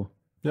show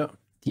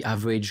the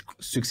average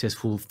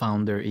successful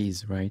founder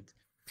is, right?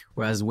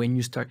 Whereas when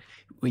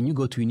you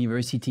go to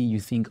university, you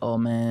think, oh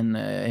man,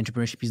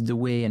 entrepreneurship is the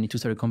way. I need to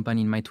start a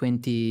company in my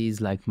 20s,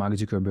 like Mark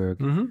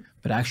Zuckerberg.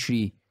 But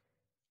actually,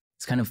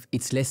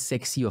 it's less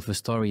sexy of a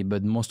story,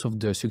 but most of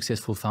the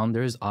successful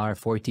founders are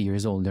 40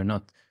 years old. They're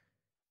not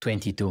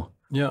 22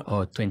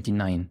 or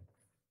 29.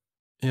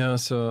 Yeah,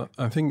 so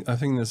I think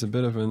there's a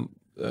bit of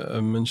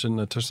a mention,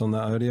 I touched on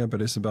that earlier, but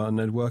it's about a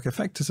network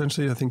effect.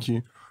 Essentially, I think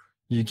you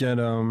get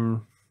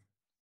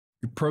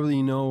you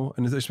probably know,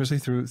 and especially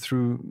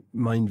through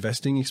my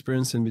investing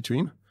experience in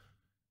between,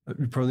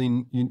 you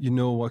probably you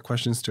know what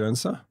questions to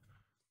answer.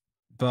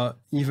 But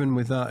even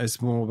with that,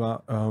 it's more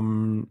about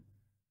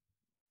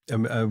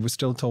I was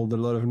still told a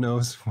lot of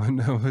no's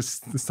when I was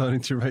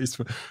starting to raise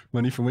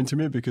money for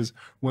Wintermute, because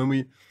when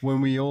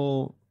we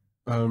all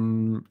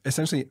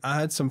essentially, I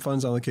had some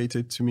funds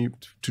allocated to me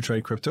to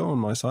trade crypto on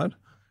my side,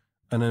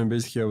 and then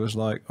basically I was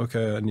like,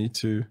 okay, I need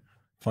to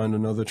find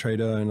another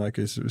trader and like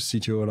a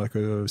CTO or like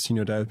a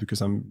senior dev, because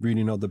I'm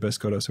really not the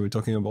best coder. So we're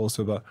talking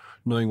also about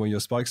knowing what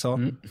your spikes are.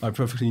 I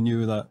perfectly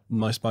knew that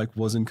my spike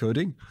wasn't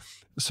coding,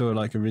 so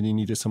like I really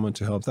needed someone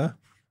to help there.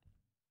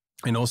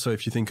 And also,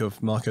 if you think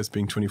of markets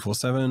being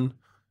 24/7,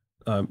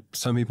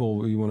 some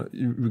people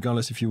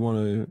regardless if you want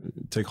to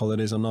take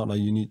holidays or not, like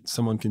you need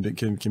someone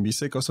can be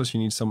sick. Also, so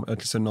you need at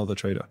least another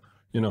trader.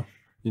 You know,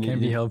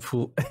 can be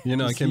helpful. You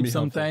know, it can be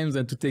sometimes,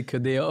 and to take a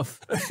day off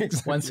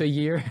once a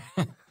year.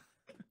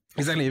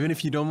 Exactly. Even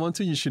if you don't want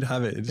to, you should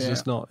have it. It's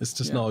just not. It's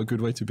just not a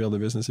good way to build a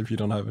business if you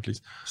don't have at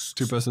least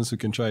 2 persons who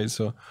can trade.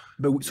 So,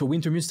 so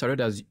Wintermute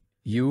started as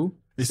you.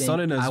 It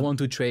started as I want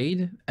to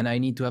trade, and I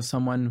need to have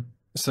someone.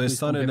 So it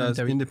started as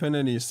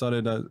independently. It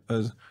started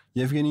as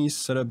Yevgeny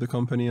set up the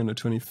company on the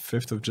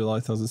 25th of July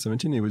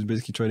 2017. He was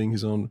basically trading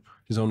his own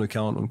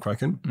account on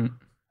Kraken,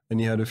 and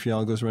he had a few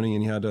algos running,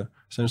 and he had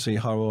essentially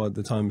Haro at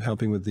the time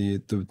helping with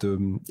the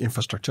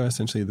infrastructure,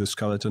 essentially the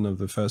skeleton of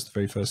the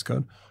very first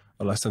code,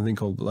 or like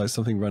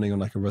something running on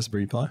like a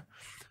Raspberry Pi.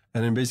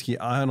 And then basically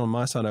I had on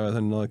my side, I had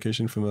an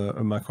allocation from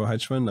a macro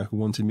hedge fund who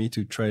wanted me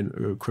to trade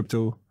a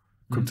crypto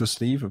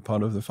sleeve, a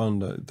part of the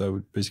fund that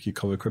would basically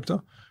cover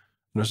crypto.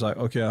 And I was like,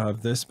 okay, I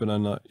have this, but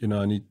I'm not,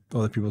 I need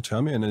other people to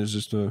help me. And then it's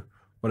just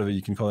whatever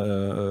you can call it,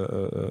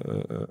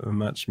 a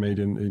match made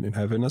in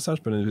heaven as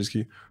such. But then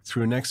basically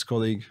through an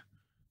ex-colleague,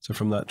 so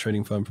from that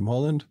trading firm from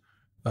Holland,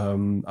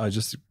 I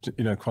just,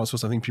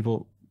 crowdsource. I think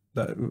people,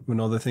 that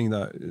another thing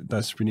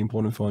that's really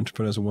important for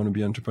entrepreneurs who want to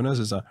be entrepreneurs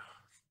is that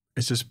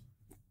it's just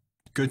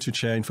good to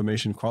share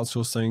information,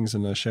 crowdsource things,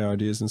 and share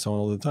ideas and so on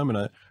all the time.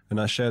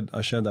 And I shared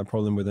that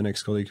problem with an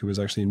ex-colleague who was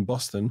actually in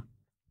Boston,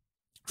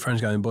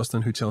 French guy in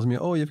Boston, who tells me,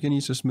 oh,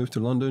 Yevgeny's just moved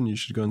to London, you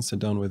should go and sit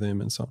down with him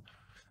and so on.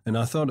 And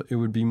I thought it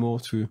would be more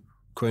to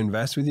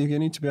co-invest with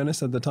Yevgeny, to be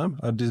honest, at the time.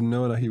 I didn't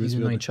know that he was... You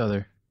know each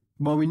other?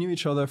 Well, we knew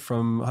each other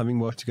from having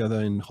worked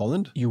together in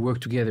Holland. You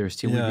worked together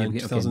still? Yeah, in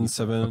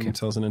 2007,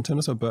 2010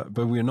 or so, but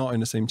we're not in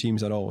the same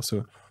teams at all.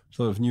 So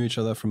sort of knew each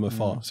other from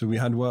afar. So we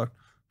had worked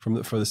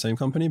for the same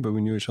company, but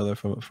we knew each other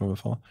from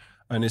afar.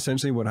 And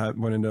essentially what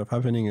ended up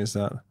happening is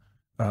that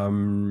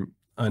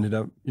I ended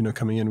up,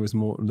 coming in with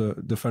more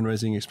the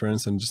fundraising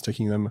experience and just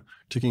taking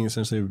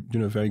essentially,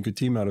 a very good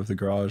team out of the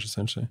garage,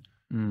 essentially.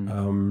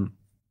 And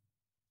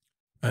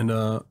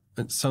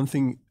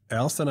something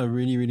else that I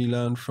really, really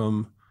learned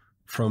from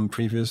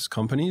previous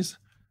companies,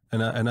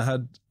 and I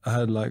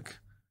had like,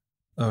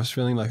 I was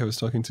feeling like I was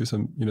talking to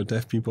some,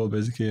 deaf people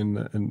basically,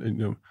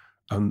 and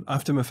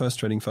after my first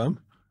trading firm,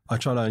 I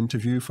tried to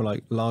interview for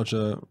like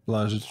larger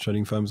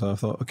trading firms, and I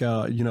thought,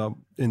 okay,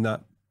 in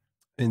that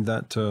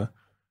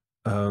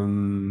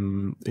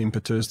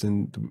impetus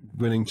and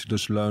willing to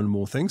just learn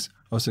more things,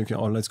 I was thinking,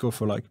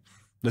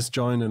 let's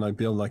join and like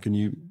build like a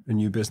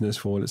new business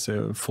for, let's say,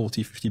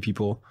 40-50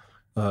 people,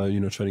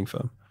 trading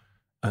firm.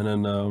 And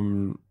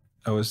then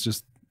I was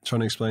just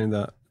trying to explain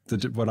that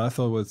what I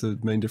thought was the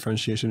main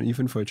differentiation,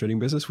 even for a trading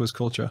business, was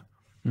culture.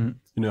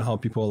 How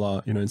people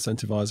are,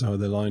 incentivized, how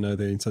they line, how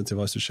they're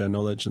incentivized to share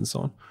knowledge and so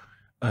on.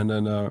 And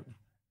then,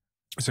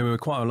 so we were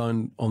quite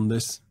aligned on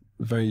this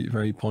very,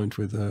 very point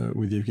with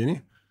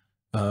Yevgeny.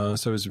 So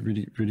it was a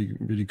really, really,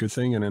 really good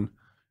thing. And then,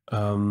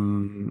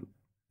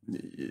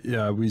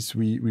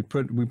 we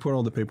put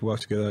all the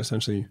paperwork together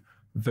essentially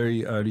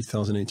very early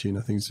 2018.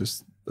 I think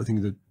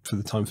that for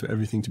the time for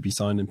everything to be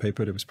signed and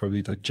papered, it was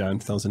probably like Jan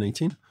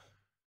 2018.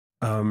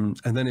 And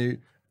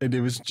then And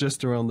it was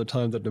just around the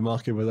time that the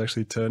market was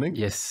actually turning.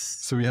 Yes.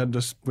 So we had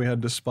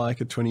the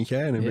spike at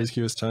 20K, and it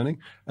basically was turning.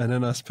 And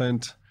then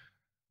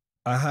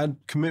I had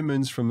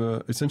commitments from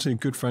essentially a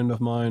good friend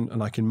of mine, and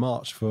like in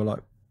March for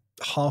like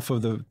half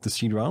of the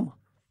seed round,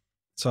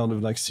 sort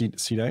of like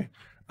seed A.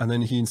 And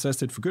then he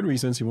insisted, for good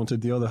reasons, he wanted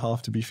the other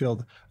half to be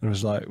filled. And it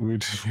was like,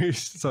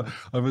 so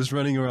I was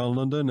running around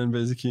London, and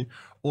basically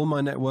all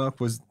my network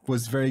was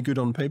very good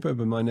on paper,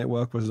 but my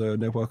network was a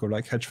network of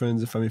like hedge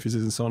funds, family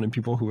offices and so on, and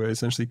people who were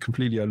essentially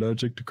completely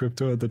allergic to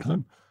crypto at the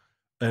time.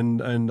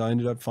 And I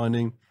ended up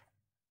finding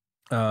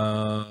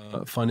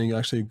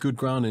actually good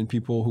ground in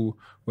people who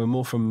were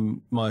more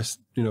from my,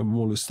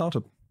 more the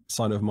startup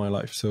side of my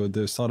life. So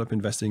the startup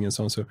investing and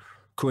so on. So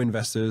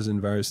co-investors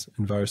in various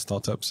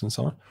startups and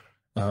so on.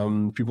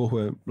 People who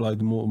are like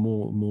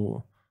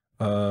more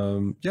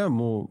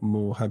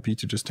happy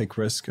to just take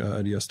risk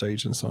at your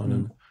stage and so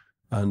on,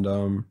 and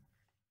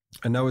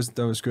that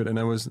was good, and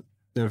I was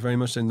very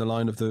much in the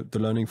line of the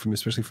learning from,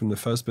 especially from the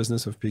first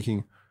business, of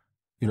picking,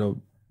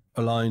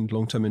 aligned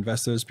long-term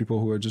investors, people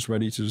who are just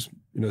ready to just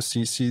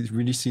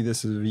really see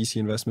this as a VC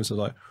investment. So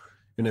like,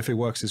 if it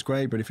works, it's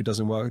great, but if it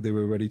doesn't work, they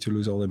were ready to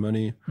lose all their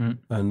money,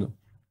 and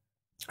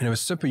it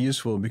was super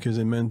useful because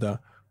it meant that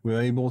we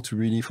were able to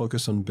really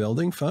focus on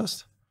building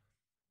first,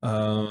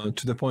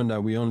 to the point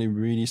that we only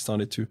really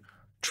started to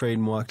trade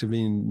more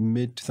actively in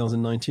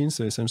mid-2019.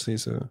 So essentially,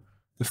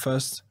 the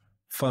first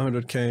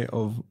 500K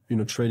of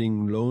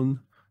trading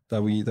loan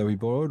that we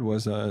borrowed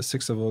was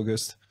 6th of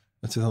August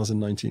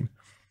 2019.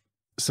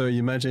 So you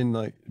imagine,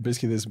 like,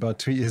 basically there's about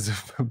 2 years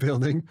of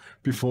building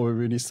before we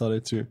really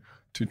started to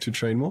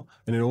trade more.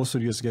 And it also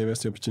just gave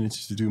us the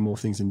opportunity to do more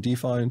things in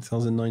DeFi in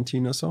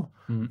 2019 or so.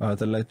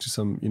 That led to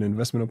some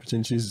investment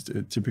opportunities,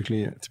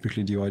 typically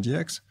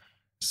DYDX.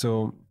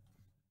 So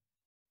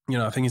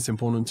I think it's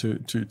important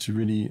to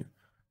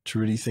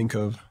really think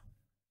of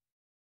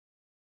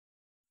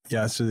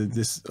so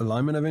this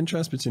alignment of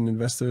interest between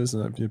investors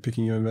and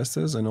picking your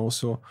investors, and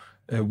also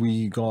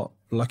we got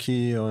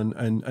lucky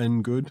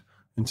and good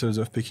in terms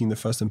of picking the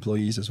first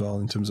employees as well,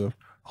 in terms of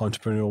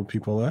entrepreneurial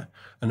people there.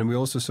 And then we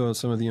also saw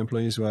some of the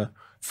employees were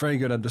very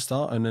good at the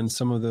start, and then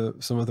some of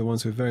the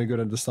ones who were very good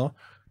at the start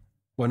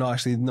were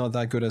not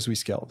that good as we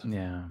scaled.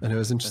 Yeah. And it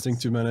was interesting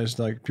to manage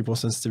like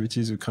people's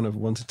sensitivities who kind of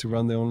wanted to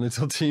run their own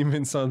little team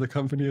inside the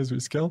company as we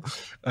scale.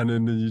 And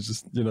then you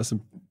just,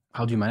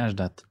 How do you manage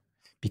that?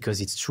 Because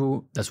it's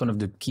true, that's one of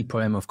the key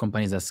problems of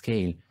companies that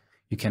scale.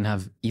 You can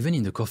have, even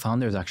in the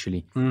co-founders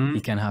actually,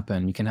 it can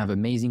happen. You can have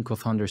amazing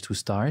co-founders to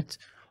start,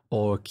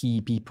 or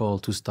key people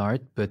to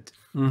start, but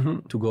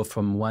to go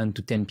from 1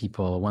 to 10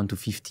 people, 1 to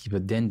 50,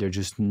 but then they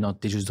just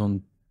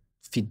don't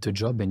fit the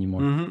job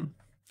anymore.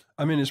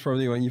 I mean, it's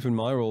probably why even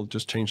my role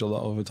just changed a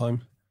lot over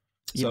time.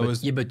 So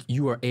but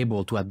you are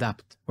able to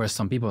adapt, whereas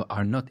some people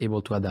are not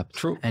able to adapt.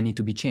 True. And need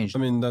to be changed. I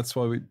mean, that's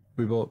why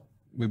we bought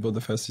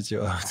the first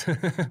CTO out.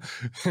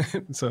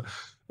 so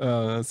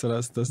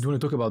that's. Do you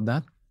want to talk about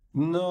that?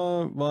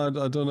 No, but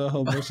I don't know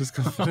how much is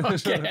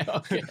confidential.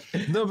 Okay.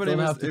 No, but it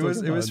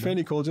was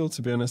fairly cordial,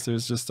 to be honest. It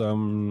was just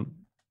I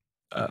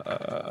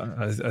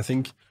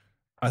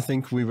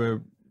think we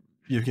were,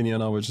 Evgeny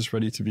and I were just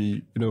ready to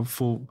be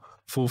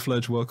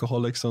full-fledged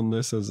workaholics on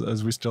this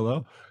as we still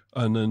are,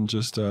 and then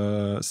just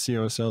see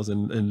ourselves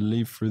and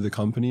live through the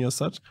company as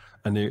such.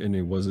 And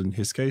it wasn't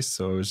his case,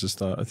 so it was just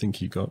I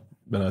think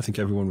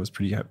everyone was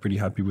pretty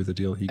happy with the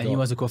deal he got. And he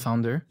was a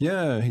co-founder.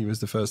 Yeah, he was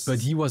the first. But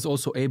he was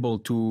also able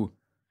to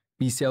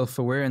be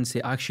self-aware and say,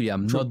 actually,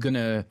 I'm not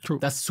gonna. True.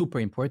 That's super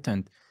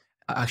important.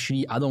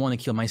 Actually, I don't want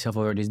to kill myself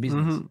over this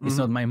business. It's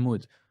not my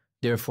mood.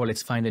 Therefore,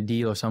 let's find a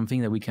deal or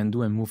something that we can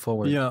do and move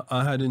forward. Yeah,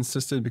 I had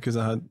insisted because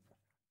I had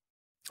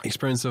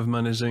experience of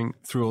managing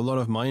through a lot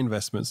of my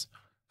investments,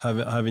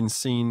 having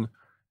seen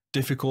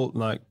difficult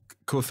like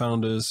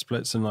co-founders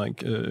splits and like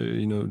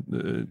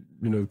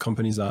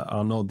companies that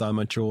are not that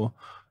mature,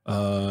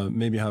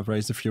 maybe have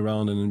raised a few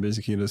rounds, and then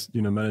basically just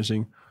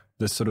managing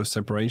this sort of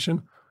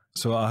separation.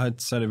 So I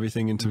had said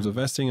everything in terms of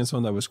vesting and so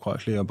on. That was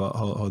quite clear about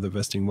how the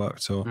vesting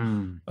worked. So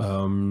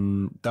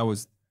that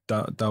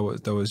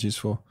was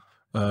useful.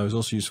 It was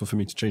also useful for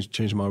me to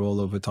change my role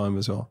over time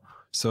as well.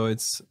 So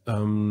it's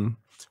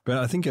but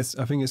I think it's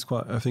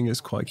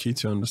quite key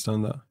to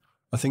understand that.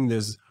 I think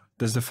there's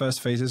the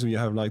first phases where you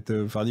have like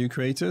the value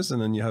creators,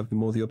 and then you have the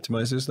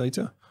optimizers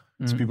later.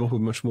 It's people who are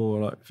much more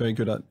like very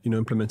good at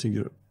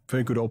implementing,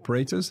 very good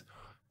operators,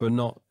 but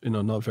not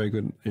very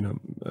good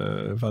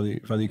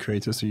value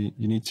creators. So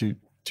you need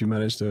to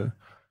manage the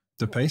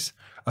pace.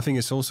 I think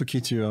it's also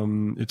key to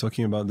you're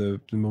talking about the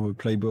more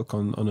playbook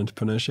on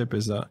entrepreneurship,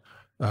 is that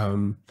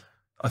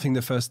I think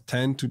the first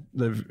 10 to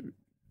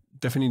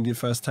definitely the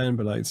first 10,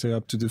 but like say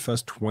up to the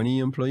first 20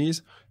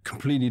 employees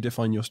completely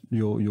define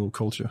your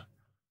culture.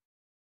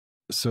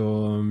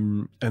 So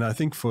and I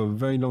think for a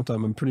very long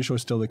time, I'm pretty sure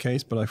it's still the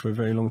case, but like for a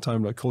very long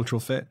time, like cultural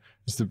fit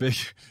is the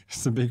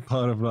big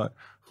part of like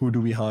who do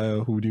we hire,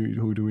 who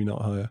do we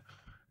not hire.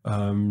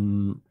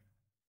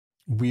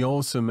 We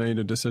also made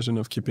a decision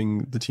of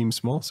keeping the team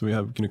small. So we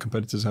have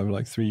competitors have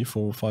like 300,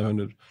 400,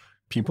 500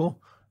 people,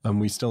 and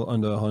we still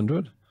under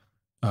 100.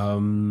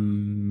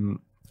 And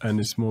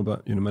it's more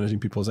about, you know, managing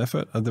people's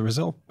effort at the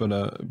result. But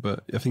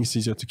I think it's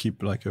easier to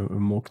keep like a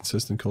more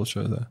consistent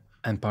culture there.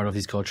 And part of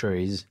this culture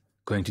is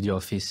going to the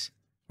office,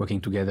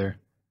 working together,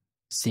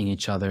 seeing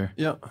each other.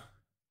 Yeah.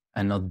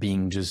 And not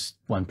being just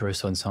one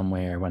person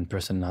somewhere, one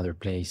person another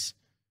place.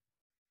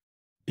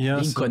 Yeah.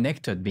 Being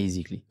connected,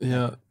 basically.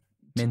 Yeah.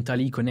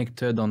 Mentally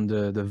connected on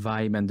the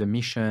vibe and the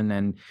mission.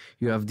 And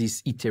you have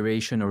this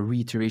iteration or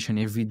reiteration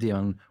every day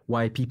on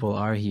why people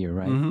are here,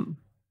 right? Mm-hmm.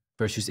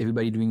 Versus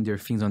everybody doing their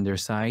things on their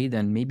side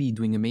and maybe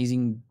doing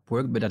amazing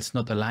work, but that's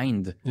not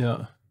aligned.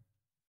 Yeah.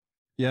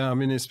 Yeah, I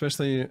mean,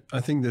 especially,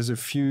 I think there's a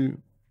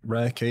few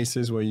rare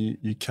cases where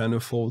you can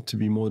afford to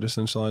be more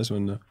decentralized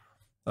when,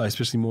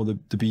 especially more the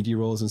BD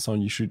roles and so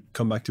on, you should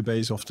come back to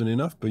base often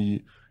enough, but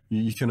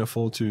you can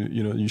afford to,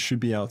 you know, you should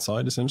be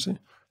outside essentially.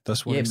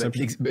 That's what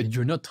but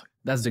you're not,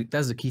 that's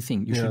the key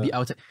thing. You should be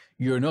outside.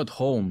 You're not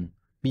home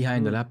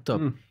behind the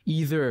laptop.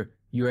 Either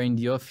you're in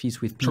the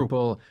office with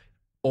people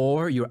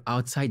or you're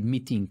outside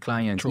meeting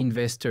clients,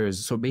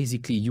 investors. So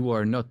basically you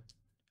are not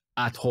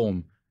at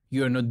home.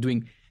 You're not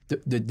doing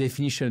the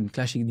definition,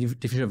 classic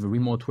definition of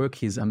remote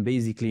work is I'm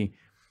basically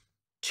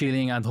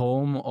chilling at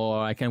home,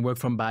 or I can work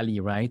from Bali,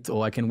 right?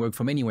 Or I can work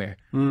from anywhere.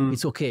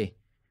 It's okay.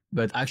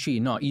 But actually,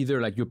 no, either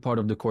like you're part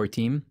of the core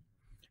team,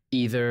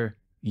 either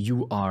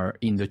you are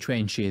in the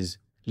trenches,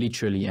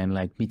 literally, and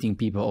like meeting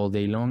people all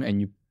day long,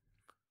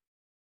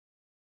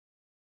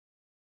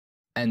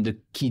 and the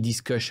key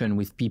discussion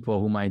with people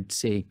who might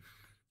say,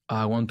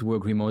 I want to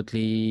work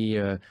remotely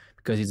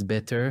because it's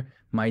better,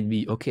 might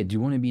be, okay, do you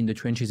want to be in the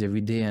trenches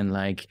every day and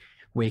like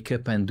wake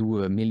up and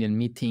do a million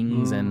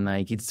meetings and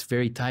like it's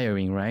very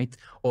tiring, right?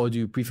 Or do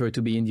you prefer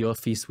to be in the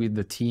office with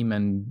the team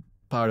and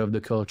part of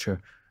the culture?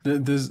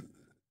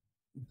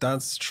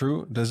 That's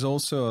true. There's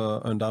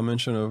also a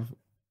dimension of,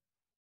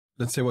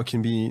 let's say, what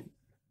can be,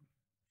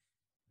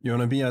 you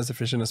want to be as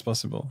efficient as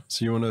possible.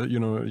 So you want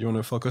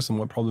to focus on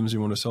what problems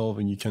you want to solve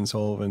and you can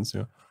solve, and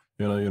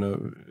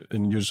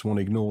and you just want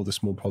to ignore the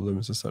small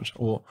problems as such.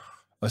 Or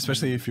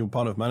especially if you're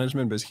part of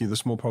management, basically the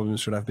small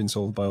problems should have been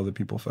solved by other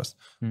people first.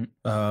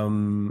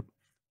 But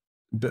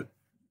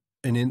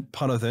in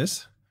part of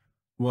this,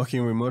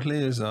 working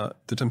remotely is the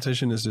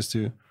temptation is just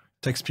to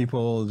text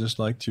people, just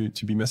like to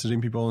be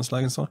messaging people on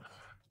Slack and so on.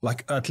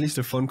 Like at least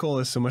a phone call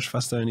is so much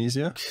faster and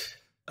easier.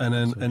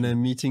 And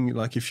then meeting,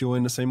 like if you're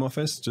in the same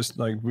office, just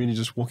like really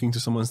just walking to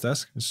someone's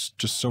desk, it's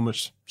just so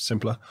much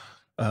simpler.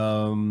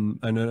 And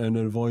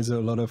it avoids a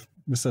lot of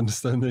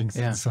misunderstandings.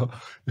 Yeah. So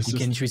you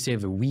can usually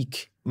save a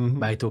week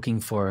by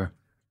talking for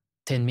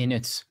 10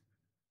 minutes.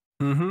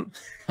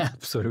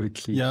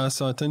 Absolutely. Yeah.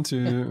 So I tend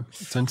to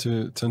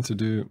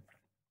do,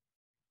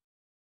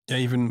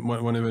 even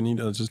whenever I need,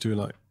 I'll just do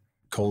like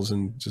calls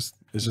and it's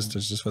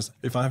just fast.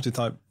 If I have to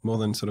type more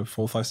than sort of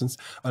 4 or 5 cents,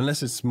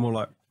 unless it's more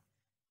like,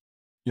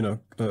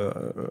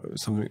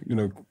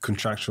 something,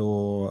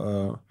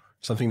 contractual,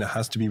 something that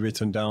has to be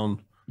written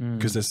down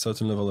because there's a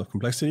certain level of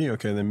complexity.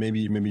 Okay, then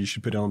maybe you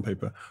should put it on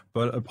paper.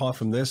 But apart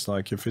from this,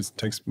 like if it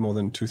takes more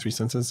than 2-3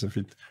 sentences, if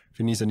it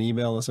needs an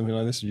email or something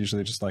like this,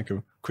 usually just like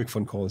a quick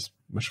phone call is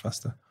much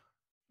faster.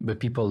 But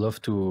people love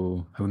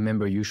to, I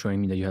remember you showing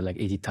me that you had like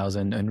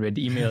 80,000 unread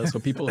emails. So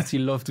people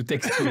still love to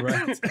text you,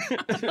 right?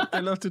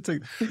 I love to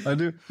text. I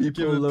do.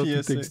 People love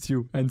to text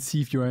you and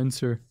see if you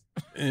answer.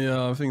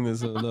 Yeah, I think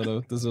there's a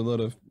lot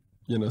of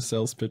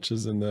sales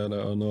pitches in there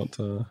that are not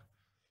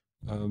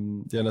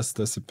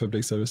that's a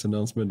public service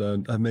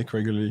announcement I make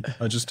regularly.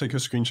 I just take a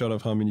screenshot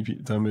of how many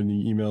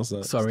emails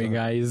sorry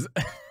guys,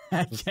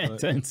 I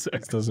can't answer.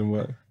 It doesn't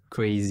work.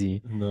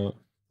 Crazy. No.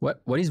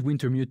 What is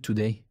Wintermute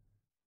today?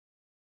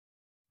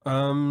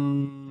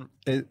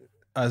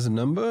 As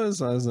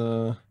numbers,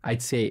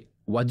 I'd say,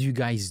 what do you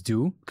guys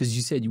do? Because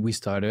you said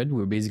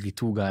we're basically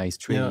 2 guys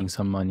trading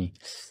some money.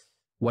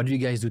 What do you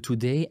guys do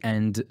today,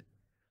 and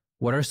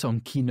what are some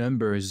key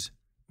numbers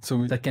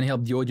that can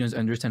help the audience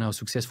understand how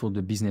successful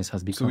the business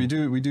has become? So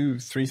we do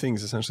 3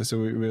 things essentially. So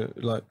we're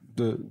like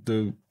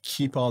the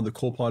key part, the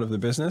core part of the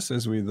business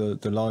is we're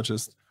the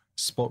largest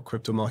spot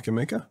crypto market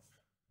maker.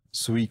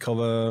 So we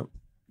cover,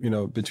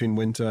 between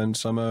winter and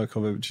summer,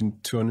 cover between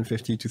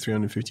 250 to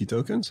 350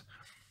 tokens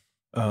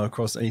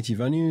across 80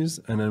 venues,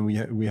 and then we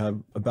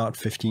have about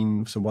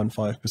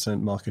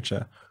 15% market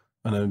share.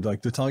 And then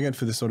like the target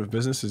for this sort of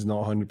business is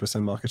not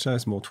 100% market share,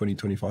 it's more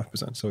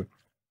 20-25%. So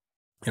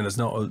there's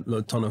not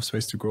a ton of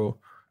space to grow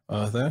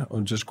there,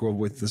 or just grow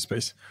with the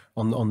space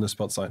on the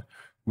spot side.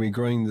 We're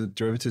growing the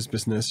derivatives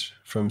business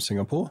from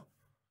Singapore.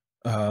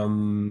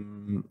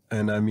 And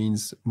that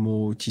means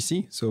more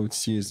TC. So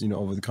TC is,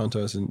 over the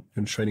counters and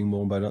trading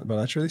more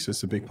bilaterally. So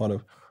it's a big part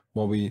of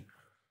what we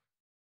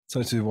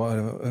started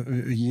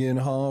a year and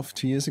a half,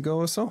 2 years ago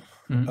or so.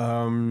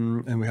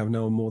 And we have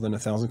now more than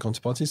 1,000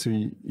 counterparties. So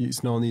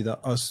it's not only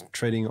that us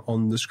trading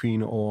on the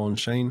screen or on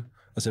chain,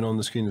 as in on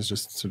the screen is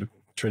just sort of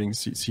trading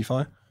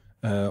CFI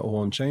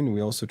or on chain.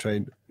 We also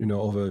trade,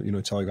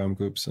 over, Telegram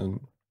groups and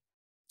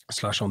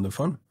 / on the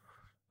phone.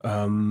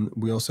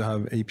 We also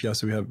have API,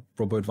 so we have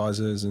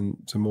robo-advisors and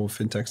some more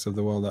fintechs of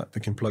the world that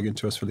can plug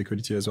into us for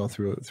liquidity as well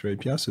through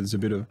API. So there's a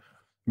bit of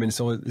I mean,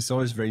 it's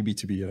always very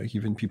B2B. Like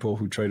even people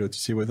who trade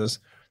OTC with us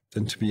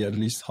tend to be at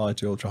least high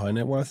to ultra high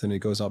net worth, and it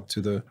goes up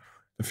to the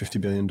 $50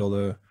 billion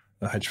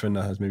hedge fund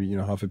that has maybe, you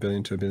know, $500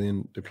 million to $1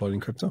 billion deployed in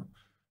crypto.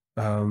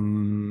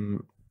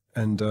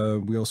 And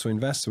we also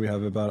invest. So we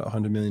have about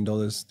 $100 million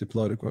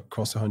deployed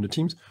across 100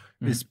 teams.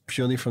 It's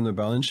purely from the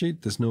balance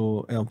sheet. There's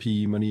no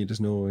LP money.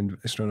 There's no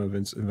external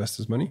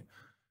investors' money.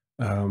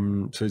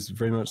 So it's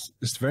very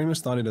much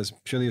started as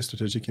purely a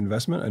strategic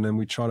investment, and then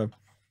we try to,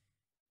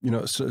 you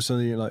know, so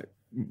like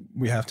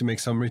we have to make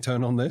some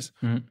return on this.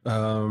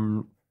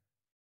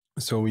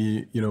 So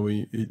we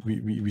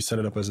set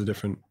it up as a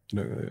different,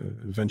 you know,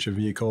 venture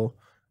vehicle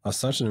as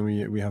such, and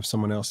we have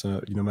someone else,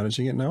 you know,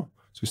 managing it now.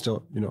 So we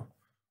still, you know,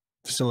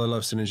 there's still a lot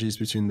of synergies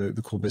between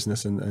the core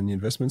business and the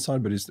investment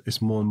side, but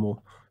it's more and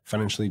more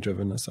financially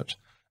driven as such.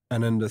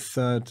 And then the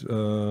third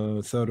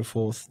or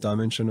fourth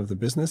dimension of the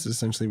business is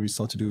essentially we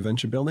start to do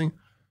venture building.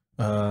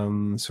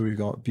 So we've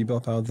got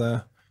Bebop out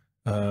there.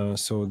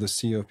 So the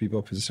CEO of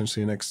Bebop is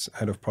essentially an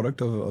ex-head of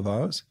product of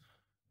ours.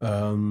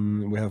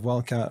 We have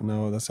Wildcat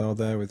now that's out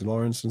there with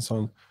Lawrence and so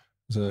on.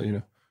 So, you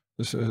know,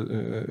 there's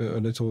a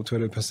little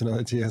Twitter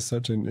personality as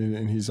such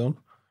in his own.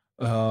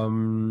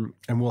 And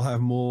we'll have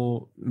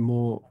more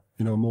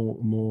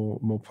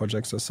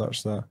projects as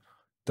such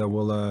that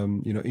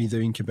will, you know, either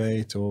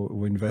incubate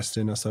or invest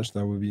in as such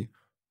that will be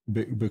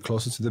a bit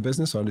closer to the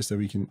business, or at least that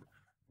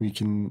we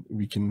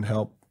can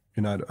help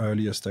in that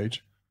earlier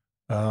stage.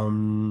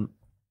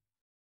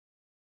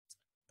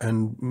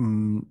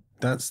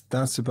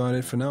 That's about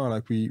it for now.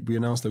 Like we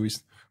announced that we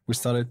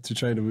started to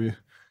trade.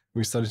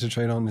 We started to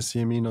trade on the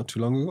CME not too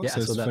long ago. Yeah,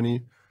 so it's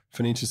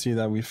funny to see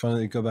that we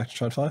finally go back to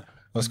TradFi.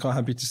 I was quite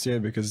happy to see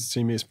it because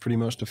CME is pretty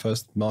much the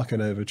first market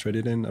I ever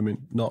traded in. I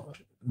mean, not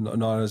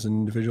as an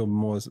individual, but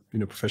more as, you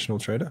know, professional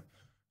trader.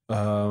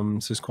 So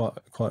it's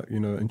quite you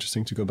know,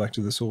 interesting to go back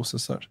to the source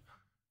as such.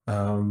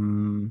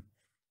 And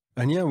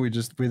yeah, we're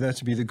there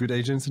to be the good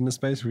agents in the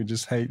space. We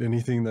just hate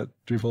anything that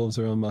revolves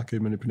around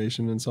market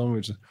manipulation and so on,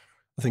 which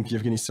I think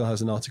Yevgeny still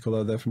has an article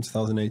out there from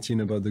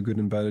 2018 about the good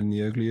and bad and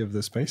the ugly of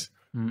the space.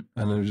 And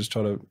we just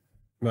try to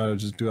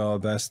just do our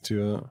best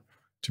to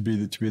be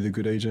the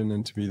good agent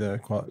and to be there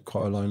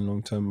quite aligned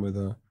long term with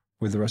the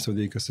rest of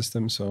the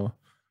ecosystem. So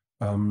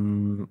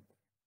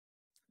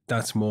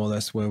that's more or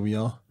less where we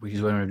are. Which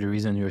is one of the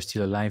reasons you're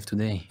still alive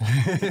today.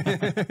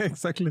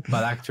 Exactly.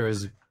 But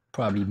actors,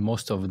 probably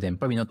most of them,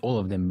 probably not all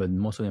of them, but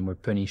most of them were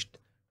punished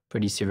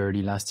pretty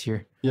severely last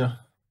year. Yeah.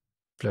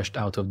 Flushed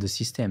out of the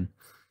system.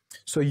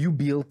 So you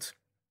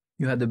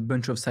had a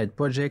bunch of side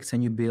projects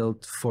and you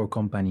built 4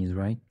 companies,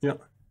 right? Yeah.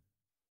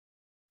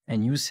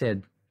 And you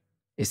said,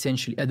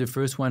 essentially, the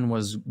first one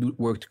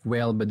worked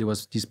well, but there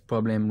was this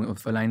problem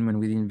of alignment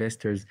with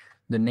investors.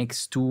 The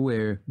next 2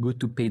 were good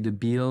to pay the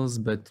bills,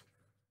 but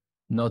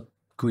not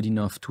good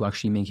enough to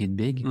actually make it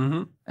big.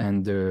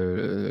 And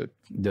the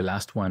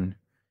last one,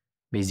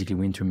 basically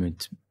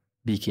Wintermute,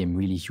 became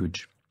really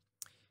huge.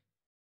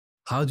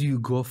 How do you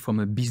go from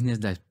a business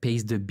that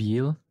pays the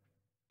bills,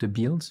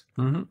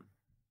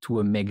 to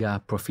a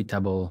mega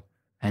profitable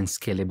and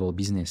scalable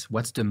business?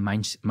 What's the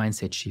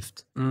mindset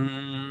shift?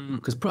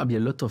 Because probably a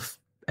lot of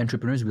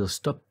entrepreneurs will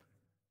stop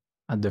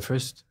at the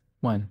first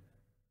one.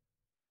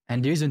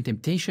 And there is a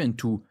temptation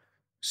to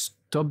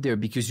stop there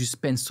because you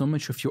spend so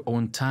much of your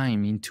own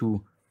time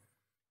into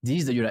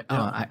this that you're like,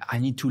 I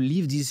need to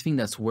leave this thing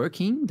that's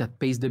working, that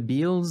pays the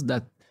bills,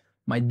 that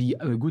might be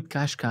a good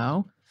cash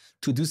cow,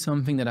 to do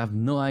something that I have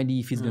no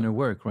idea if it's going to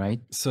work,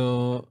 right?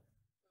 So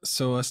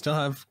I still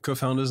have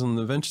co-founders on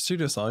the venture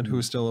studio side who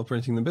are still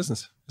operating the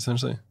business,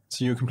 essentially.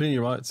 So you're completely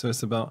right. So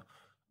it's about,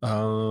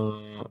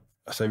 so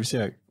you see,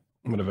 like,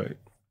 whatever,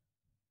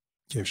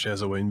 give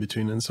shares away in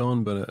between and so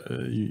on, but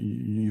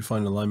you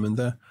find alignment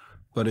there.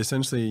 But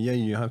essentially, yeah,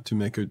 you have to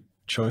make a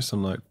choice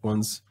on, like,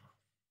 once,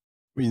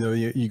 you know,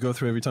 you go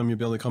through, every time you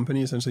build a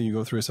company, essentially you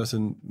go through a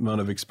certain amount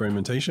of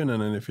experimentation,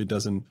 and then if it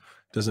doesn't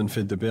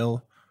fit the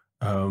bill,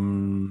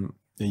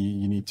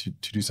 you need to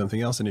do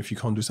something else. And if you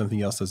can't do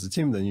something else as a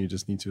team, then you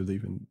just need to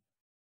leave.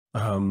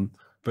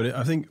 But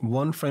I think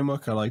one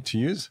framework I like to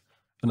use,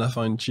 and I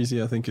find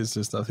cheesy, I think it's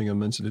just, I think I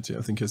mentioned it to you,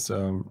 I think it's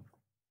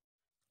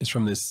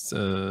from this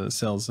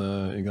sales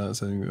guy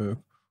saying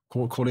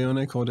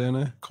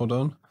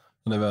Cordone.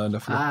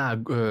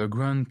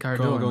 Grant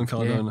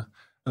Cardone. Yeah.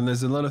 And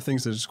there's a lot of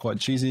things that are just quite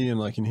cheesy and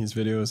like in his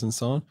videos and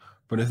so on.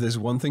 But if there's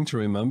one thing to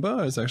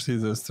remember, it's actually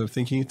the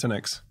thinking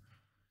 10x.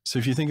 So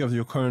if you think of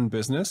your current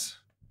business,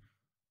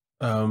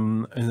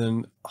 and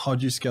then how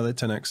do you scale it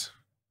 10x?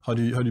 How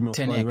do you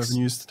multiply 10x.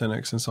 revenues to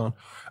 10x and so on?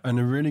 And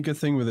a really good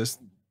thing with this,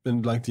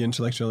 and like the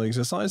intellectual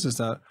exercise, is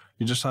that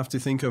you just have to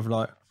think of,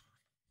 like,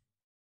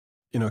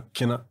 you know,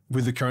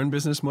 with the current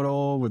business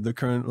model, with the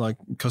current like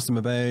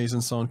customer base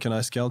and so on, can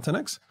I scale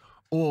 10x?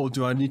 Or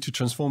do I need to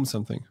transform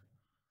something?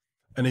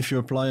 And if you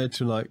apply it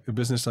to like a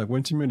business like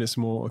Wintermute, it's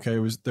more, okay,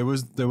 there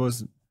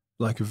was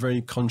like a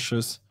very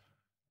conscious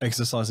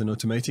exercise in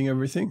automating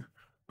everything,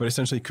 but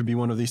essentially it could be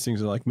one of these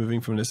things, like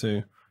moving from, let's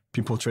say,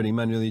 people trading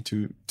manually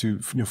to you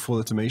know, full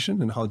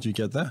automation, and how do you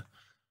get there?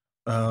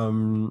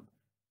 And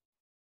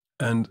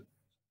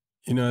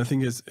I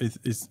think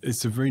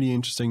it's a really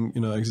interesting,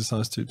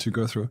 exercise to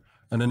go through.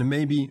 And then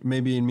maybe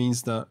it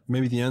means that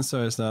maybe the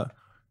answer is that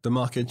the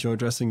market you're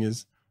addressing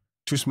is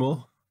too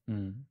small.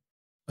 And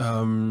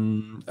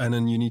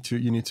then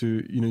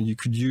you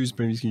could use,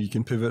 basically you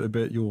can pivot a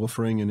bit your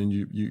offering, and then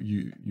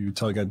you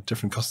target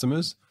different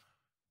customers.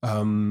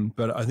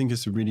 But I think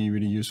it's a really,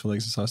 really useful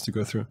exercise to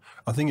go through.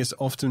 I think it's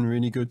often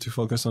really good to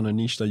focus on a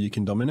niche that you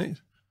can dominate.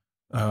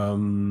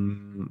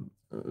 And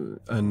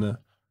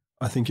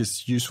I think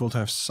it's useful to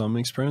have some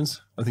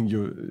experience. I think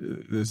you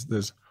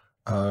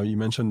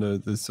mentioned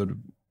the sort of,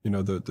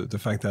 the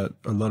fact that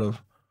a lot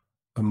of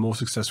more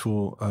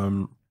successful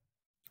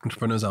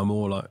entrepreneurs are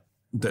more like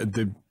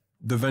the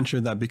venture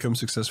that becomes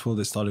successful,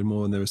 they started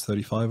more when they was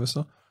 35 or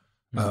so.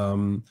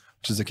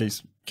 Which is the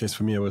case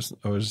for me. I was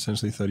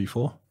essentially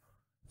 34.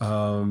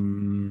 I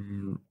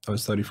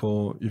was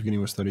 34, Evgeny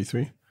was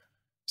 33.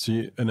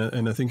 So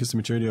and I think it's the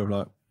maturity of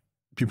like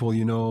people,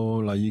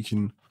 like you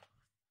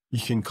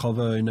can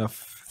cover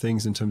enough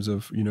things in terms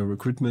of,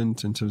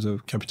 recruitment, in terms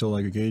of capital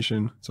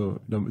aggregation.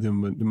 So the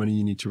money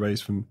you need to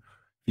raise from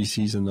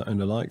VCs and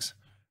the likes.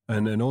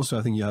 And also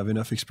I think you have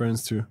enough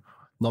experience to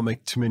not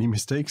make too many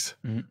mistakes.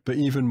 But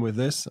even with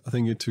this, I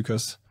think it took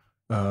us,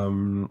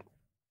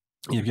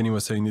 Evgeny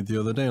was saying it the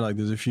other day, like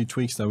there's a few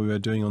tweaks that we were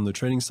doing on the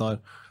trading side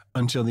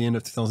until the end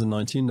of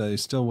 2019 that it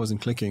still wasn't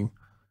clicking.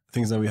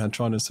 Things that we had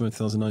tried in summer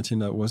 2019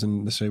 that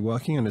wasn't necessarily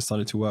working, and it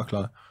started to work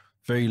like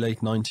very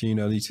late 19,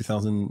 early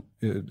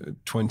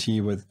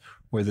 2020 with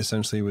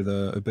essentially with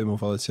a bit more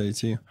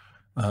volatility.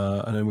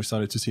 And then we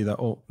started to see that,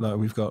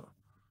 we've got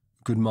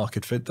good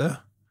market fit there.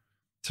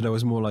 So that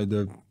was more like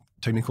the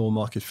technical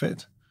market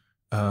fit.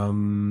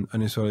 And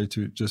it started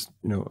to just,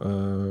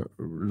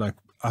 like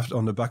after,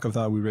 on the back of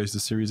that, we raised the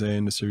Series A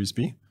and the Series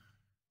B.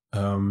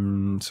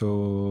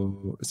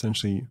 So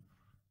essentially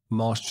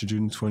March to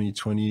June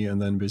 2020, and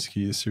then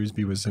basically the Series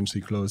B was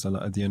essentially closed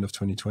at the end of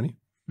 2020.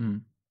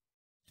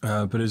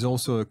 But there's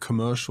also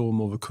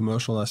more of a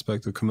commercial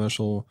aspect, a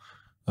commercial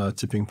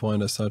tipping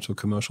point as such, or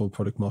commercial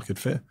product market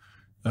fit.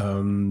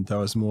 That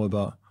was more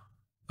about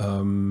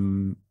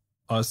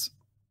us,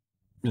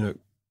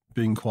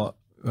 being quite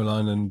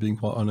aligned and being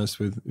quite honest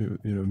with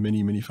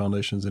many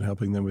foundations and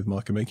helping them with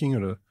market making,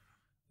 and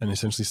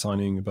essentially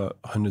signing about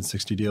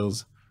 160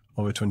 deals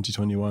over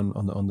 2021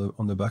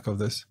 on the back of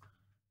this.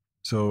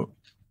 So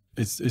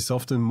it's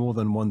often more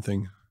than one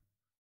thing.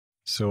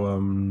 So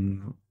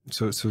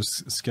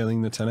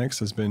scaling the 10x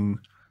has been,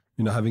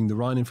 having the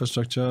right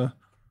infrastructure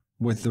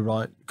with the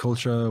right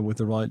culture, with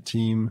the right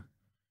team,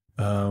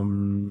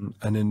 and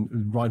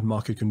in right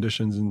market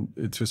conditions,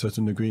 and to a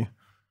certain degree,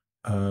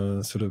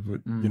 sort of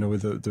with,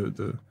 with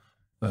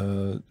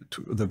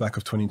the back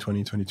of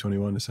 2020,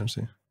 2021,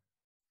 essentially.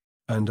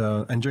 And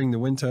during the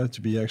winter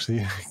to be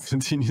actually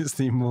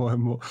continuously more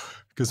and more,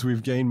 because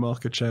we've gained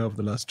market share over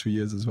the last 2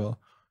 years as well,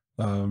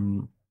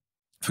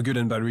 for good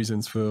and bad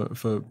reasons. For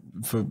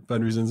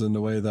bad reasons in the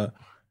way that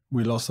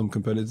we lost some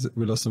competitors.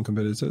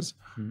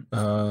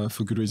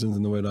 For good reasons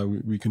in the way that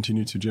we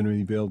continue to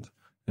generally build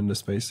in the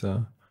space.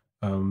 I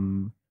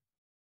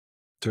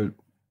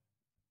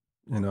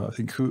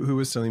think who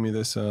was telling me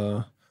this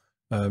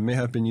may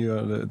have been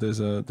you. There's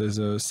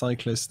a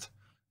cyclist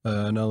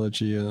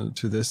analogy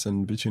to this,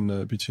 and between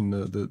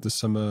the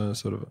summer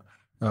sort of,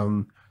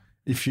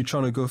 if you're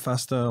trying to go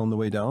faster on the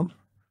way down,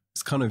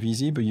 it's kind of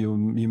easy, but you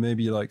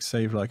maybe like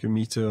save like a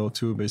meter or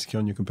two basically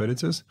on your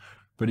competitors.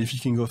 But if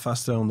you can go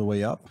faster on the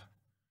way up,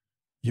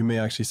 you may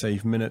actually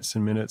save minutes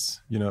and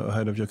minutes,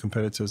 ahead of your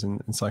competitors in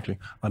cycling.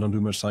 I don't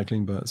do much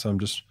cycling, but so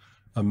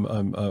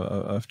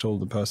I've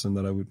told the person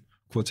that I would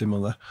quote him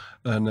on that,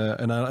 and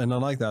I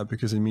like that,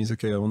 because it means,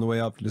 okay, on the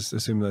way up, let's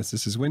assume that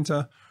this is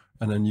winter,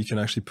 and then you can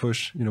actually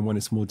push, when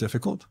it's more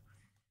difficult.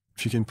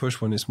 If you can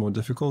push when it's more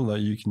difficult,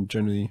 like you can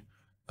generally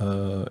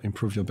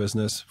improve your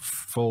business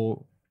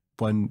for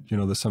when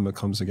the summer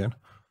comes again,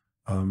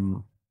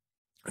 and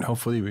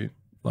hopefully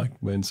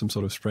we're in some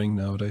sort of spring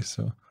nowadays.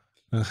 So,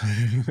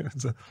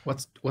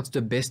 what's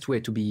the best way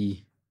to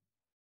be?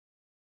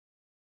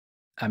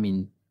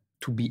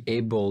 To be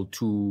able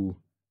to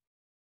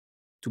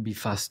be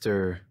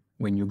faster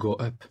when you go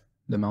up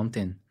the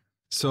mountain.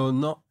 So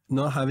not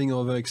having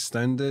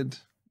overextended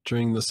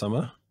during the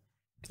summer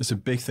is a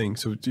big thing.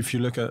 So if you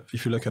look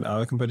at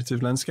our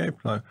competitive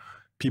landscape, like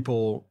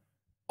people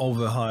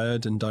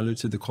overhired and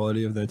diluted the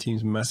quality of their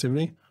teams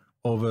massively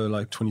over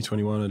like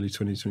 2021, early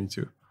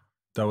 2022.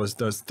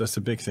 That's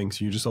a big thing.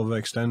 So you just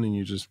overextend, and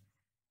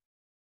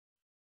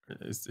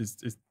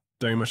it's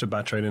very much a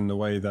bad trade in the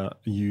way that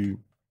you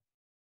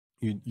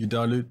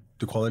dilute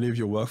the quality of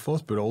your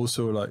workforce, but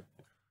also like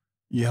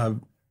you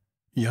have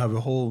a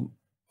whole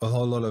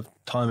lot of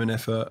time and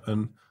effort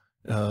and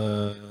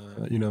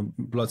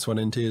blood, sweat,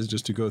 and tears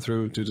just to go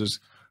through to just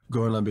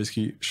go and like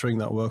basically shrink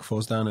that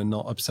workforce down and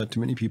not upset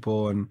too many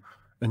people. And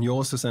you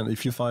also said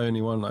if you fire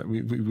anyone, like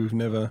we've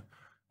never,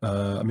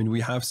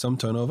 we have some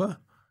turnover,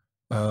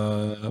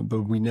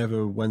 but we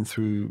never went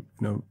through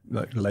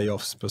like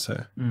layoffs per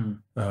se.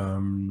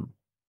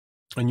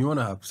 And you want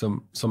to have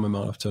some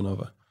amount of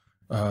turnover.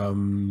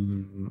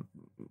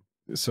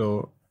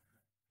 So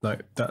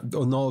like that,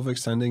 not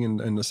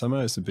overextending in the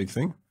summer is a big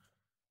thing.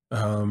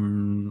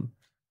 Then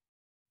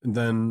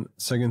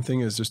second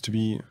thing is just to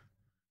be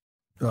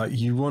like,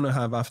 you want to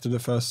have, after the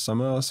first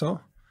summer or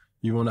so,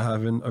 you want to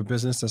have a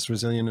business that's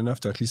resilient enough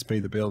to at least pay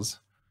the bills,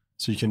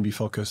 so you can be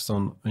focused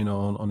on, you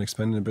know, on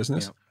expanding the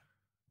business.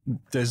 Yeah.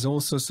 There's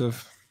all sorts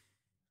of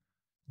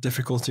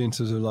difficulty in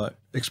terms of like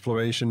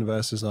exploration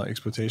versus like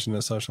exploitation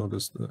as such,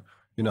 because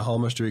you know, how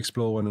much do you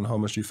explore and how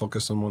much do you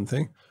focus on one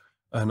thing.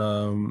 And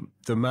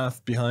the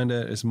math behind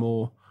it is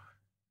more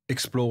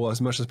explore as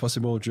much as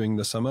possible during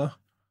the summer,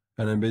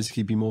 and then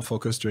basically be more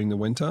focused during the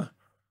winter.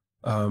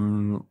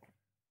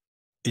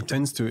 It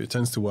tends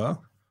to work.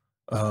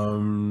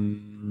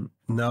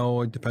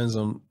 Now it depends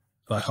on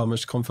like how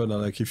much comfort,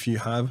 like if you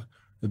have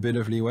a bit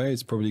of leeway,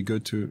 it's probably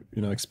good to,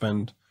 you know,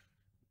 expand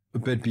a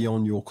bit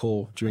beyond your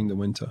core during the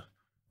winter,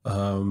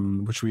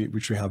 which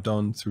we have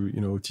done through, you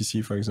know,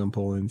 OTC, for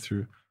example, and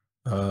through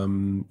a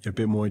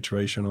bit more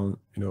iteration on,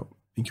 you know,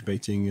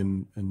 incubating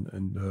and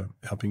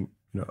helping,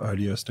 you know,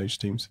 earlier stage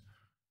teams.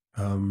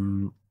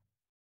 And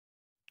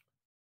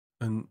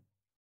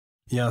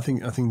yeah, I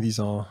think these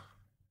are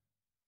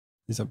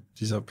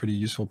pretty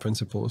useful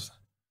principles.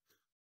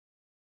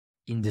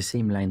 In the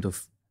same line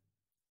of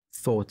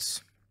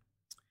thoughts,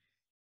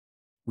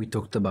 we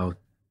talked about,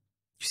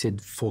 you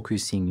said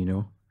focusing, you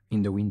know,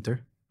 in the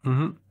winter.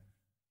 Mm-hmm.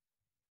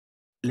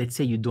 Let's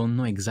say you don't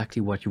know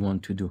exactly what you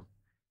want to do.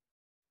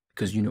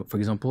 Because, you know, for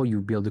example,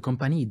 you build a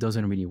company, it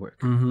doesn't really work.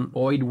 Mm-hmm.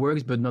 Or it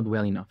works, but not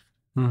well enough.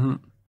 Mm-hmm.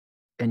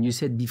 And you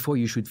said before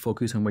you should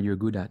focus on what you're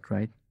good at,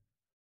 right?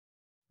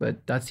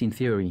 But that's in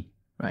theory,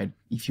 right?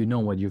 If you know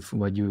what you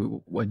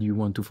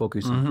want to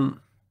focus on. Mm-hmm.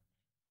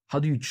 How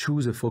do you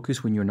choose a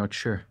focus when you're not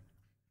sure?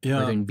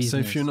 Yeah, so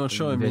if you're not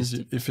sure, it means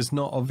if it's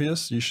not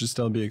obvious, you should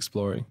still be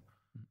exploring.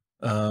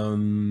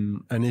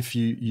 And if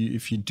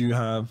you do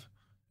have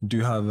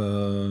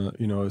a,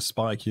 you know, a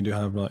spike, you do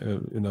have like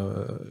a, you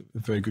know, a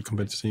very good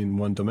competitor in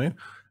one domain.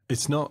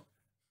 It's not.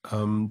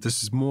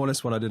 This is more or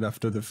less what I did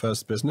after the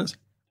first business.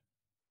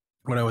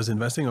 When I was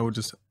investing, I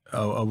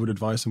would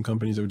advise some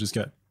companies that would just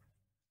get,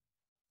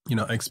 you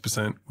know,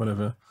 X%,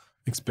 whatever,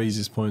 X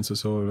basis points or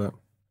so,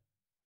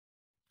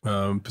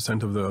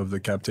 percent of the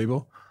cap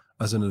table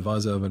as an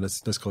advisor over,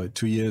 let's call it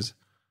 2 years,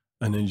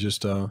 and then you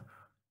just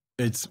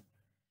it's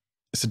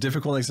a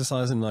difficult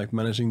exercise in like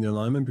managing the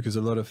alignment, because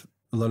a lot of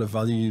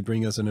value you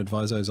bring as an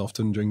advisor is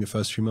often during the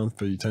first few months,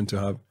 but you tend to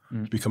have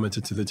to be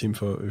committed to the team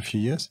for a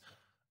few years.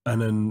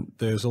 And then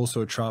there's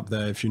also a trap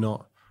there if you're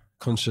not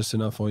conscious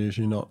enough, or if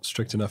you're not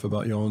strict enough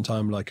about your own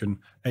time, like an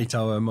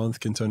 8-hour a month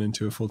can turn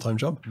into a full-time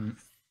job.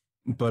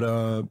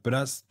 But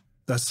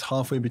that's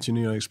halfway between,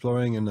 you know,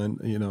 exploring and then,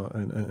 you know,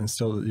 and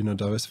still, you know,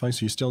 diversifying.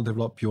 So you still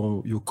develop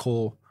your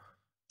core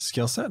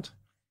skill set,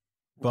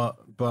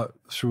 but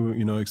through,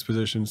 you know,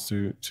 expositions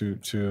to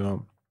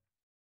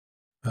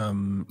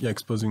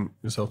exposing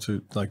yourself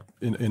to like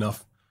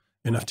enough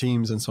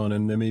teams and so on.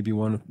 And there may be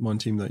one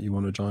team that you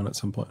want to join at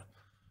some point.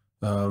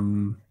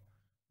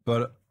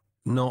 But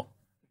not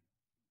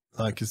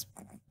like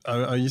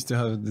I used to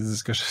have this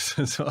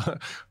discussion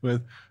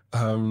with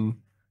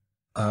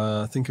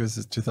I think it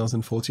was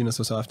 2014 or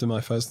so. So after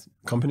my first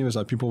company, was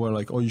like people were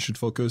like, "Oh, you should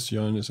focus,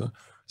 Yoann." So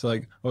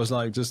like I was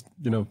like, just,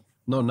 you know,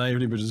 not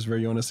naively, but just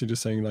very honestly,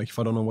 just saying like, if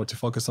I don't know what to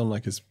focus on,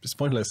 like it's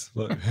pointless.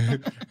 Like,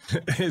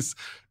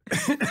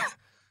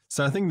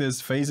 so I think there's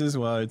phases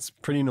where it's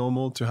pretty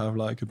normal to have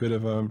like a bit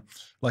of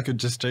like a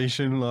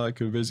gestation, like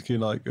basically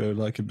like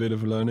a bit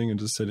of learning and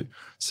just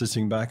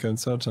sitting back and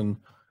such, and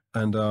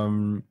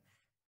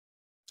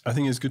I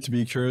think it's good to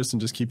be curious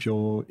and just keep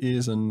your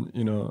ears and,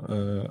 you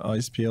know,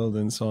 eyes peeled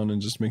and so on,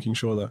 and just making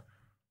sure that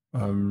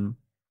you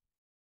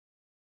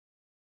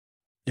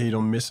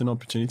don't miss an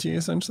opportunity,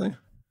 essentially.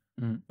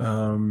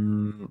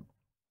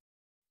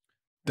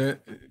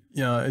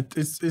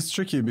 It's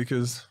tricky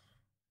because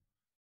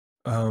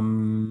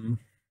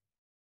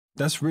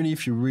that's really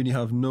if you really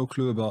have no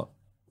clue about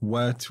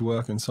where to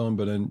work and so on,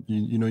 but then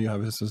you know you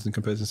have a certain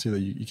competency that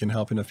you can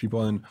help enough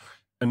people.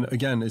 And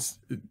again,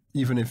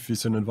 even if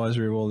it's an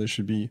advisory role, it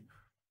should be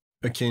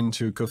akin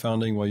to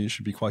co-founding, where you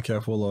should be quite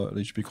careful, or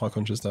you should be quite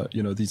conscious that,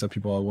 you know, these are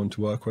people I want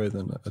to work with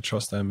and I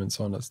trust them and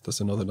so on.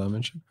 That's another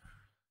dimension.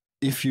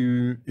 If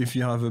you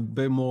have a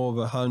bit more of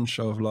a hunch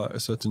of like a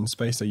certain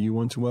space that you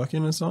want to work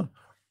in and so on,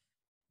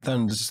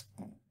 then just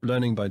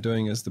learning by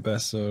doing is the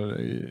best. So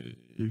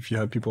if you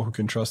have people who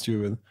can trust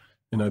you with,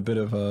 you know, a bit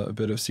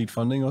of seed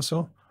funding or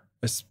so,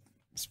 it's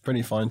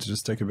pretty fine to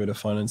just take a bit of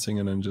financing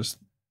and then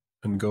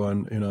and go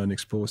and, you know, and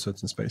explore a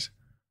certain space.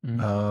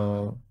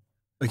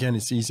 Again,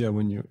 it's easier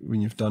when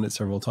you've done it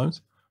several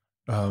times.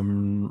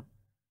 But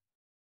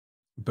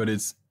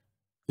it's,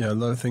 a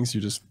lot of things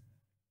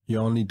you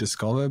only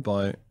discover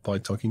by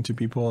talking to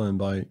people and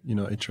by, you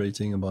know,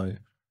 iterating and by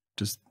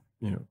just,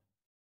 you know,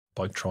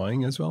 by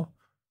trying as well.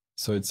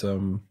 So it's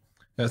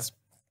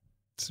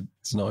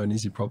not an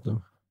easy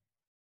problem.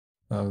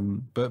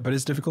 But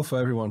it's difficult for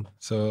everyone.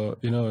 So,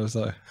 you know, it's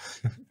like,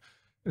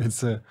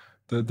 it's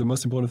the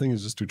most important thing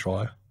is just to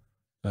try.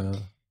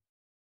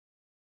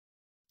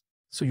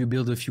 So you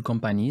build a few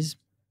companies.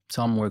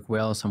 Some work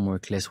well, some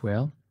work less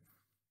well.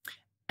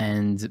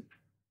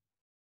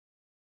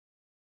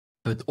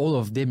 But all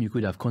of them you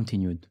could have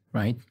continued,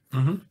 right?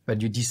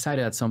 But you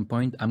decided at some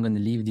point, I'm going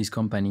to leave this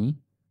company,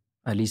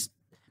 at least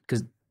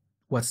because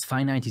what's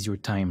finite is your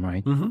time,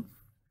 right?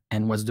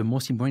 And what's the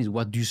most important is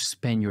what do you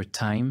spend your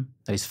time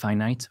that is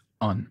finite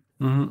on?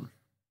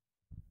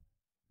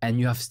 And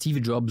you have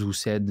Steve Jobs who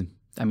said,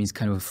 I mean, it's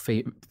kind of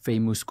a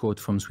famous quote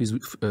from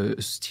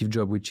Steve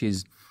Jobs, which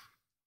is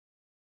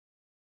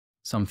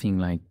something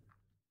like,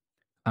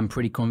 I'm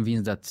pretty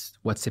convinced that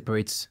what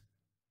separates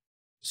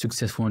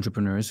successful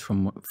entrepreneurs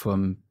from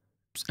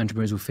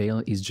entrepreneurs who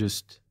fail is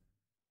just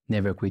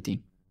never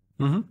quitting.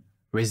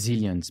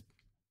 Resilience.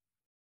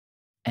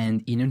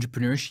 And in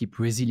entrepreneurship,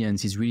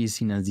 resilience is really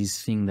seen as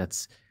this thing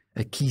that's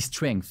a key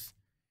strength.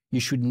 You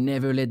should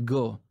never let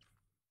go.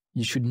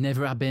 You should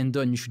never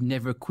abandon. You should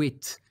never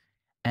quit.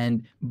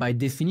 And by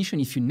definition,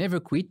 if you never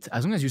quit,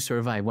 as long as you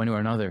survive one way or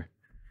another,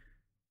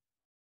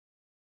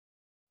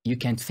 you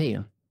can't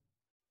fail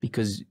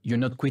because you're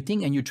not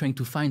quitting and you're trying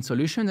to find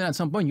solutions. And at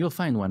some point, you'll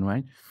find one,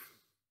 right?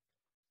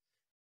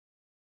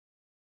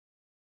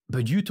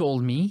 But you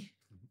told me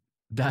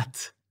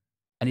that,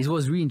 and it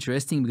was really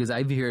interesting because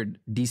I've heard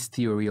this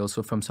theory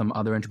also from some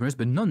other entrepreneurs,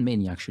 but not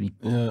many actually.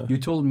 Yeah. You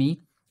told me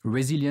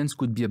resilience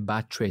could be a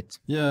bad trait.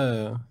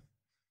 Yeah.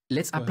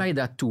 Let's apply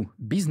that to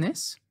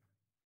business,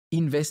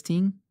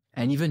 investing,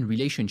 and even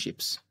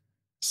relationships.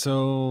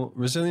 So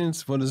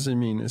resilience, what does it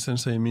mean?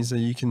 Essentially, it means that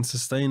you can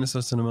sustain a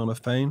certain amount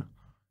of pain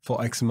for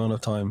X amount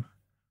of time,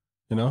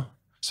 you know?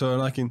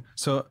 So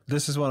so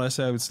this is what I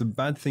say, it's the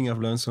bad thing I've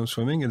learned from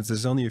swimming, and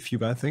there's only a few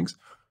bad things,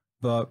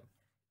 but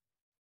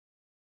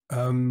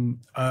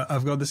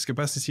I've got this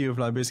capacity of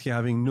like basically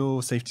having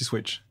no safety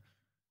switch.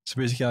 So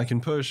basically I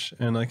can push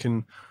and I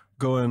can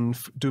go and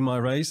do my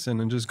race and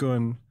then just go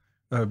and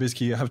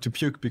basically I have to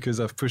puke because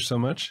I've pushed so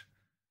much.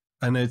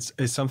 And it's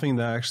something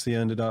that actually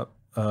ended up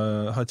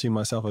hurting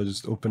myself. I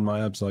just opened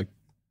my abs like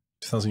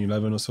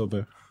 2011 or so,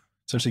 but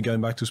essentially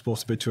going back to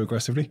sports a bit too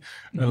aggressively.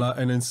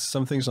 And then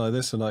some things like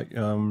this are like,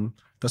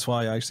 that's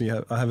why I actually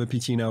have a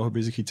PT now who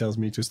basically tells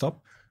me to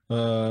stop.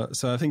 So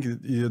I think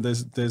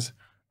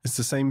it's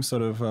the same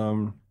sort of,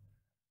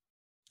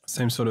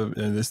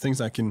 there's things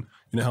that can,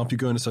 help you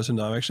go in a certain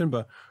direction,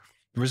 but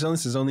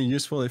resilience is only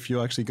useful if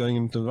you're actually going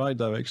in the right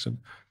direction.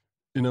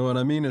 You know what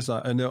I mean? It's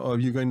like, are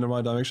you going in the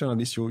right direction? At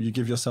least you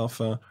give yourself,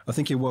 I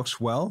think it works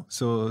well.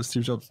 So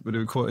Steve Jobs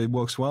would call it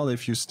works well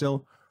if you're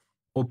still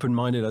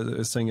open-minded, as I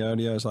was saying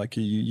earlier. It's like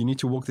you need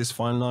to walk this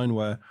fine line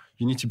where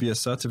you need to be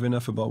assertive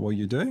enough about what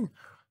you're doing,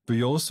 but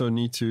you also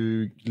need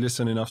to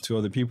listen enough to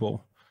other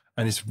people.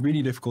 And it's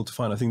really difficult to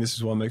find. I think this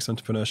is what makes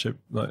entrepreneurship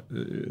like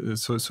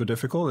so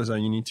difficult, is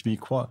that you need to be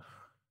quite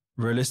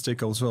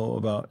realistic as well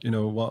about,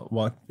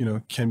 what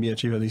can be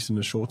achieved, at least in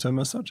the short term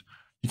as such.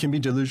 You can be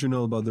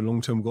delusional about the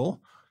long-term goal,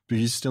 but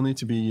you still need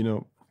to be,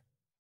 you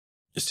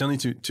still need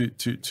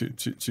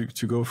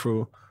to go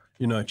through,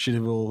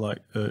 achievable, like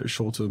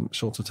shorter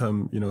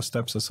term,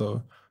 steps or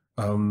so,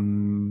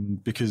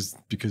 because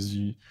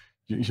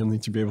you'll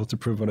need to be able to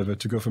prove whatever,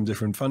 to go from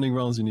different funding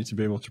rounds. You need to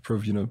be able to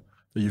prove,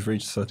 that you've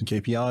reached certain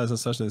KPIs and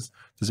such. There's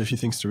a few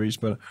things to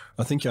reach, but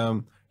I think,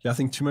 I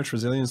think too much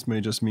resilience may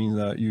just mean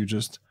that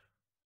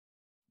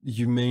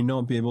you may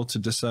not be able to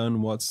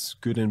discern what's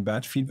good and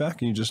bad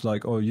feedback. And you just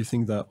like, you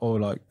think that,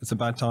 like it's a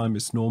bad time,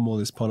 it's normal,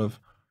 it's part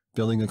of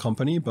building a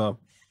company. But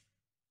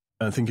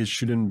I think it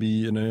shouldn't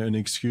be an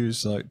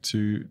excuse like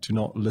to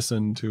not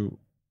listen to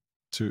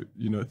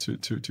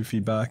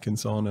feedback and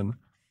so on.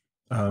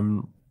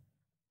 And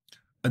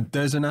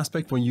there's an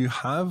aspect when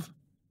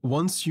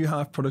once you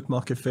have product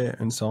market fit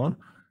and so on,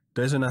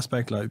 there's an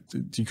aspect like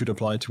you could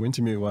apply to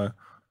Wintermute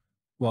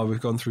where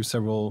we've gone through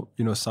several,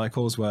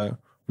 cycles where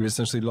we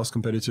essentially lost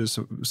competitors.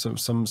 So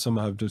some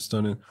have just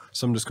done it.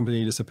 Some just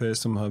completely disappeared.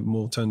 Some have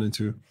more turned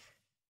into,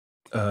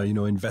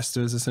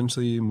 investors,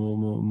 essentially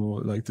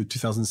more like the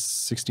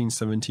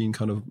 2016-17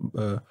 kind of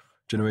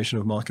generation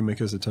of market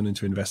makers that turned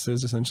into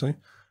investors, essentially.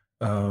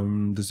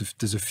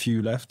 There's a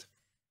few left.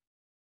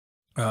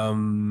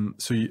 So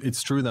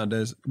it's true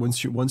that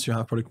once you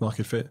have product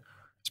market fit,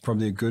 it's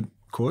probably a good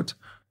quote.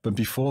 But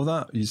before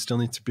that, you still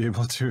need to be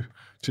able to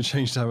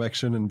change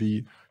direction and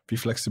be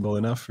flexible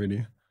enough,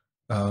 really.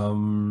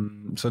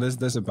 So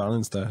there's a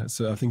balance there.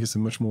 So I think it's a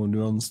much more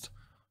nuanced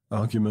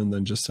argument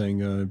than just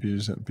saying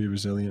be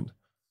resilient.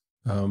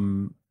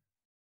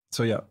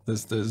 So yeah,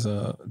 there's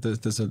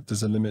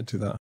a limit to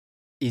that.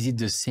 Is it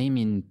the same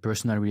in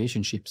personal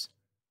relationships?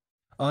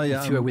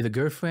 Yeah. If you are with a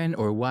girlfriend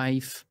or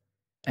wife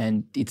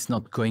and it's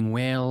not going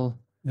well,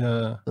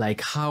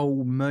 like how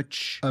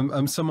much?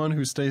 I'm someone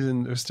who stayed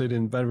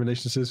in bad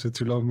relationships for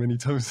too long many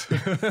times.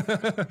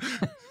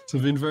 So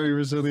I've been very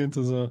resilient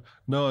as a,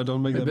 no, I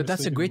don't make that. But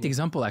that's a great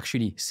example,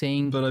 actually,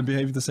 saying. But I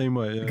behave the same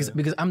way. Yeah.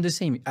 Because I'm the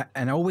same.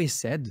 And I always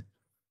said,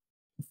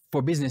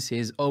 for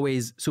businesses,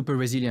 always super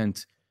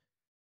resilient.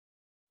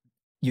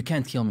 You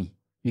can't kill me.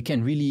 You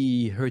can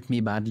really hurt me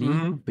badly,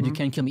 but you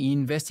can't kill me. In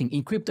investing,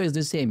 in crypto is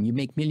the same. You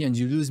make millions,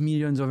 you lose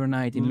millions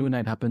overnight. In Luna,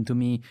 it happened to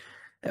me.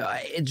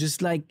 It's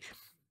just like,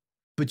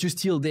 but you're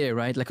still there,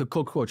 right? Like a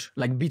cockroach.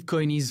 Like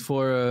Bitcoin is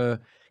for,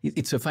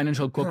 it's a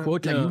financial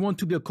cockroach. Like you want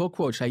to be a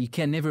cockroach. Like you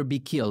can never be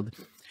killed.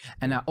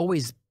 And I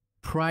always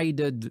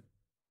prided.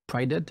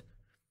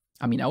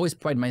 I mean, I always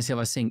pride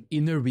myself as saying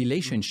in a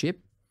relationship,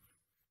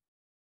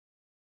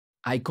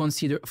 I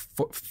consider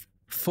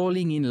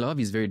falling in love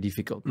is very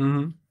difficult.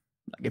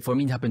 Like for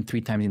me, it happened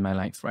 3 times in my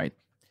life, right?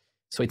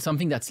 So it's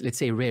something that's, let's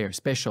say, rare,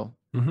 special.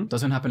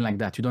 Doesn't happen like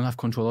that. You don't have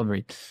control over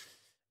it.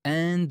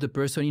 And the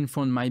person in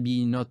front might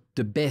be not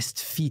the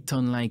best fit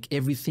on like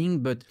everything,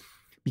 but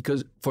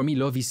because for me,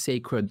 love is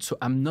sacred. So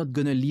I'm not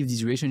going to leave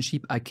this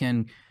relationship. I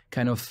can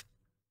kind of,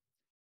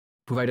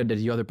 provided that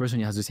the other person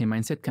has the same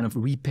mindset, kind of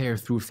repair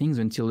through things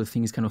until the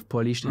thing is kind of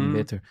polished and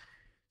better.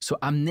 So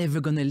I'm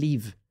never going to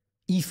leave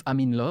if I'm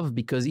in love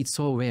because it's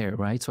so rare,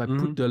 right? So I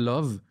put the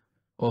love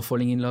or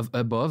falling in love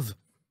above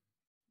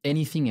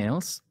anything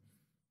else.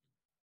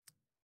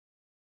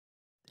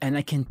 And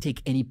I can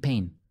take any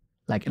pain.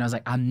 Like, and I was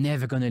like, I'm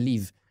never going to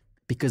leave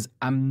because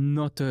I'm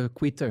not a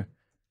quitter.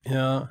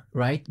 Yeah.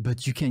 Right?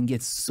 But you can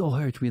get so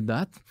hurt with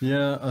that.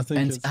 Yeah, I think.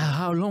 And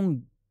how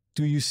long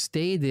do you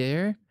stay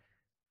there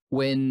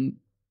when,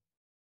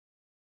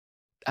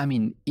 I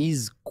mean,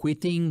 is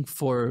quitting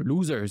for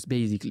losers,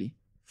 basically,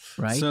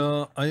 right?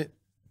 So I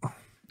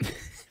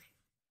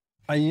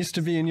used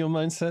to be in your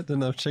mindset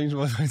and I've changed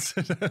my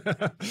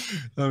mindset.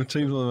 I've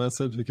changed my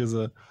mindset because,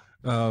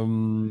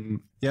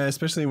 yeah,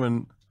 especially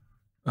when,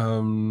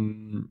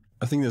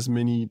 I think there's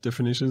many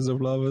definitions of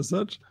love as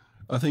such.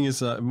 I think it's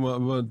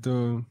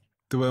the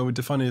way I would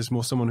define it is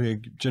more someone who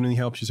generally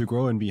helps you to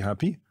grow and be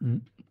happy.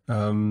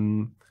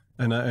 And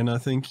I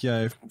think,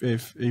 yeah,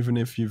 if even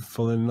if you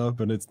fall in love,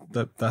 but it's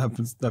that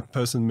happens, that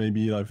person may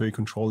be like very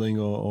controlling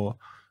or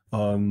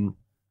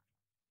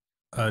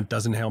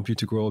doesn't help you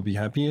to grow or be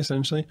happy,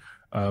 essentially.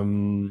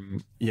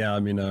 Yeah, I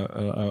mean, I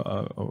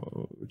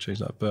would change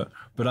that, but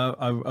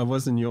I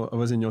was in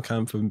your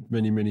camp for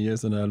many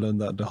years, and I learned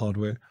that the hard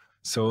way.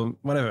 So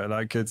whatever,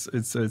 like it's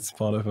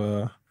part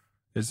of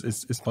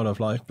it's part of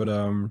life, but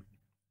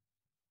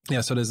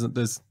yeah. So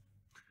there's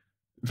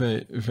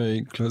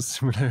very close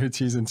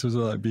similarities in terms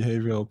of like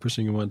behavior or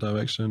pushing in one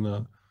direction,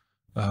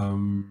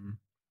 and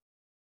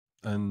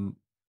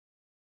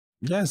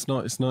yeah, it's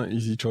not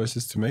easy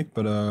choices to make,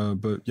 but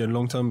yeah,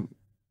 long term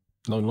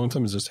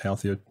is just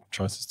healthier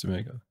choices to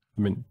make.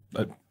 I mean,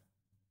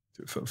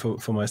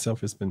 for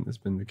myself, it's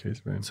been the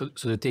case. Right? So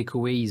the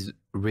takeaway is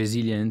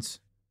resilience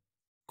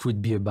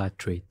could be a bad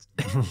trait.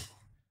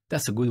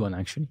 That's a good one,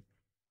 actually.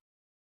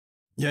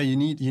 Yeah, you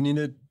need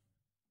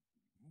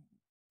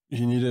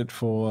it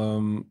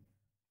for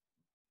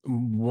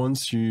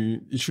once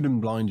it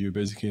shouldn't blind you.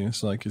 Basically,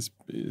 it's like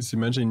it's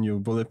imagine you're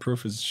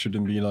bulletproof. It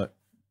shouldn't be like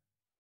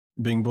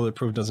being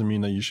bulletproof doesn't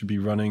mean that you should be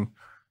running,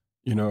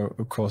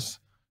 across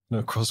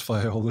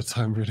crossfire all the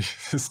time. Really,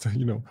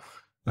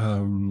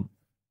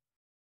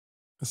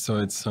 so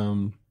it's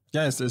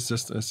yeah,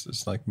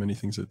 it's like many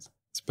things. It's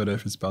better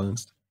if it's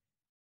balanced.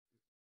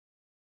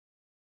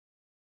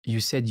 You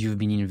said you've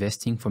been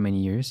investing for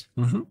many years.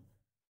 Mm-hmm.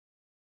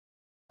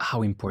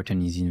 How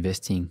important is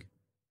investing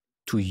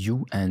to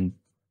you and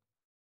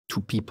to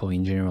people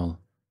in general?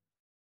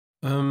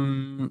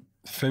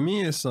 For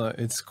me,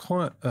 it's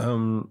quite. I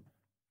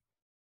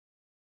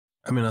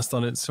mean, I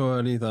started so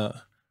early that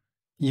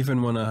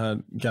even when I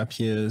had gap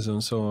years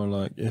and so on,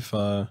 like if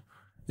I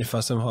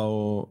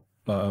somehow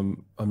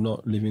I'm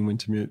not leaving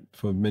Wintermute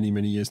for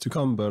many years to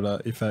come,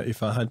 but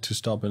if I had to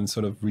stop and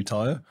sort of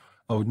retire,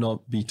 I would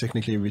not be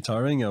technically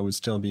retiring. I would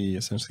still be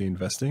essentially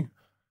investing,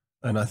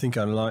 and I think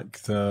I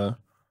like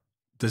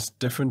there's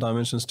different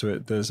dimensions to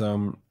it. There's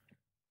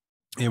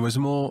it was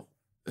more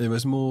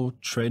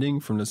trading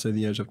from, let's say,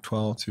 the age of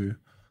 12 to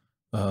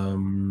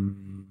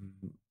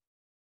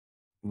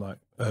like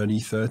early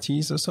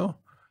 30s or so,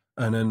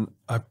 and then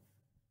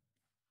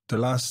the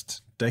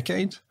last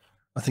decade,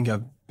 I think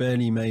I've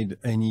barely made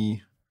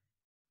any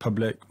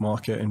public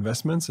market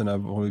investments, and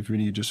I've always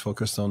really just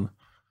focused on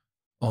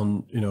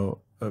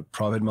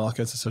private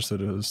markets, such as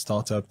a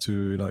startup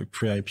to like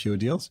pre-IPO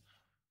deals,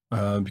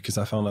 because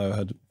I found I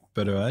had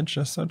better edge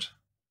as such.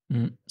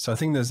 So I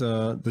think there's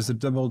a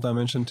double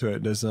dimension to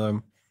it. There's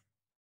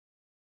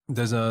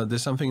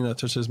something that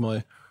touches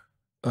my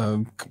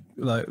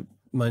like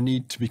my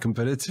need to be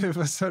competitive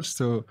as such.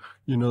 So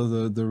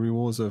the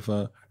rewards of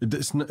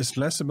it's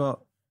less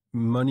about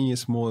money.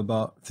 It's more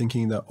about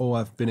thinking that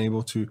I've been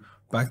able to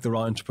back the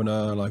right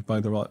entrepreneur, like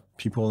back the right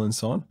people and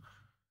so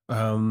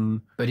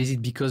on. But is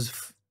it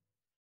because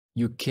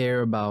you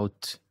care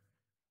about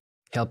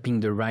helping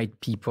the right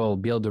people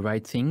build the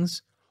right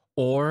things,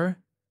 or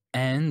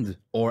I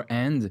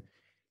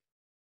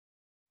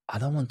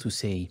don't want to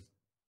say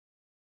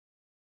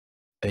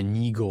an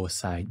ego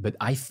side, but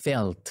I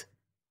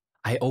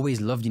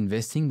always loved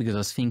investing because I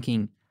was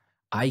thinking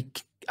I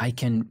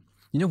can,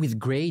 with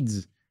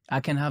grades, I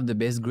can have the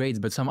best grades,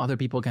 but some other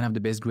people can have the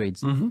best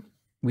grades. Mm-hmm.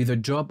 With a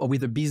job or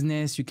with a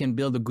business, you can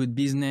build a good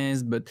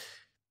business, but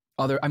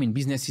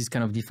business is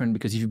kind of different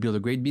because if you build a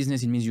great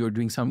business, it means you're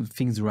doing some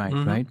things right,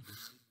 mm-hmm. right?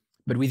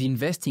 But with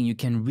investing, you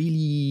can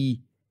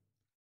really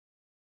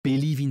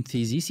believe in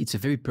thesis. It's a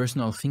very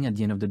personal thing at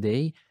the end of the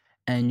day.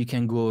 And you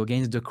can go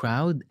against the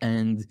crowd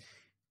and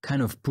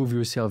kind of prove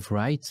yourself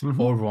right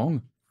or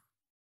wrong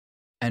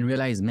and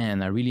realize,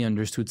 man, I really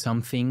understood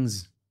some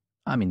things.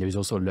 I mean, there's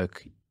also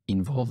luck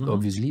involved,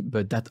 obviously,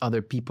 but that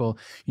other people,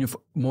 you know,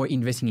 more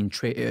investing in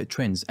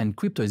trends, and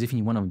crypto is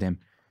definitely one of them.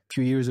 A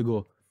few years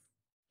ago,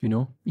 you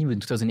know, even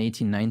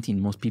 2018,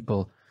 19, most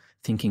people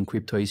thinking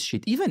crypto is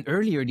shit. Even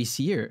earlier this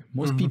year,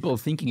 most people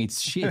thinking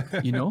it's shit,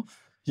 you know?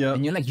 Yeah.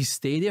 And you're like, you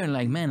stay there and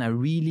like, man, I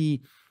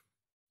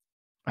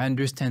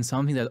understand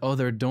something that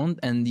others don't,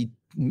 and it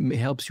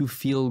helps you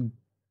feel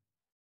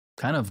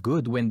kind of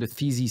good when the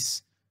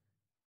thesis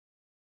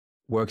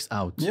works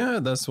out. Yeah,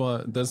 that's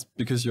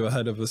because you're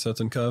ahead of a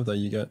certain curve that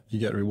you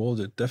get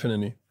rewarded,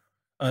 definitely.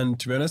 And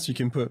to be honest, you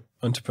can put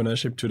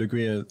entrepreneurship to a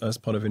degree as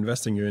part of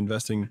investing. You're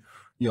investing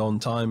your own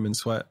time and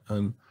sweat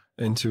and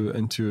into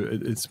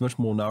it's much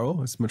more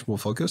narrow, it's much more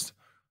focused.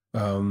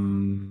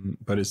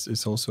 But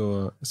it's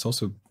also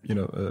you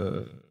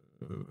know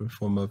a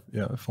form of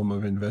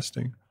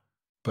investing.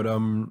 But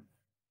on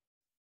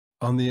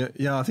the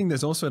I think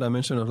there's also a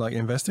dimension of like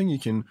investing. You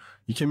can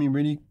meet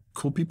really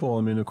cool people.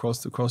 I mean,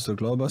 across the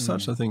globe as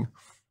such. I think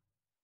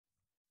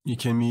you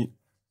can meet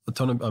a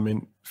ton of. I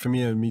mean, for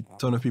me, I meet a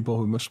ton of people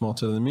who are much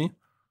smarter than me.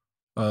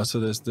 So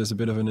there's a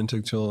bit of an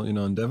intellectual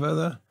endeavor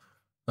there.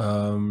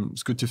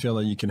 It's good to feel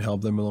that you can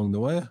help them along the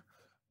way.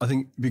 I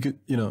think because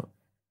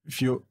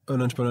if you're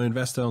an entrepreneur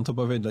investor on top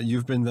of it, that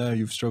you've been there,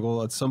 you've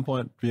struggled at some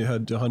point, you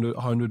had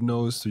 100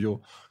 no's to your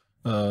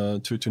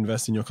to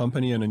invest in your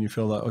company, and then you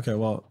feel like, okay,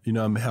 well,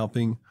 I'm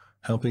helping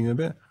a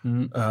bit.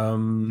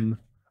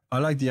 I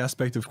like the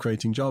aspect of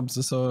creating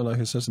jobs. So, like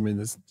it's just, I mean,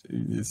 it's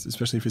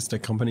especially if it's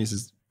tech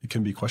companies, it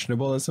can be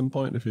questionable at some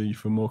point if you're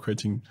more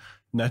creating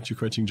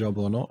job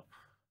or not.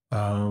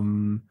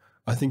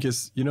 I think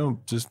it's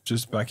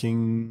just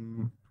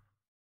backing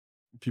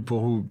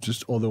people who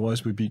just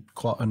otherwise would be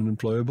quite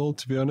unemployable,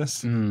 to be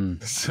honest.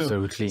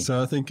 Absolutely.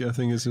 So I think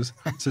it's just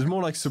so it's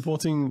more like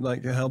supporting,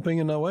 like helping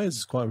in that way.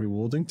 It's quite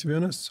rewarding, to be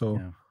honest.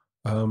 So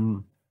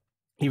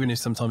even if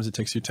sometimes it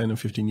takes you 10 or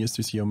 15 years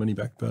to see your money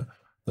back, but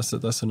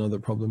that's another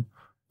problem.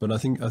 But I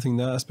think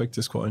that aspect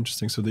is quite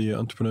interesting. So the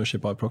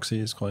entrepreneurship by proxy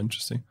is quite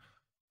interesting.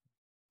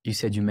 You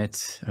said you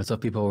met lots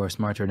of people who are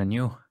smarter than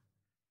you.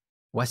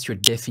 What's your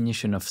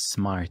definition of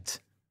smart?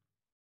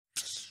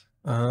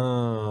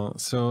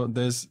 So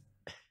there's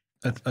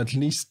at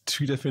least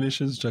two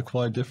definitions which are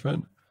quite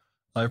different.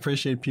 I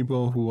appreciate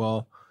people who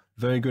are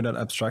very good at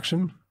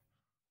abstraction.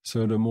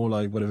 So the more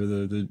like whatever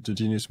the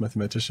genius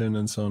mathematician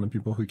and so on, and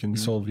people who can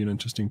solve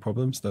interesting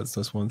problems.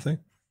 That's one thing.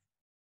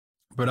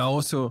 But I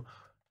also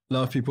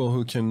love people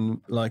who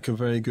can are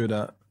very good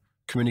at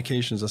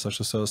communications as such.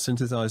 So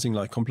synthesizing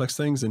like complex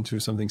things into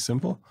something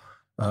simple.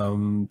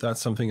 That's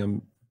something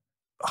I'm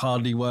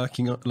hardly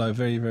working on, like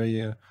very,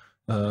 very,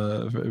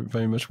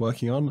 very much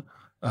working on.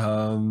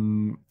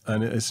 And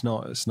it's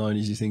not an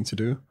easy thing to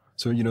do.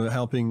 So,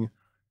 helping,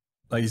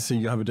 like you say,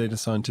 you have a data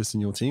scientist in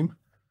your team,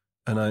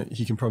 and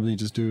he can probably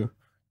just do,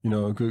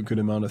 a good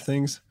amount of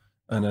things.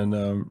 And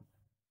then,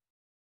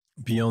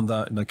 beyond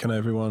that, like, can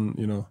everyone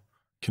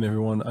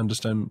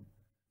understand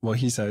what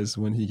he says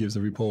when he gives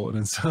a report?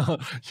 And so,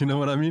 you know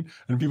what I mean?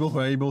 And people who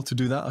are able to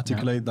do that,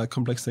 articulate like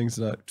complex things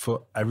that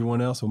for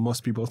everyone else or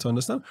most people to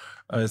understand,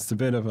 it's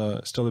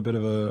still a bit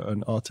of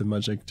an art and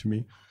magic to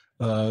me.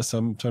 So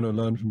I'm trying to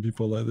learn from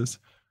people like this.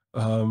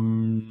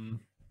 And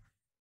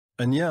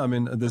yeah, I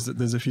mean,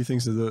 there's a few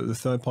things. The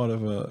third part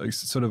of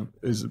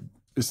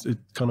it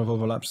kind of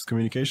overlaps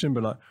communication,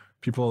 but like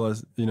people,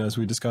 as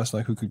we discussed,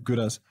 like who could good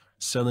as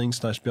selling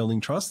 /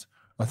 building trust.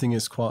 I think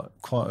it's quite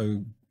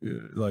a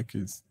like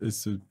it's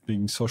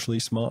being socially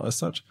smart as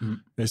such.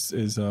 It's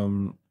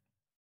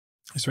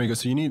very good.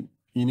 So you need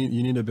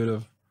a bit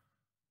of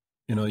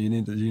you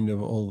need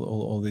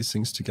all these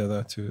things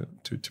together to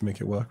make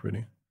it work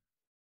really.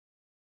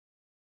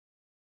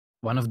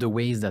 One of the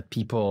ways that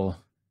people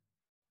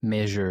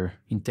measure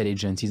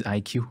intelligence is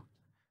IQ.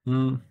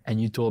 And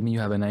you told me you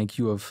have an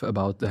IQ of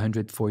about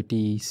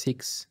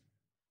 146.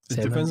 It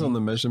 70. Depends on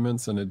the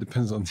measurements, and it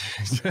depends on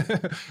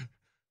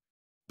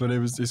but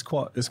it's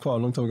quite a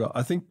long time ago.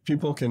 I think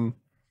people can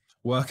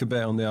work a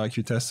bit on the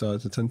IQ test, so I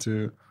tend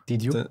to.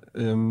 Did you?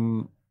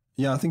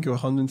 Yeah, I think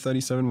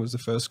 137 was the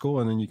first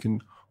score, and then you can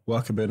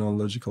work a bit on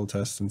logical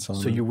tests and so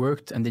on. So you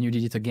worked and then you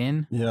did it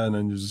again? Yeah, and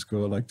then you just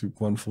go like to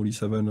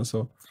 147 or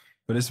so.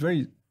 But it's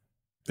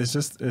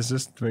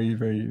just very,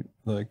 very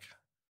like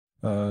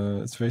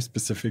it's very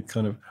specific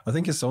kind of. I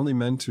think it's only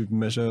meant to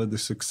measure the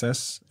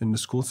success in the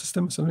school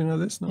system, something like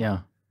this. No?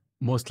 Yeah,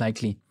 most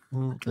likely.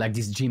 Like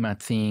this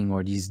GMAT thing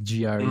or this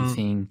GRE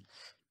thing.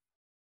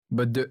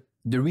 But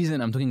the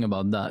reason I'm talking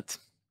about that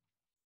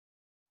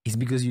is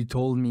because you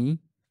told me,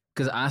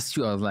 because I asked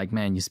you, I was like,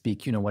 man, you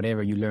speak,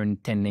 whatever, you learn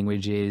 10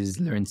 languages,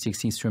 learn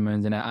 6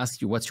 instruments. And I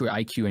asked you, what's your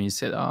IQ? And you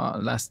said,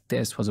 last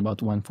test was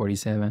about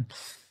 147.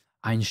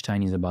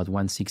 Einstein is about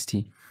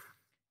 160.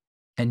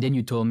 And then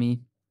you told me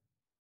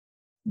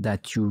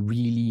that you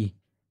really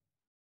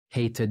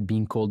hated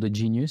being called a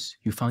genius.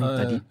 You found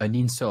it an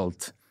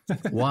insult.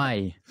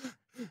 Why?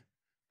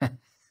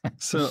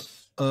 So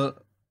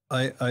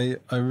I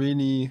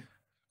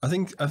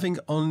think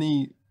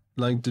only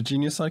like the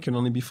genius side can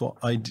only be for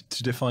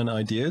to define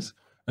ideas,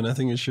 and I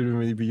think it shouldn't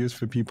really be used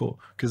for people,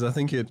 because I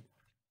think it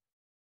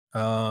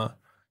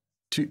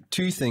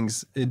two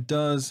things. It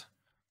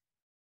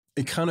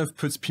kind of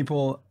puts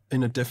people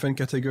in a different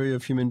category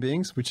of human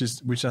beings,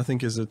 which I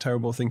think is a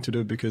terrible thing to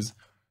do, because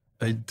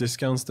it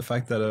discounts the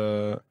fact that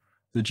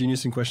the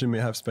genius in question may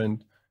have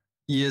spent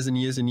years and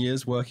years and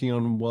years working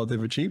on what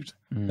they've achieved.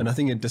 And I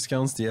think it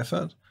discounts the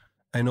effort.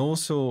 And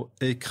also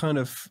it kind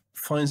of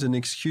finds an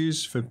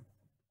excuse for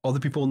other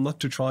people not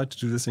to try to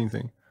do the same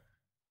thing,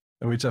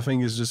 which I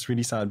think is just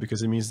really sad,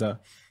 because it means that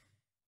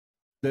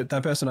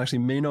that person actually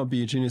may not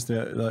be a genius,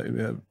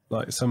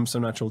 like some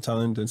natural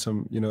talent in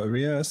some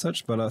area as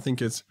such, but I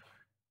think it's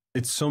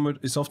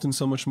often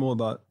so much more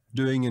about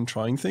doing and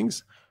trying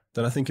things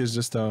that I think is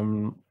just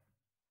when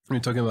you're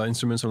talking about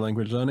instruments or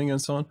language learning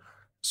and so on.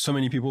 So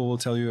many people will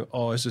tell you,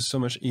 oh, it's just so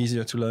much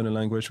easier to learn a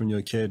language when you're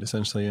a kid,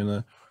 essentially.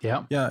 And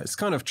yeah, it's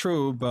kind of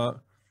true,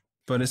 but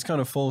it's kind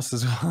of false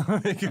as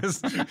well,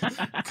 because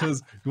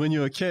when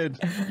you're a kid,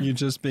 you're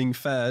just being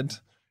fed,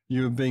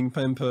 you're being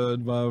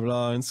pampered, blah, blah,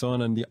 blah, and so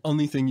on. And the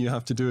only thing you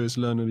have to do is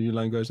learn a new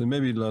language, and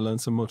maybe learn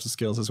some motor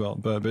skills as well.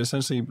 But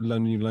essentially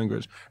learn a new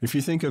language. If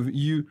you think of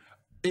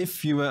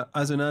if you were,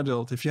 as an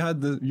adult, if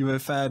you were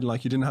fed,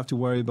 like you didn't have to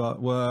worry about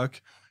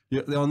work,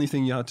 the only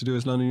thing you had to do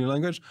is learn a new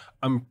language,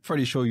 I'm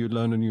pretty sure you'd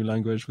learn a new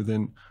language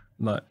within,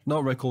 like,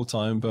 not record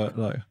time, but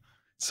like,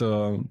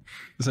 so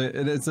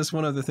it's just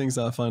one of the things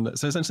that I find.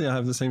 So essentially I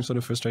have the same sort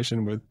of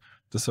frustration with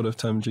the sort of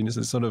term genius.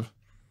 It's a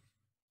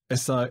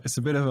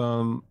bit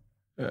of,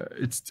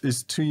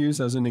 it's to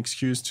use as an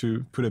excuse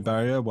to put a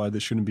barrier why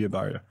there shouldn't be a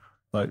barrier.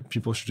 Like,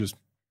 people should just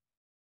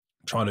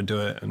try to do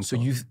it. And so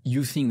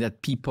you think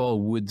that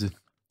people would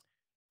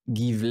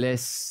give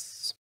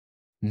less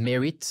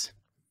merit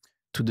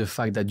to the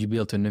fact that you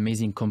built an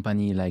amazing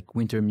company like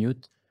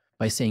Wintermute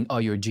by saying, oh,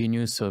 you're a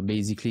genius, so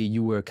basically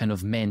you were kind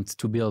of meant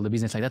to build a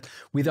business like that,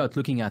 without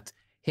looking at,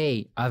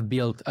 hey, I've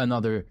built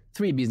another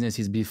 3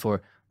 businesses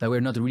before that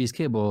were not really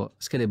scalable,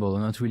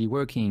 not really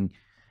working,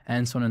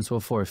 and so on and so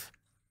forth,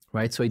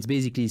 right? So it's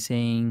basically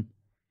saying,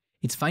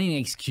 it's finding an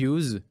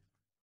excuse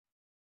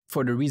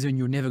for the reason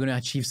you're never going to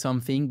achieve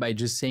something by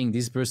just saying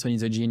this person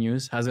is a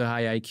genius, has a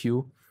high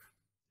IQ,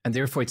 and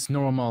therefore it's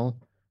normal.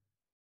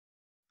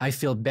 I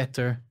feel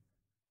better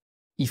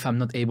if I'm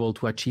not able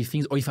to achieve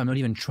things, or if I'm not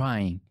even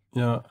trying.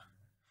 Yeah,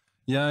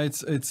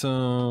 it's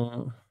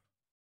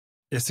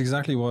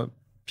exactly what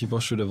people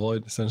should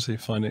avoid, essentially.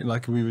 Finding,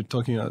 like we were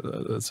talking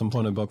at some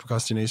point about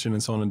procrastination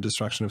and so on, and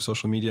distraction of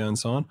social media and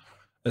so on.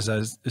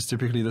 It's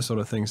typically the sort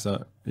of things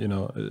that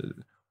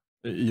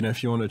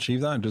if you want to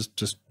achieve that,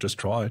 just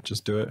try it,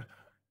 just do it.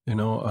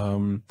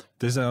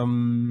 There's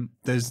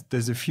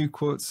a few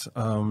quotes.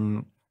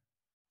 Don't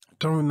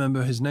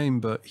remember his name,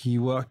 but he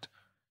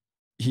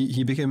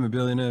became a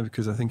billionaire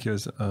because I think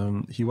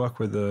he worked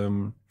with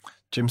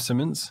Jim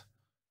Simmons,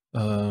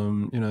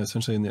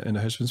 essentially in the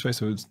hedge fund space.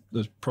 So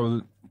there's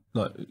probably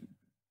like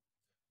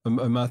a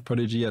math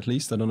prodigy, at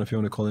least. I don't know if you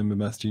want to call him a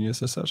math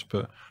genius as such,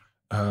 but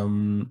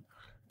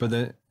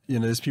then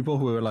there's people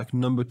who are like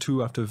number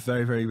 2 after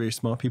very, very, very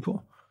smart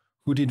people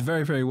who did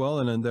very, very well,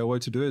 and then their way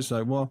to do it is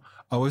like, well,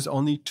 I was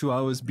only 2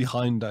 hours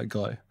behind that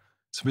guy.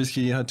 So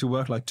basically, you had to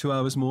work like 2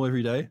 hours more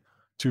every day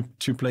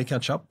to play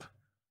catch up.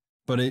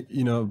 But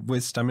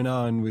with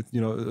stamina and with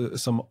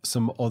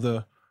some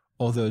other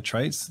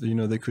traits,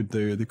 they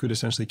could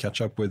essentially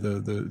catch up with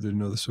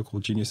the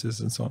so-called geniuses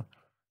and so on.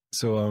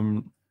 So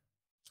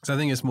I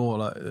think it's more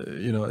like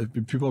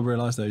if people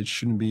realize that it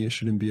shouldn't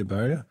be a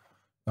barrier.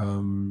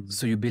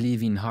 So you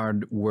believe in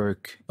hard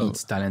work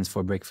eats talents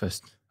for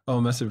breakfast? Oh,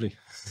 massively.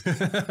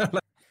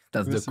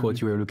 That's the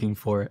quote you were looking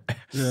for.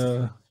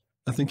 Yeah,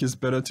 I think it's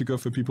better to go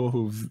for people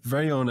who are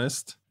very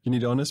honest. You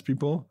need honest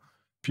people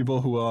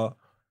who are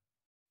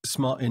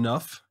smart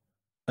enough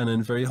and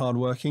then very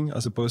hardworking,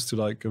 as opposed to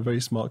like a very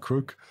smart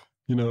crook.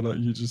 Like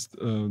you just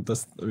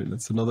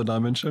that's another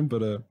dimension.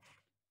 But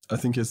I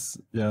think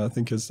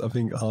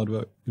hard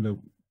work.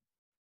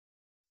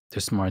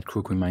 The smart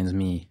crook reminds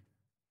me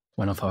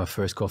one of our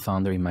first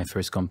co-founder in my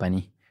first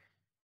company,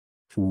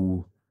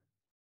 who,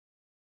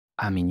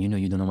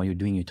 you don't know what you're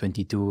doing. You're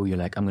 22. You're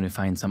like, I'm going to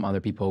find some other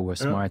people who are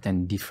smart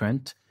and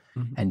different.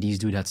 Mm-hmm. And this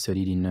dude had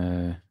studied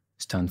in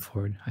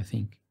Stanford, I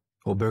think,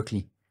 or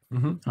Berkeley.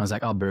 Mm-hmm. I was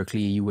like, oh,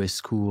 Berkeley, US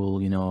school,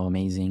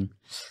 amazing.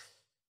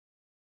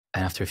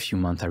 And after a few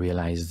months, I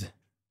realized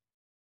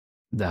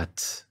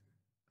that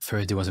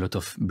first there was a lot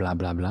of blah,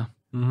 blah, blah,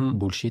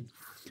 bullshit,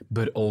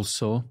 but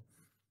also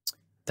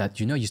that,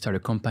 you start a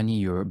company,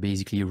 you're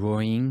basically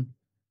rowing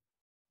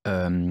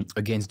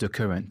against the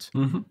current.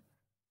 Mm-hmm.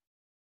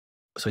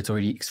 So it's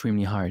already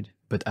extremely hard.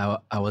 But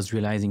I was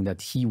realizing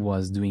that he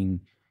was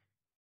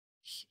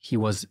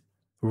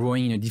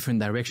rowing in a different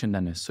direction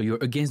than us. So you're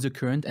against the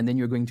current, and then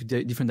you're going to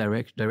different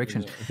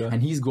direction. Yeah, okay.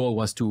 And his goal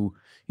was to,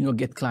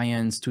 get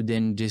clients to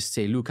then just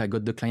say, look, I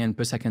got the client,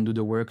 plus I can do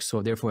the work,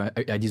 so therefore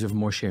I deserve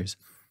more shares.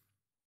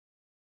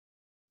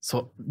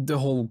 So the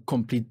whole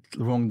complete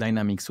wrong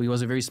dynamic. So he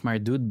was a very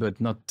smart dude,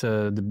 but not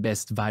the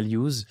best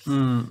values.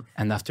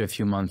 And after a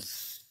few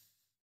months,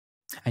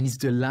 and it's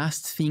the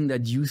last thing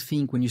that you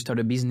think when you start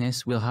a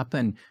business will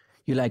happen.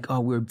 You're like, oh,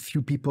 we're a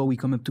few people, we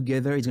come up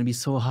together, it's going to be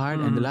so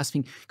hard. And the last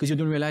thing, because you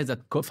don't realize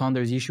that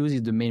co-founders issues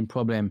is the main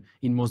problem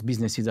in most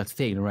businesses that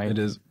fail, right? It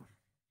is.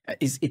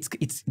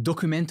 It's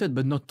documented,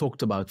 but not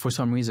talked about for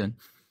some reason.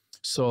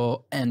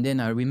 So, and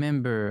then I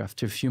remember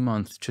after a few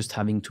months, just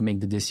having to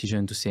make the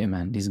decision to say,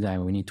 man, this guy,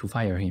 we need to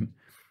fire him.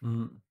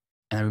 And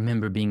I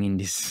remember being in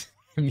this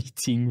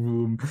meeting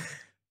room,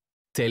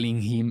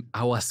 telling him,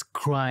 I was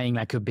crying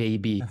like a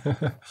baby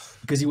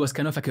because it was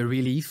kind of like a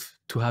relief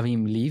to have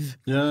him leave.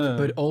 Yeah.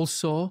 But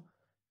also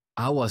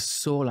I was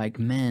so like,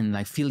 man,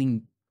 like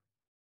feeling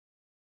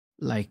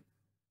like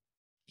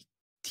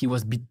he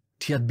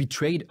had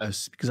betrayed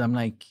us, because I'm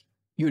like,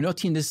 you're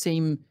not in the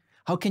same,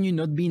 how can you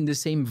not be in the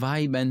same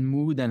vibe and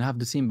mood and have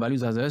the same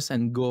values as us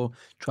and go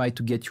try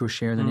to get your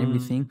shares and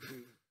everything?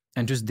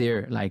 And just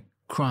there, like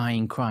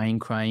crying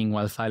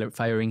while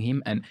firing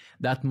him. And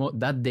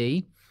that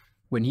day,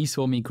 when he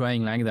saw me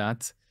crying like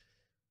that,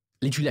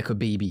 literally like a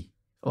baby,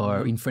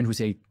 or in French we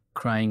say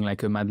crying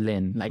like a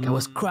Madeleine. Like I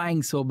was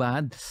crying so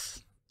bad,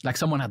 like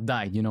someone had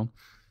died,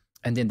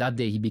 And then that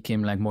day he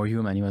became like more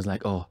human. He was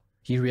like, oh,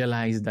 he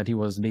realized that he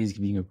was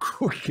basically being a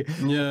crook.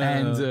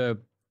 And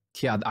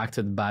he had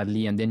acted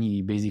badly. And then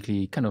he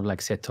basically kind of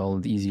like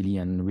settled easily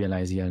and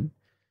realized he had.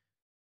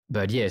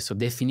 But yeah, so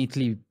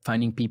definitely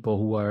finding people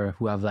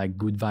who have like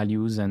good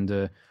values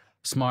and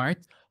smart,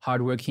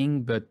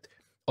 hardworking, but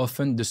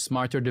often the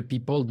smarter the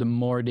people, the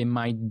more they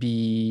might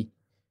be,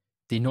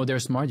 they know they're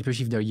smart,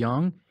 especially if they're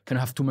young, kind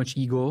of have too much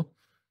ego.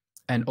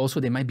 And also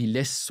they might be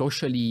less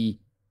socially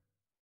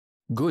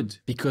good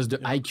because the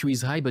IQ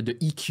is high, but the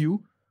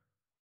EQ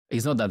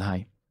is not that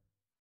high.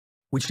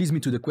 Which leads me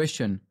to the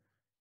question,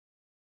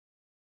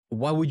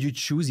 what would you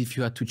choose if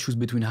you had to choose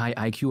between high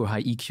IQ or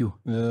high EQ?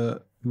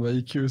 My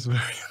EQ is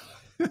very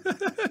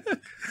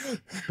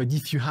But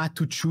if you had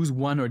to choose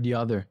one or the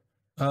other?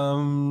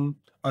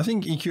 I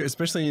think EQ,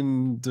 especially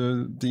in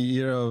the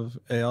era of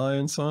AI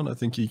and so on, I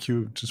think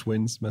EQ just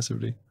wins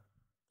massively.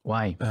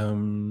 Why?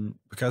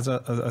 Because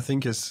I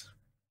think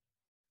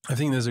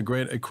there's a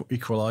great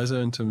equalizer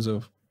in terms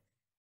of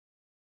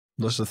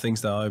lots of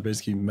things that are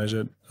basically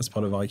measured as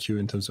part of IQ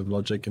in terms of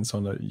logic and so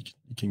on, that you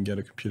can get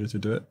a computer to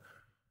do it.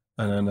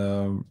 And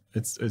then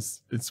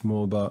it's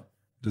more about,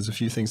 there's a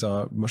few things that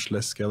are much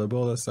less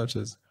scalable as such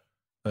as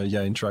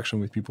interaction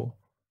with people.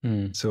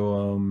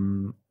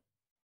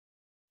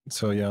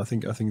 So yeah, I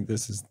think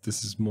this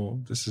is more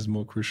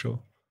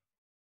crucial,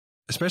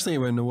 especially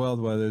when in a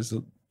world where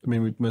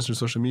we mentioned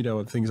social media,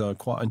 where things are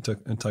quite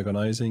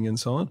antagonizing and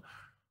so on.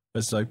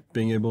 It's like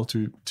being able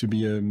to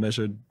be a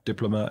measured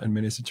diplomat in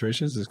many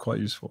situations is quite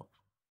useful.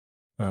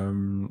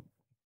 So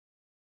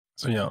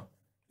yeah,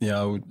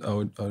 I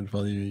would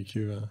value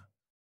EQ.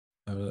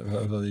 I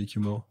value EQ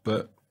more,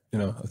 but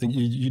I think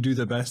you do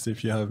the best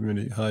if you have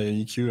really high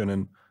EQ and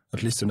then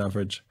at least an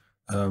average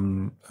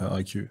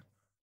IQ.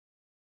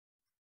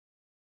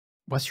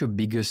 What's your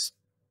biggest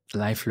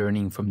life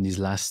learning from these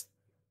last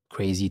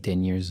crazy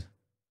 10 years?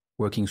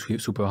 Working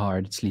super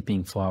hard,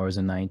 sleeping 4 hours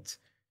a night,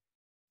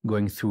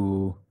 going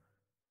through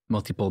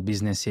multiple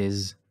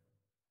businesses,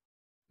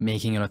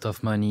 making a lot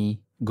of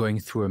money, going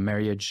through a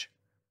marriage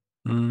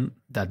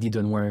that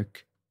didn't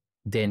work,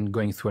 then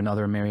going through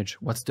another marriage.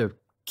 What's the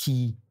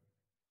key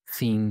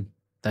thing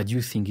that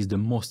you think is the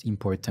most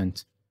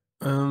important?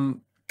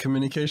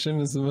 Communication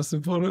is the most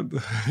important.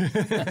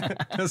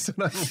 That's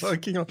what I'm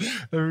working on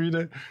every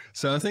day.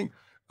 So I think,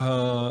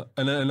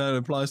 and that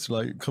applies to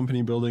like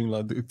company building.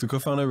 Like the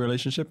co-founder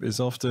relationship is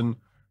often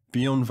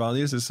beyond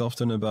values. It's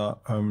often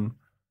about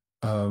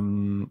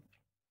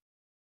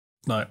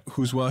like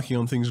who's working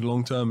on things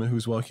long term and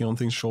who's working on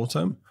things short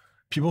term.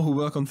 People who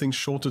work on things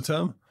shorter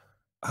term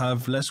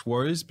have less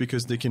worries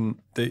because they can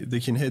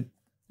hit,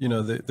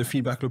 the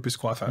feedback loop is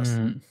quite fast.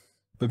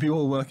 But people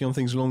who are working on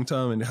things long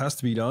term and it has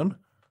to be done.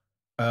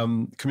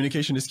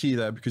 Communication is key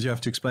there, because you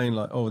have to explain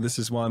like, oh, this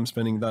is why I'm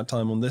spending that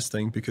time on this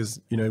thing,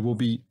 because it will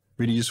be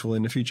really useful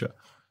in the future.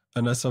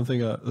 And that's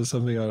something I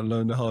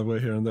learned the hard way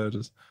here and there,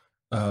 just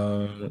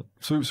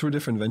through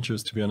different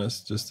ventures, to be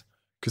honest, just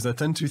because I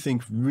tend to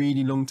think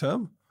really long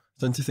term.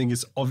 I tend to think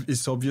it's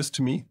obvious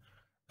to me,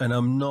 and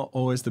I'm not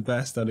always the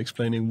best at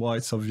explaining why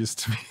it's obvious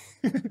to me.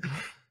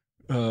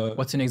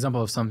 What's an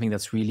example of something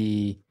that's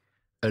really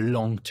a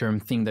long-term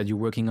thing that you're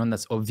working on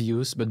that's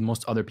obvious, but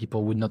most other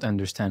people would not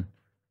understand?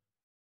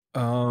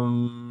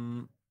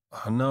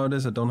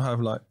 Nowadays I don't have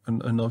like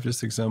an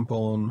obvious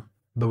example on.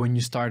 But when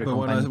you started,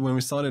 when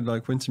we started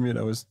like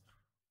Wintermute,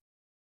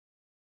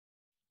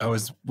 I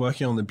was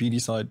working on the BD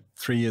side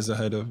 3 years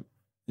ahead of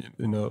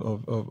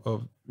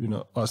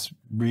us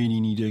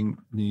really needing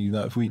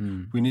that. We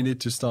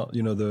needed to start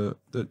to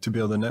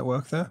build a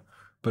network there,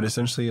 But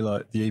essentially,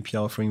 like the API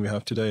offering we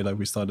have today, like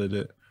we started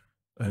it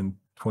in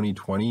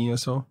 2020 or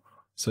so.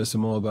 So it's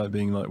more about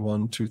being like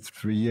 1, 2,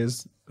 3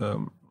 years,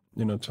 you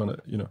know, trying to,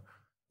 you know,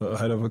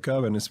 ahead of a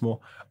curve. And it's more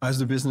as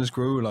the business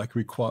grew, like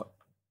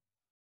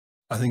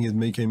I think it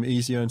became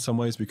easier in some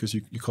ways because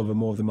you cover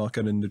more of the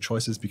market and the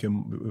choices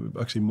became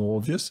actually more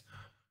obvious.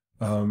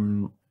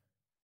 But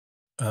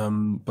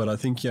I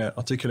think, yeah,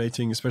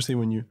 articulating, especially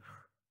when you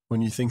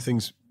think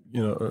things,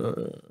 you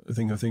know,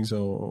 think of things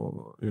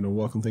or, you know,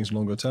 work on things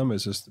longer term,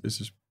 it's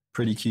just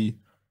pretty key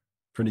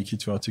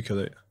to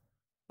articulate.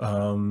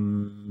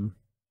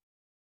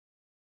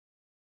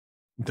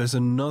 There's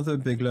another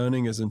big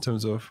learning is in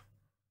terms of,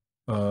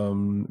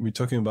 we're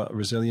talking about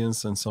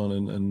resilience and so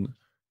on, and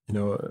you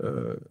know,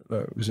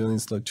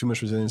 resilience, like too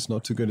much resilience,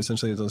 not too good.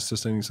 Essentially, it's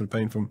sustaining sort of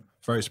pain from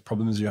various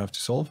problems you have to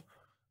solve.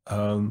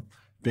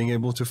 Being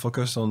able to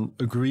focus on,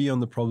 agree on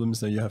the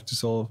problems that you have to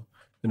solve,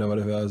 you know,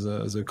 whatever,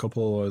 as a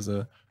couple or as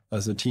a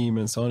team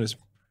and so on, is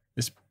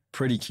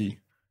pretty key.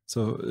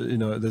 So, you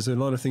know, there's a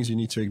lot of things you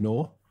need to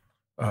ignore.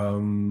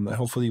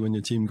 Hopefully when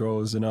your team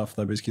grows enough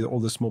that basically all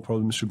the small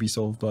problems should be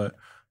solved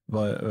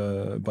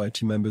by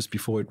team members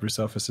before it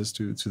resurfaces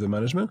to the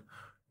management.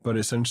 But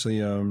essentially,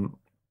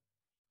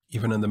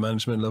 even at the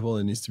management level,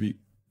 it needs to be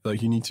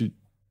like, you need to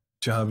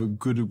have a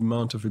good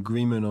amount of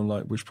agreement on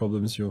like which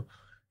problems you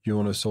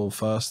want to solve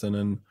first,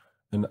 and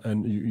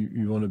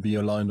you want to be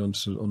aligned on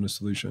the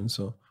solution.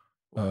 So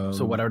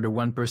what are the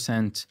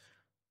 1%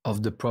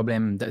 of the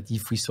problem that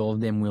if we solve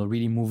them will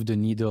really move the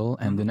needle,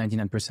 and the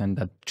 99%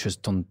 that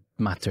just don't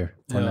matter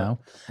for now,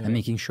 and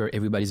making sure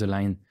everybody's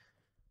aligned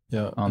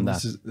on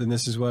that.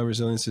 This is why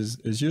resilience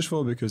is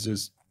useful, because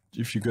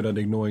if you're good at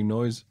ignoring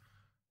noise,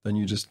 then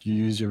you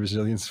use your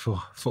resilience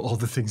for all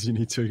the things you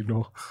need to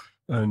ignore,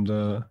 and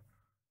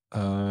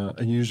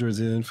use your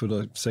resilience for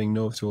like saying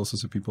no to all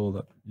sorts of people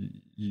that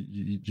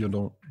you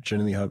don't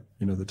generally have,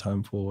 you know, the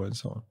time for, and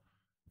so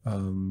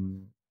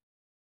on.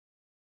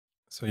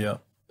 So yeah,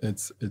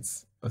 it's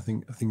I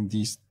think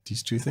these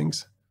two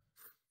things,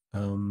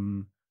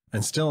 and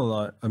still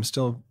like I'm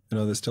still, you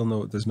know,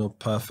 there's no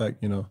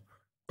perfect, you know,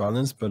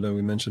 balance, but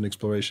we mentioned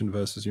exploration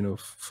versus, you know,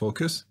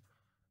 focus.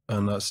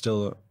 And that's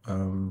still,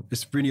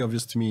 it's really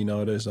obvious to me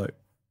nowadays, like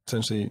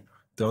essentially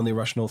the only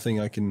rational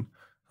thing I can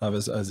have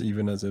as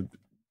even as a,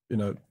 you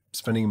know,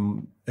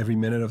 spending every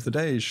minute of the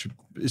day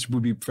it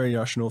would be very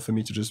rational for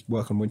me to just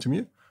work on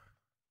Wintermute.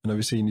 And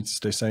obviously you need to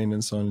stay sane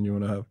and so on, and you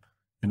want to have,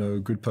 you know, a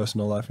good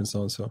personal life and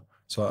so on. So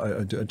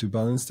I do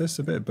balance this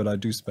a bit, but I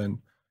do spend,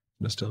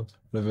 you know, still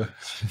whatever,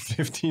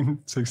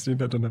 15, 16, I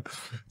don't know,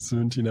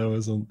 17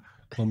 hours on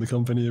the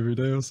company every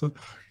day or so.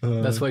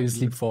 That's why you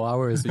sleep 4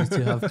 hours. You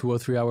still have 2 or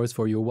 3 hours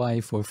for your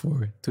wife or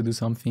to do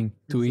something,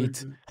 to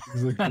eat.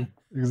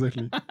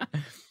 Exactly.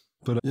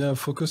 But yeah,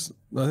 focus.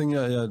 I think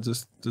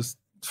just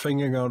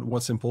figuring out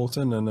what's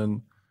important, and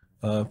then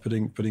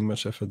putting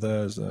much effort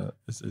there is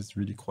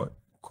really quite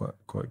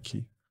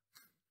key.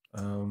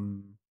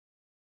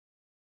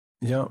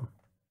 Yeah,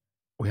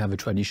 we have a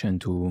tradition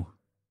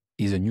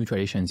is a new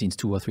tradition since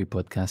 2 or 3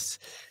 podcasts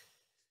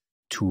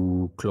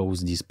to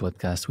close this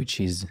podcast, which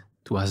is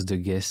to ask the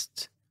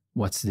guest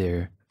what's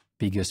their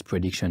biggest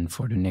prediction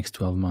for the next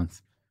 12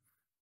 months.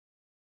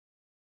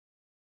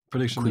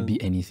 Prediction could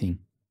be anything.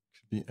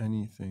 Could be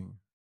anything.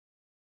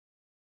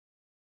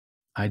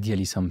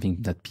 Ideally,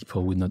 something that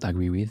people would not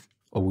agree with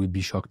or would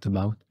be shocked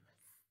about.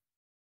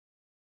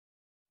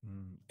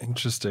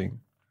 Interesting.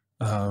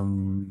 I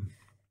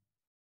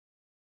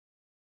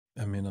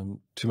mean, I'm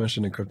too much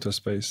in the crypto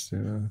space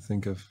to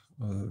think of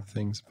other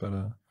things,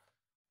 but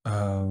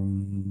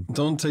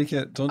don't take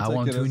it.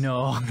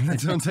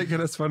 Don't take it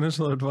as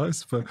financial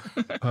advice. But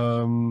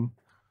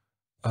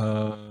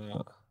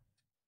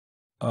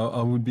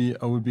I would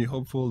be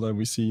hopeful that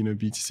we see, you know,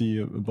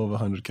 BTC above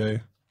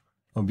 100K.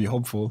 I'll be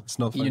hopeful. It's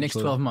not in the next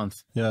 12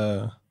 months.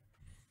 Yeah,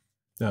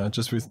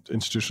 just with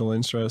institutional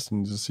interest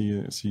and just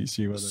see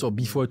whether. So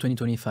before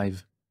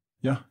 2025.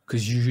 Yeah,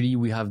 because usually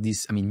we have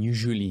this. I mean,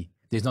 usually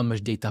there's not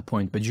much data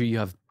point, but usually you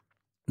have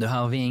the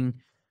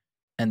halving.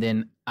 And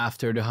then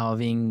after the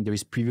halving, there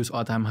is previous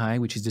all-time high,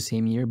 which is the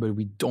same year, but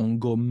we don't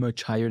go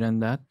much higher than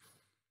that.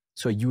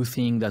 So you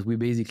think that we're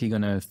basically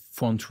going to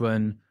front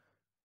run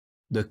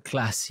the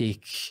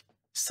classic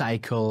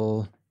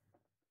cycle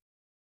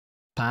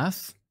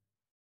path?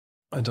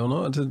 I don't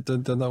know.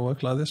 Did that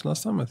work like this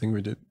last time? I think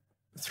we did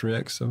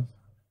 3x of...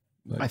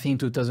 I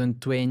think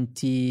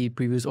 2020,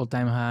 previous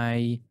all-time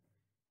high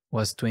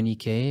was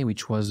 20K,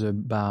 which was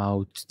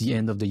about the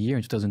end of the year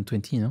in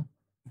 2020, no?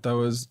 That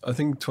was, I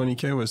think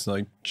 20K was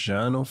like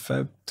Jan or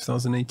Feb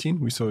 2018.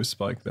 We saw a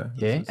spike there.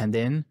 Yeah, and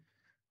then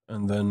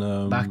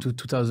back to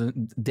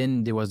 2000.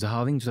 Then there was the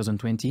halving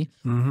 2020,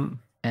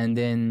 and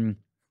then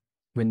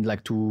went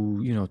like to,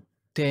 you know,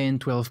 10,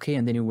 12K,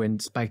 and then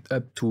it spiked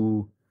up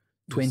to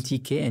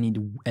 20K,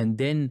 and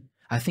then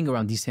I think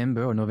around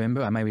December or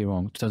November, I might be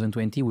wrong,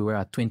 2020, we were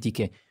at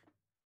 20K,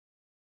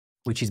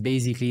 which is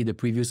basically the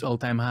previous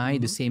all-time high,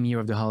 the same year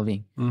of the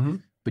halving.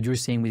 But you're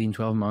saying within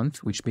 12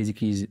 months, which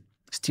basically is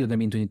still going to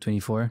be in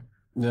 2024,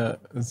 Yeah,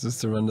 it's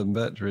just a random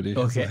bet, really.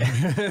 Okay.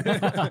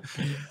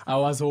 I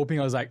was hoping,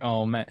 I was like,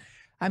 oh man.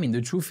 I mean,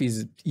 the truth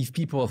is, if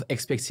people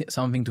expect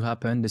something to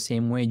happen the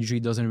same way, it usually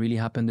doesn't really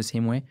happen the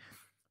same way.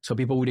 So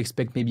people would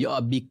expect maybe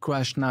a big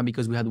crash now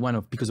because we had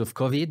because of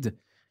COVID.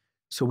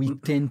 So we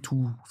tend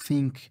to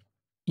think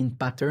in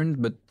patterns,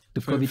 but the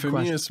COVID for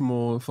crash. me, it's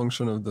more a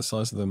function of the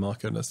size of the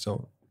market that's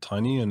still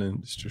tiny and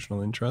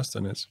institutional interest,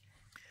 and it's,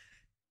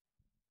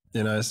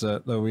 you know, it's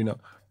that we know.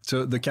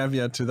 So the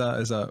caveat to that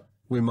is that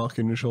we're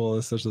market neutral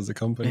as such as a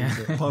company. Yeah.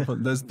 So apart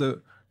from, there's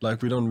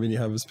we don't really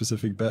have a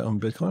specific bet on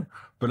Bitcoin,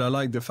 but I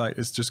like the fact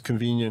it's just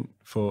convenient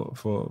for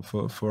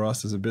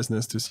us as a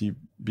business to see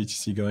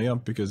BTC going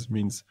up, because it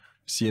means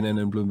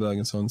CNN and Bloomberg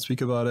and so on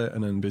speak about it,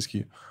 and then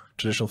basically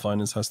traditional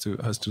finance has to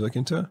look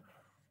into it.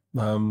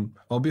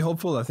 I'll be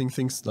hopeful. I think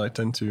things like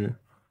tend to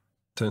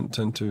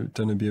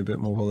be a bit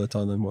more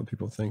volatile than what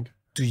people think.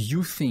 Do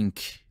you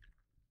think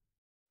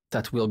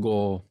that will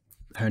go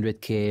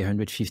 100K,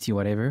 150,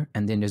 whatever,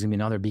 and then there's gonna be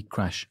another big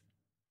crash?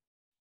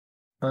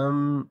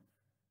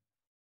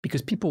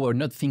 Because people are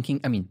not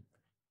thinking, I mean,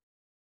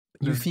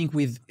 you think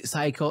with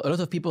cycle, a lot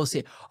of people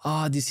say,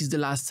 oh, this is the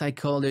last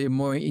cycle, there are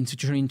more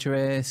institutional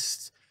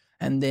interests,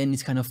 and then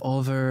it's kind of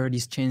over,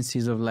 these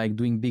chances of like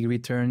doing big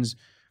returns.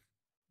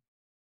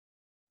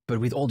 But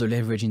with all the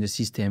leverage in the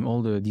system,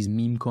 all these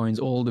meme coins,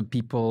 all the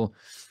people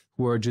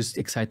who are just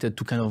excited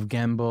to kind of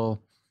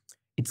gamble,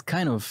 it's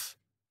kind of,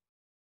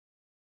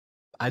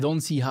 I don't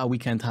see how we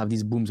can't have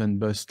these booms and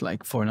busts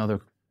like for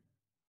another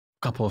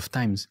couple of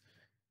times.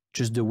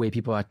 Just the way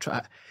people are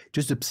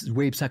just the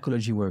way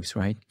psychology works,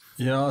 right?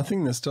 Yeah, I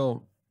think there's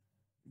still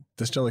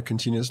a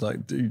continuous,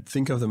 like,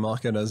 think of the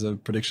market as a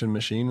prediction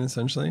machine,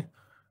 essentially.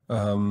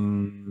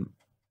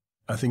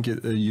 I think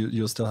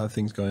you'll still have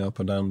things going up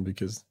or down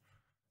because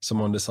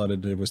someone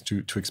decided it was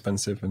too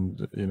expensive,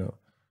 and you know,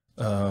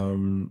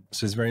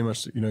 so it's very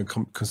much, you know,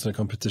 constant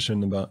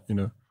competition about, you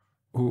know,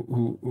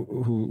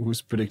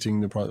 who's predicting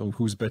the price, or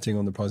who's betting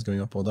on the price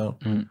going up or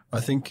down. I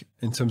think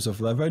in terms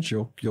of leverage,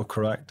 you're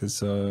correct.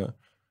 It's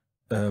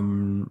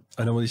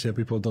I normally say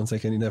people don't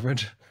take any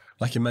leverage.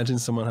 Like, imagine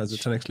someone has a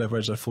 10x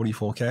leverage at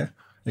 44K,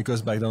 it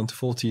goes back down to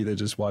 40, they're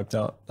just wiped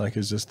out. Like,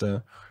 it's just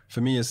for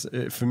me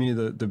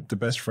the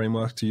best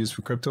framework to use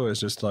for crypto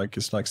is just like,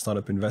 it's like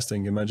startup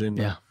investing. Imagine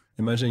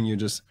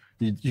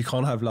you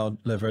can't have loud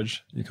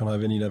leverage, you can't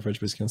have any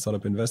leverage basically on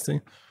startup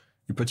investing.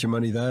 You put your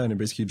money there and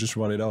basically just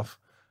run it off,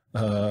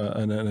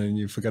 and then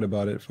you forget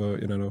about it for,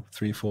 you know,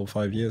 3, 4,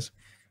 5 years.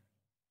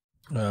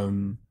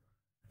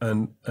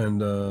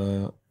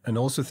 And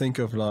also think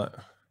of, like,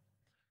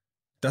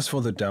 that's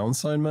for the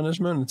downside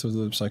management in terms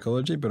of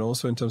psychology, but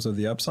also in terms of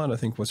the upside. I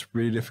think what's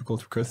really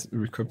difficult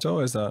with crypto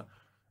is that,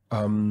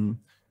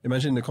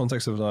 imagine the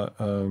context of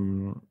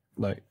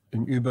like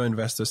an Uber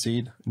investor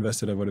seed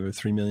invested at whatever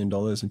 $3 million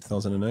in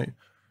 2008,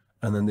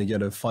 and then they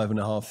get a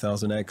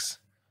 5,500x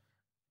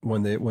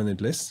when it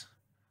lists.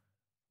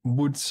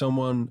 Would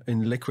someone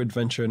in liquid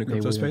venture in the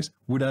crypto space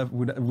would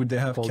they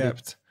have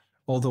kept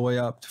all the way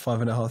up to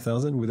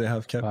 5,500? Would they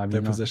have kept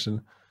their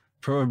position?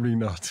 Probably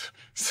not.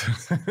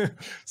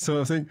 So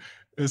I think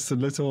it's a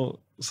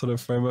little sort of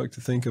framework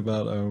to think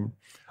about.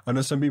 I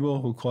know some people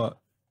who quite,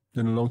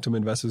 you know, long-term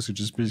investors who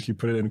just basically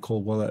put it in a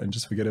cold wallet and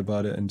just forget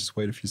about it and just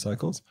wait a few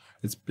cycles.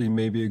 It's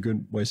maybe a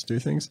good way to do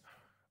things.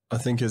 I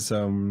think it's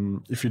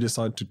if you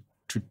decide to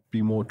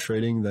be more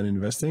trading than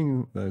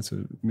investing,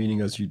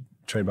 meaning as you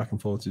trade back and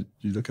forth, you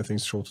look at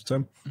things shorter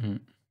term. Mm-hmm.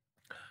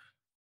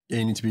 Yeah,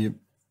 you need to be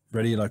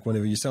ready. Like,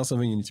 whenever you sell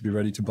something, you need to be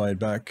ready to buy it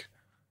back.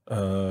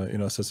 You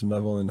know, a certain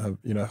level, and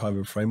have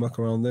a framework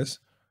around this,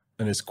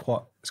 and it's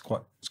quite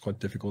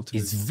difficult to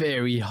do.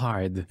 Very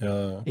hard.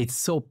 Yeah. It's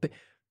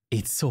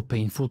so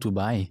painful to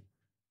buy.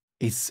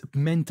 It's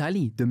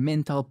the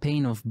mental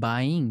pain of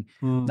buying.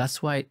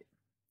 That's why,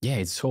 yeah,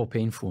 it's so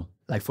painful.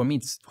 Like, for me,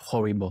 it's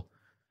horrible.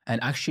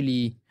 And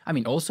actually, I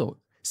mean, also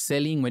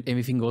selling when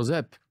everything goes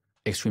up,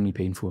 extremely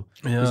painful.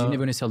 Because you're never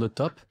going to sell the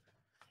top,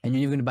 and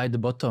you're never going to buy the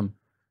bottom.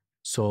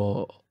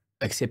 So,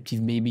 except if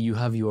maybe you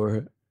have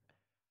your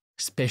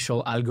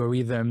special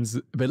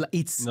algorithms, but no,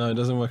 it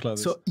doesn't work like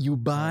this. So you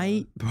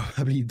buy,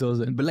 probably it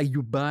doesn't, but like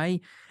you buy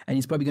and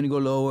it's probably going to go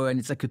lower, and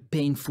it's like a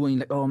painful, and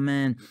you're like, oh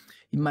man,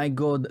 it might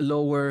go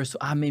lower, so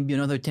maybe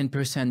another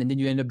 10%, and then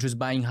you end up just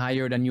buying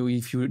higher than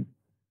maybe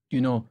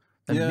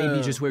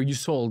just where you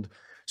sold.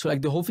 So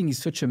like the whole thing is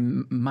such a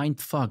mind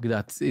fuck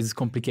that is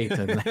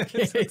complicated. Like,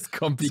 it's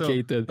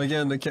complicated. So,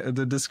 again,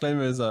 the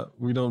disclaimer is that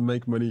we don't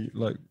make money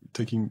like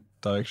taking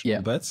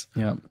directional bets.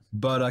 Yeah.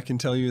 But I can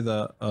tell you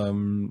that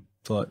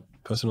like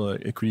personal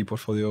equity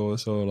portfolio,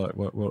 so like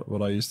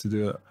what I used to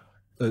do,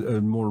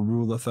 a more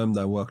rule of thumb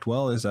that worked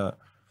well is that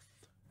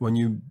when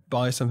you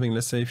buy something,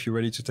 let's say if you're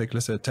ready to take,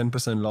 let's say, a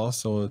 10%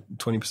 loss or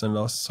 20%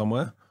 loss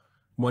somewhere,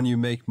 when you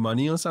make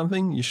money on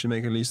something, you should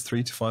make at least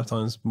 3 to 5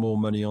 times more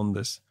money on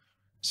this.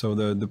 So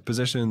the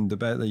position, the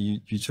bet that you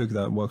took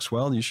that works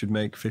well, you should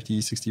make 50,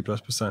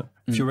 60+%.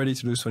 If you're ready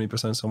to lose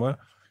 20% somewhere,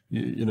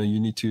 you know, you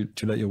need to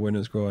let your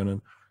winners grow.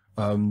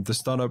 And the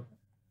startup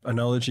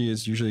analogy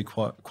is usually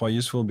quite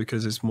useful,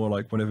 because it's more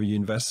like whenever you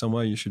invest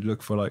somewhere, you should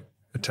look for like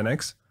a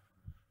 10x.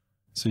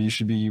 So you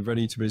should be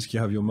ready to basically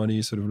have your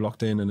money sort of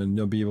locked in, and then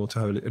you'll be able to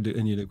have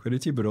any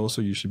liquidity, but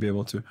also you should be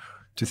able to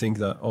think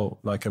that, oh,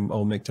 like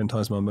I'll make 10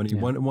 times my money.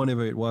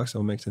 Whenever it works,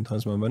 I'll make 10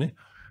 times my money.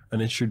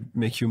 And it should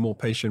make you more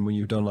patient when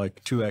you've done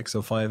like 2x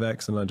or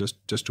 5x, and like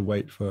just to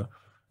wait for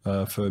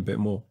a bit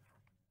more.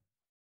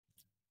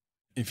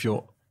 If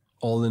you're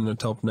all in the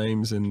top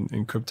names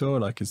in crypto,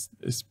 like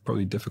it's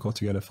probably difficult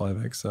to get a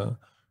 5x.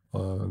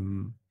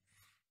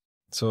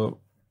 So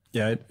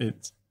yeah,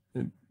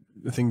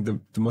 I think the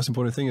most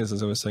important thing is,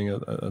 as I was saying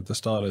at the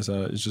start, is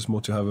just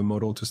more to have a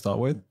model to start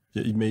with.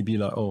 It may be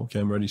like, oh, okay,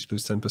 I'm ready to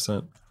lose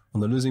 10%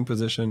 on the losing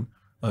position.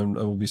 I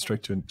will be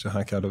strict to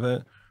hack out of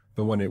it.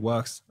 But when it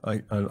works,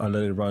 I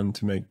let it run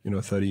to make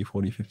 30,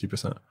 40,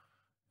 50%.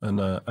 And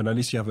at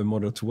least you have a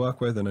model to work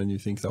with, and then you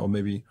think that, or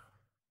maybe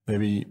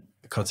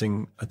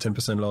cutting a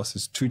 10% loss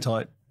is too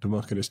tight, the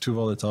market is too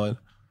volatile.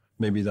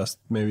 Maybe that's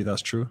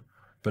true.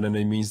 But then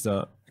it means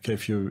that, okay,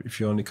 if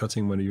you're only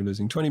cutting when you're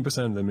losing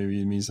 20%, then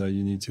maybe it means that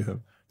you need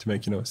to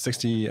make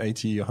 60,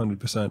 80,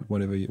 100%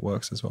 whenever it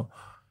works as well.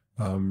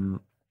 And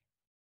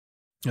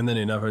then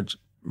in average,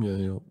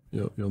 you'll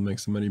make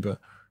some money. But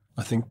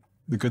I think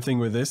the good thing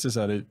with this is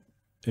that it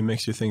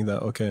makes you think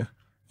that, okay,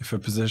 if a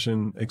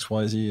position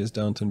XYZ is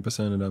down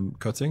 10% and I'm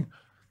cutting,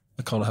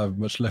 I can't have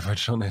much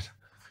leverage on it.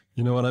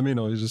 You know what I mean?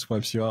 Or it just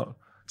wipes you out.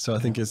 So I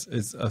think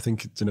I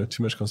think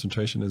too much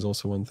concentration is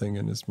also one thing,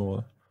 and it's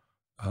more.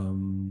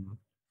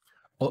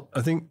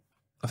 I think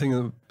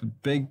the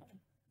big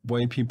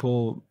way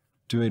people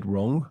do it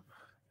wrong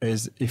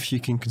is if you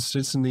can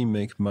consistently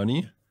make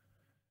money.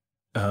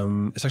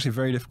 It's actually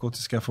very difficult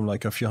to scale from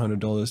like a few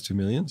 $100s to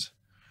millions.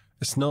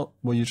 It's not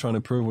what you're trying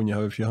to prove when you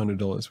have a few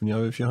 $100s. When you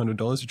have a few $100,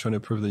 you're trying to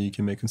prove that you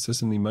can make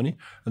consistently money,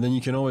 and then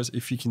you can always,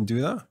 if you can do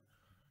that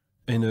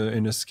in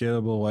a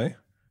scalable way,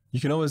 you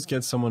can always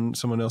get someone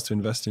else to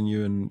invest in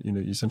you, and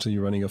essentially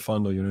you're running a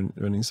fund or you're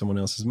running someone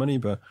else's money.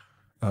 But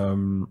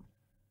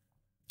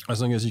as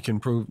long as you can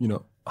prove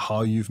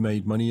how you've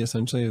made money,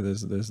 essentially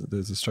there's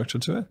a structure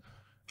to it.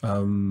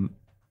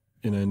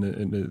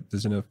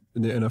 There's enough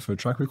of a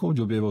track record,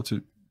 you'll be able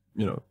to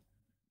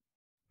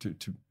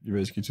to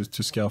basically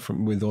to scale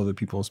from with other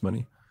people's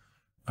money.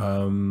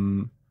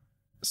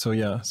 So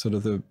yeah, sort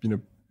of the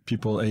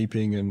people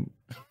aping and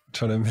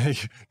trying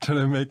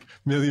to make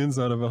millions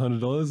out of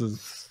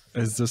 $100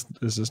 is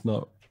just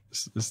not,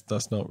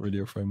 that's not really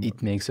a framework.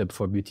 It makes up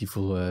for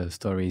beautiful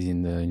stories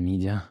in the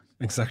media.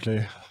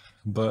 Exactly,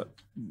 but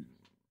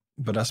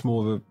that's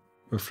more of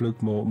a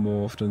fluke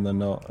more often than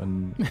not,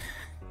 and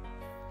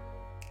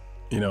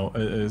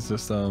it's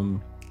just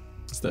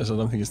I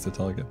don't think it's the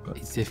target, but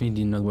it's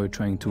definitely not what we're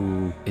trying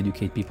to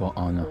educate people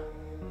on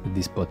with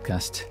this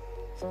podcast.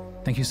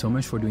 Thank you so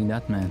much for doing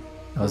that, man.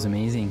 That was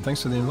amazing.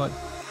 Thanks for the invite.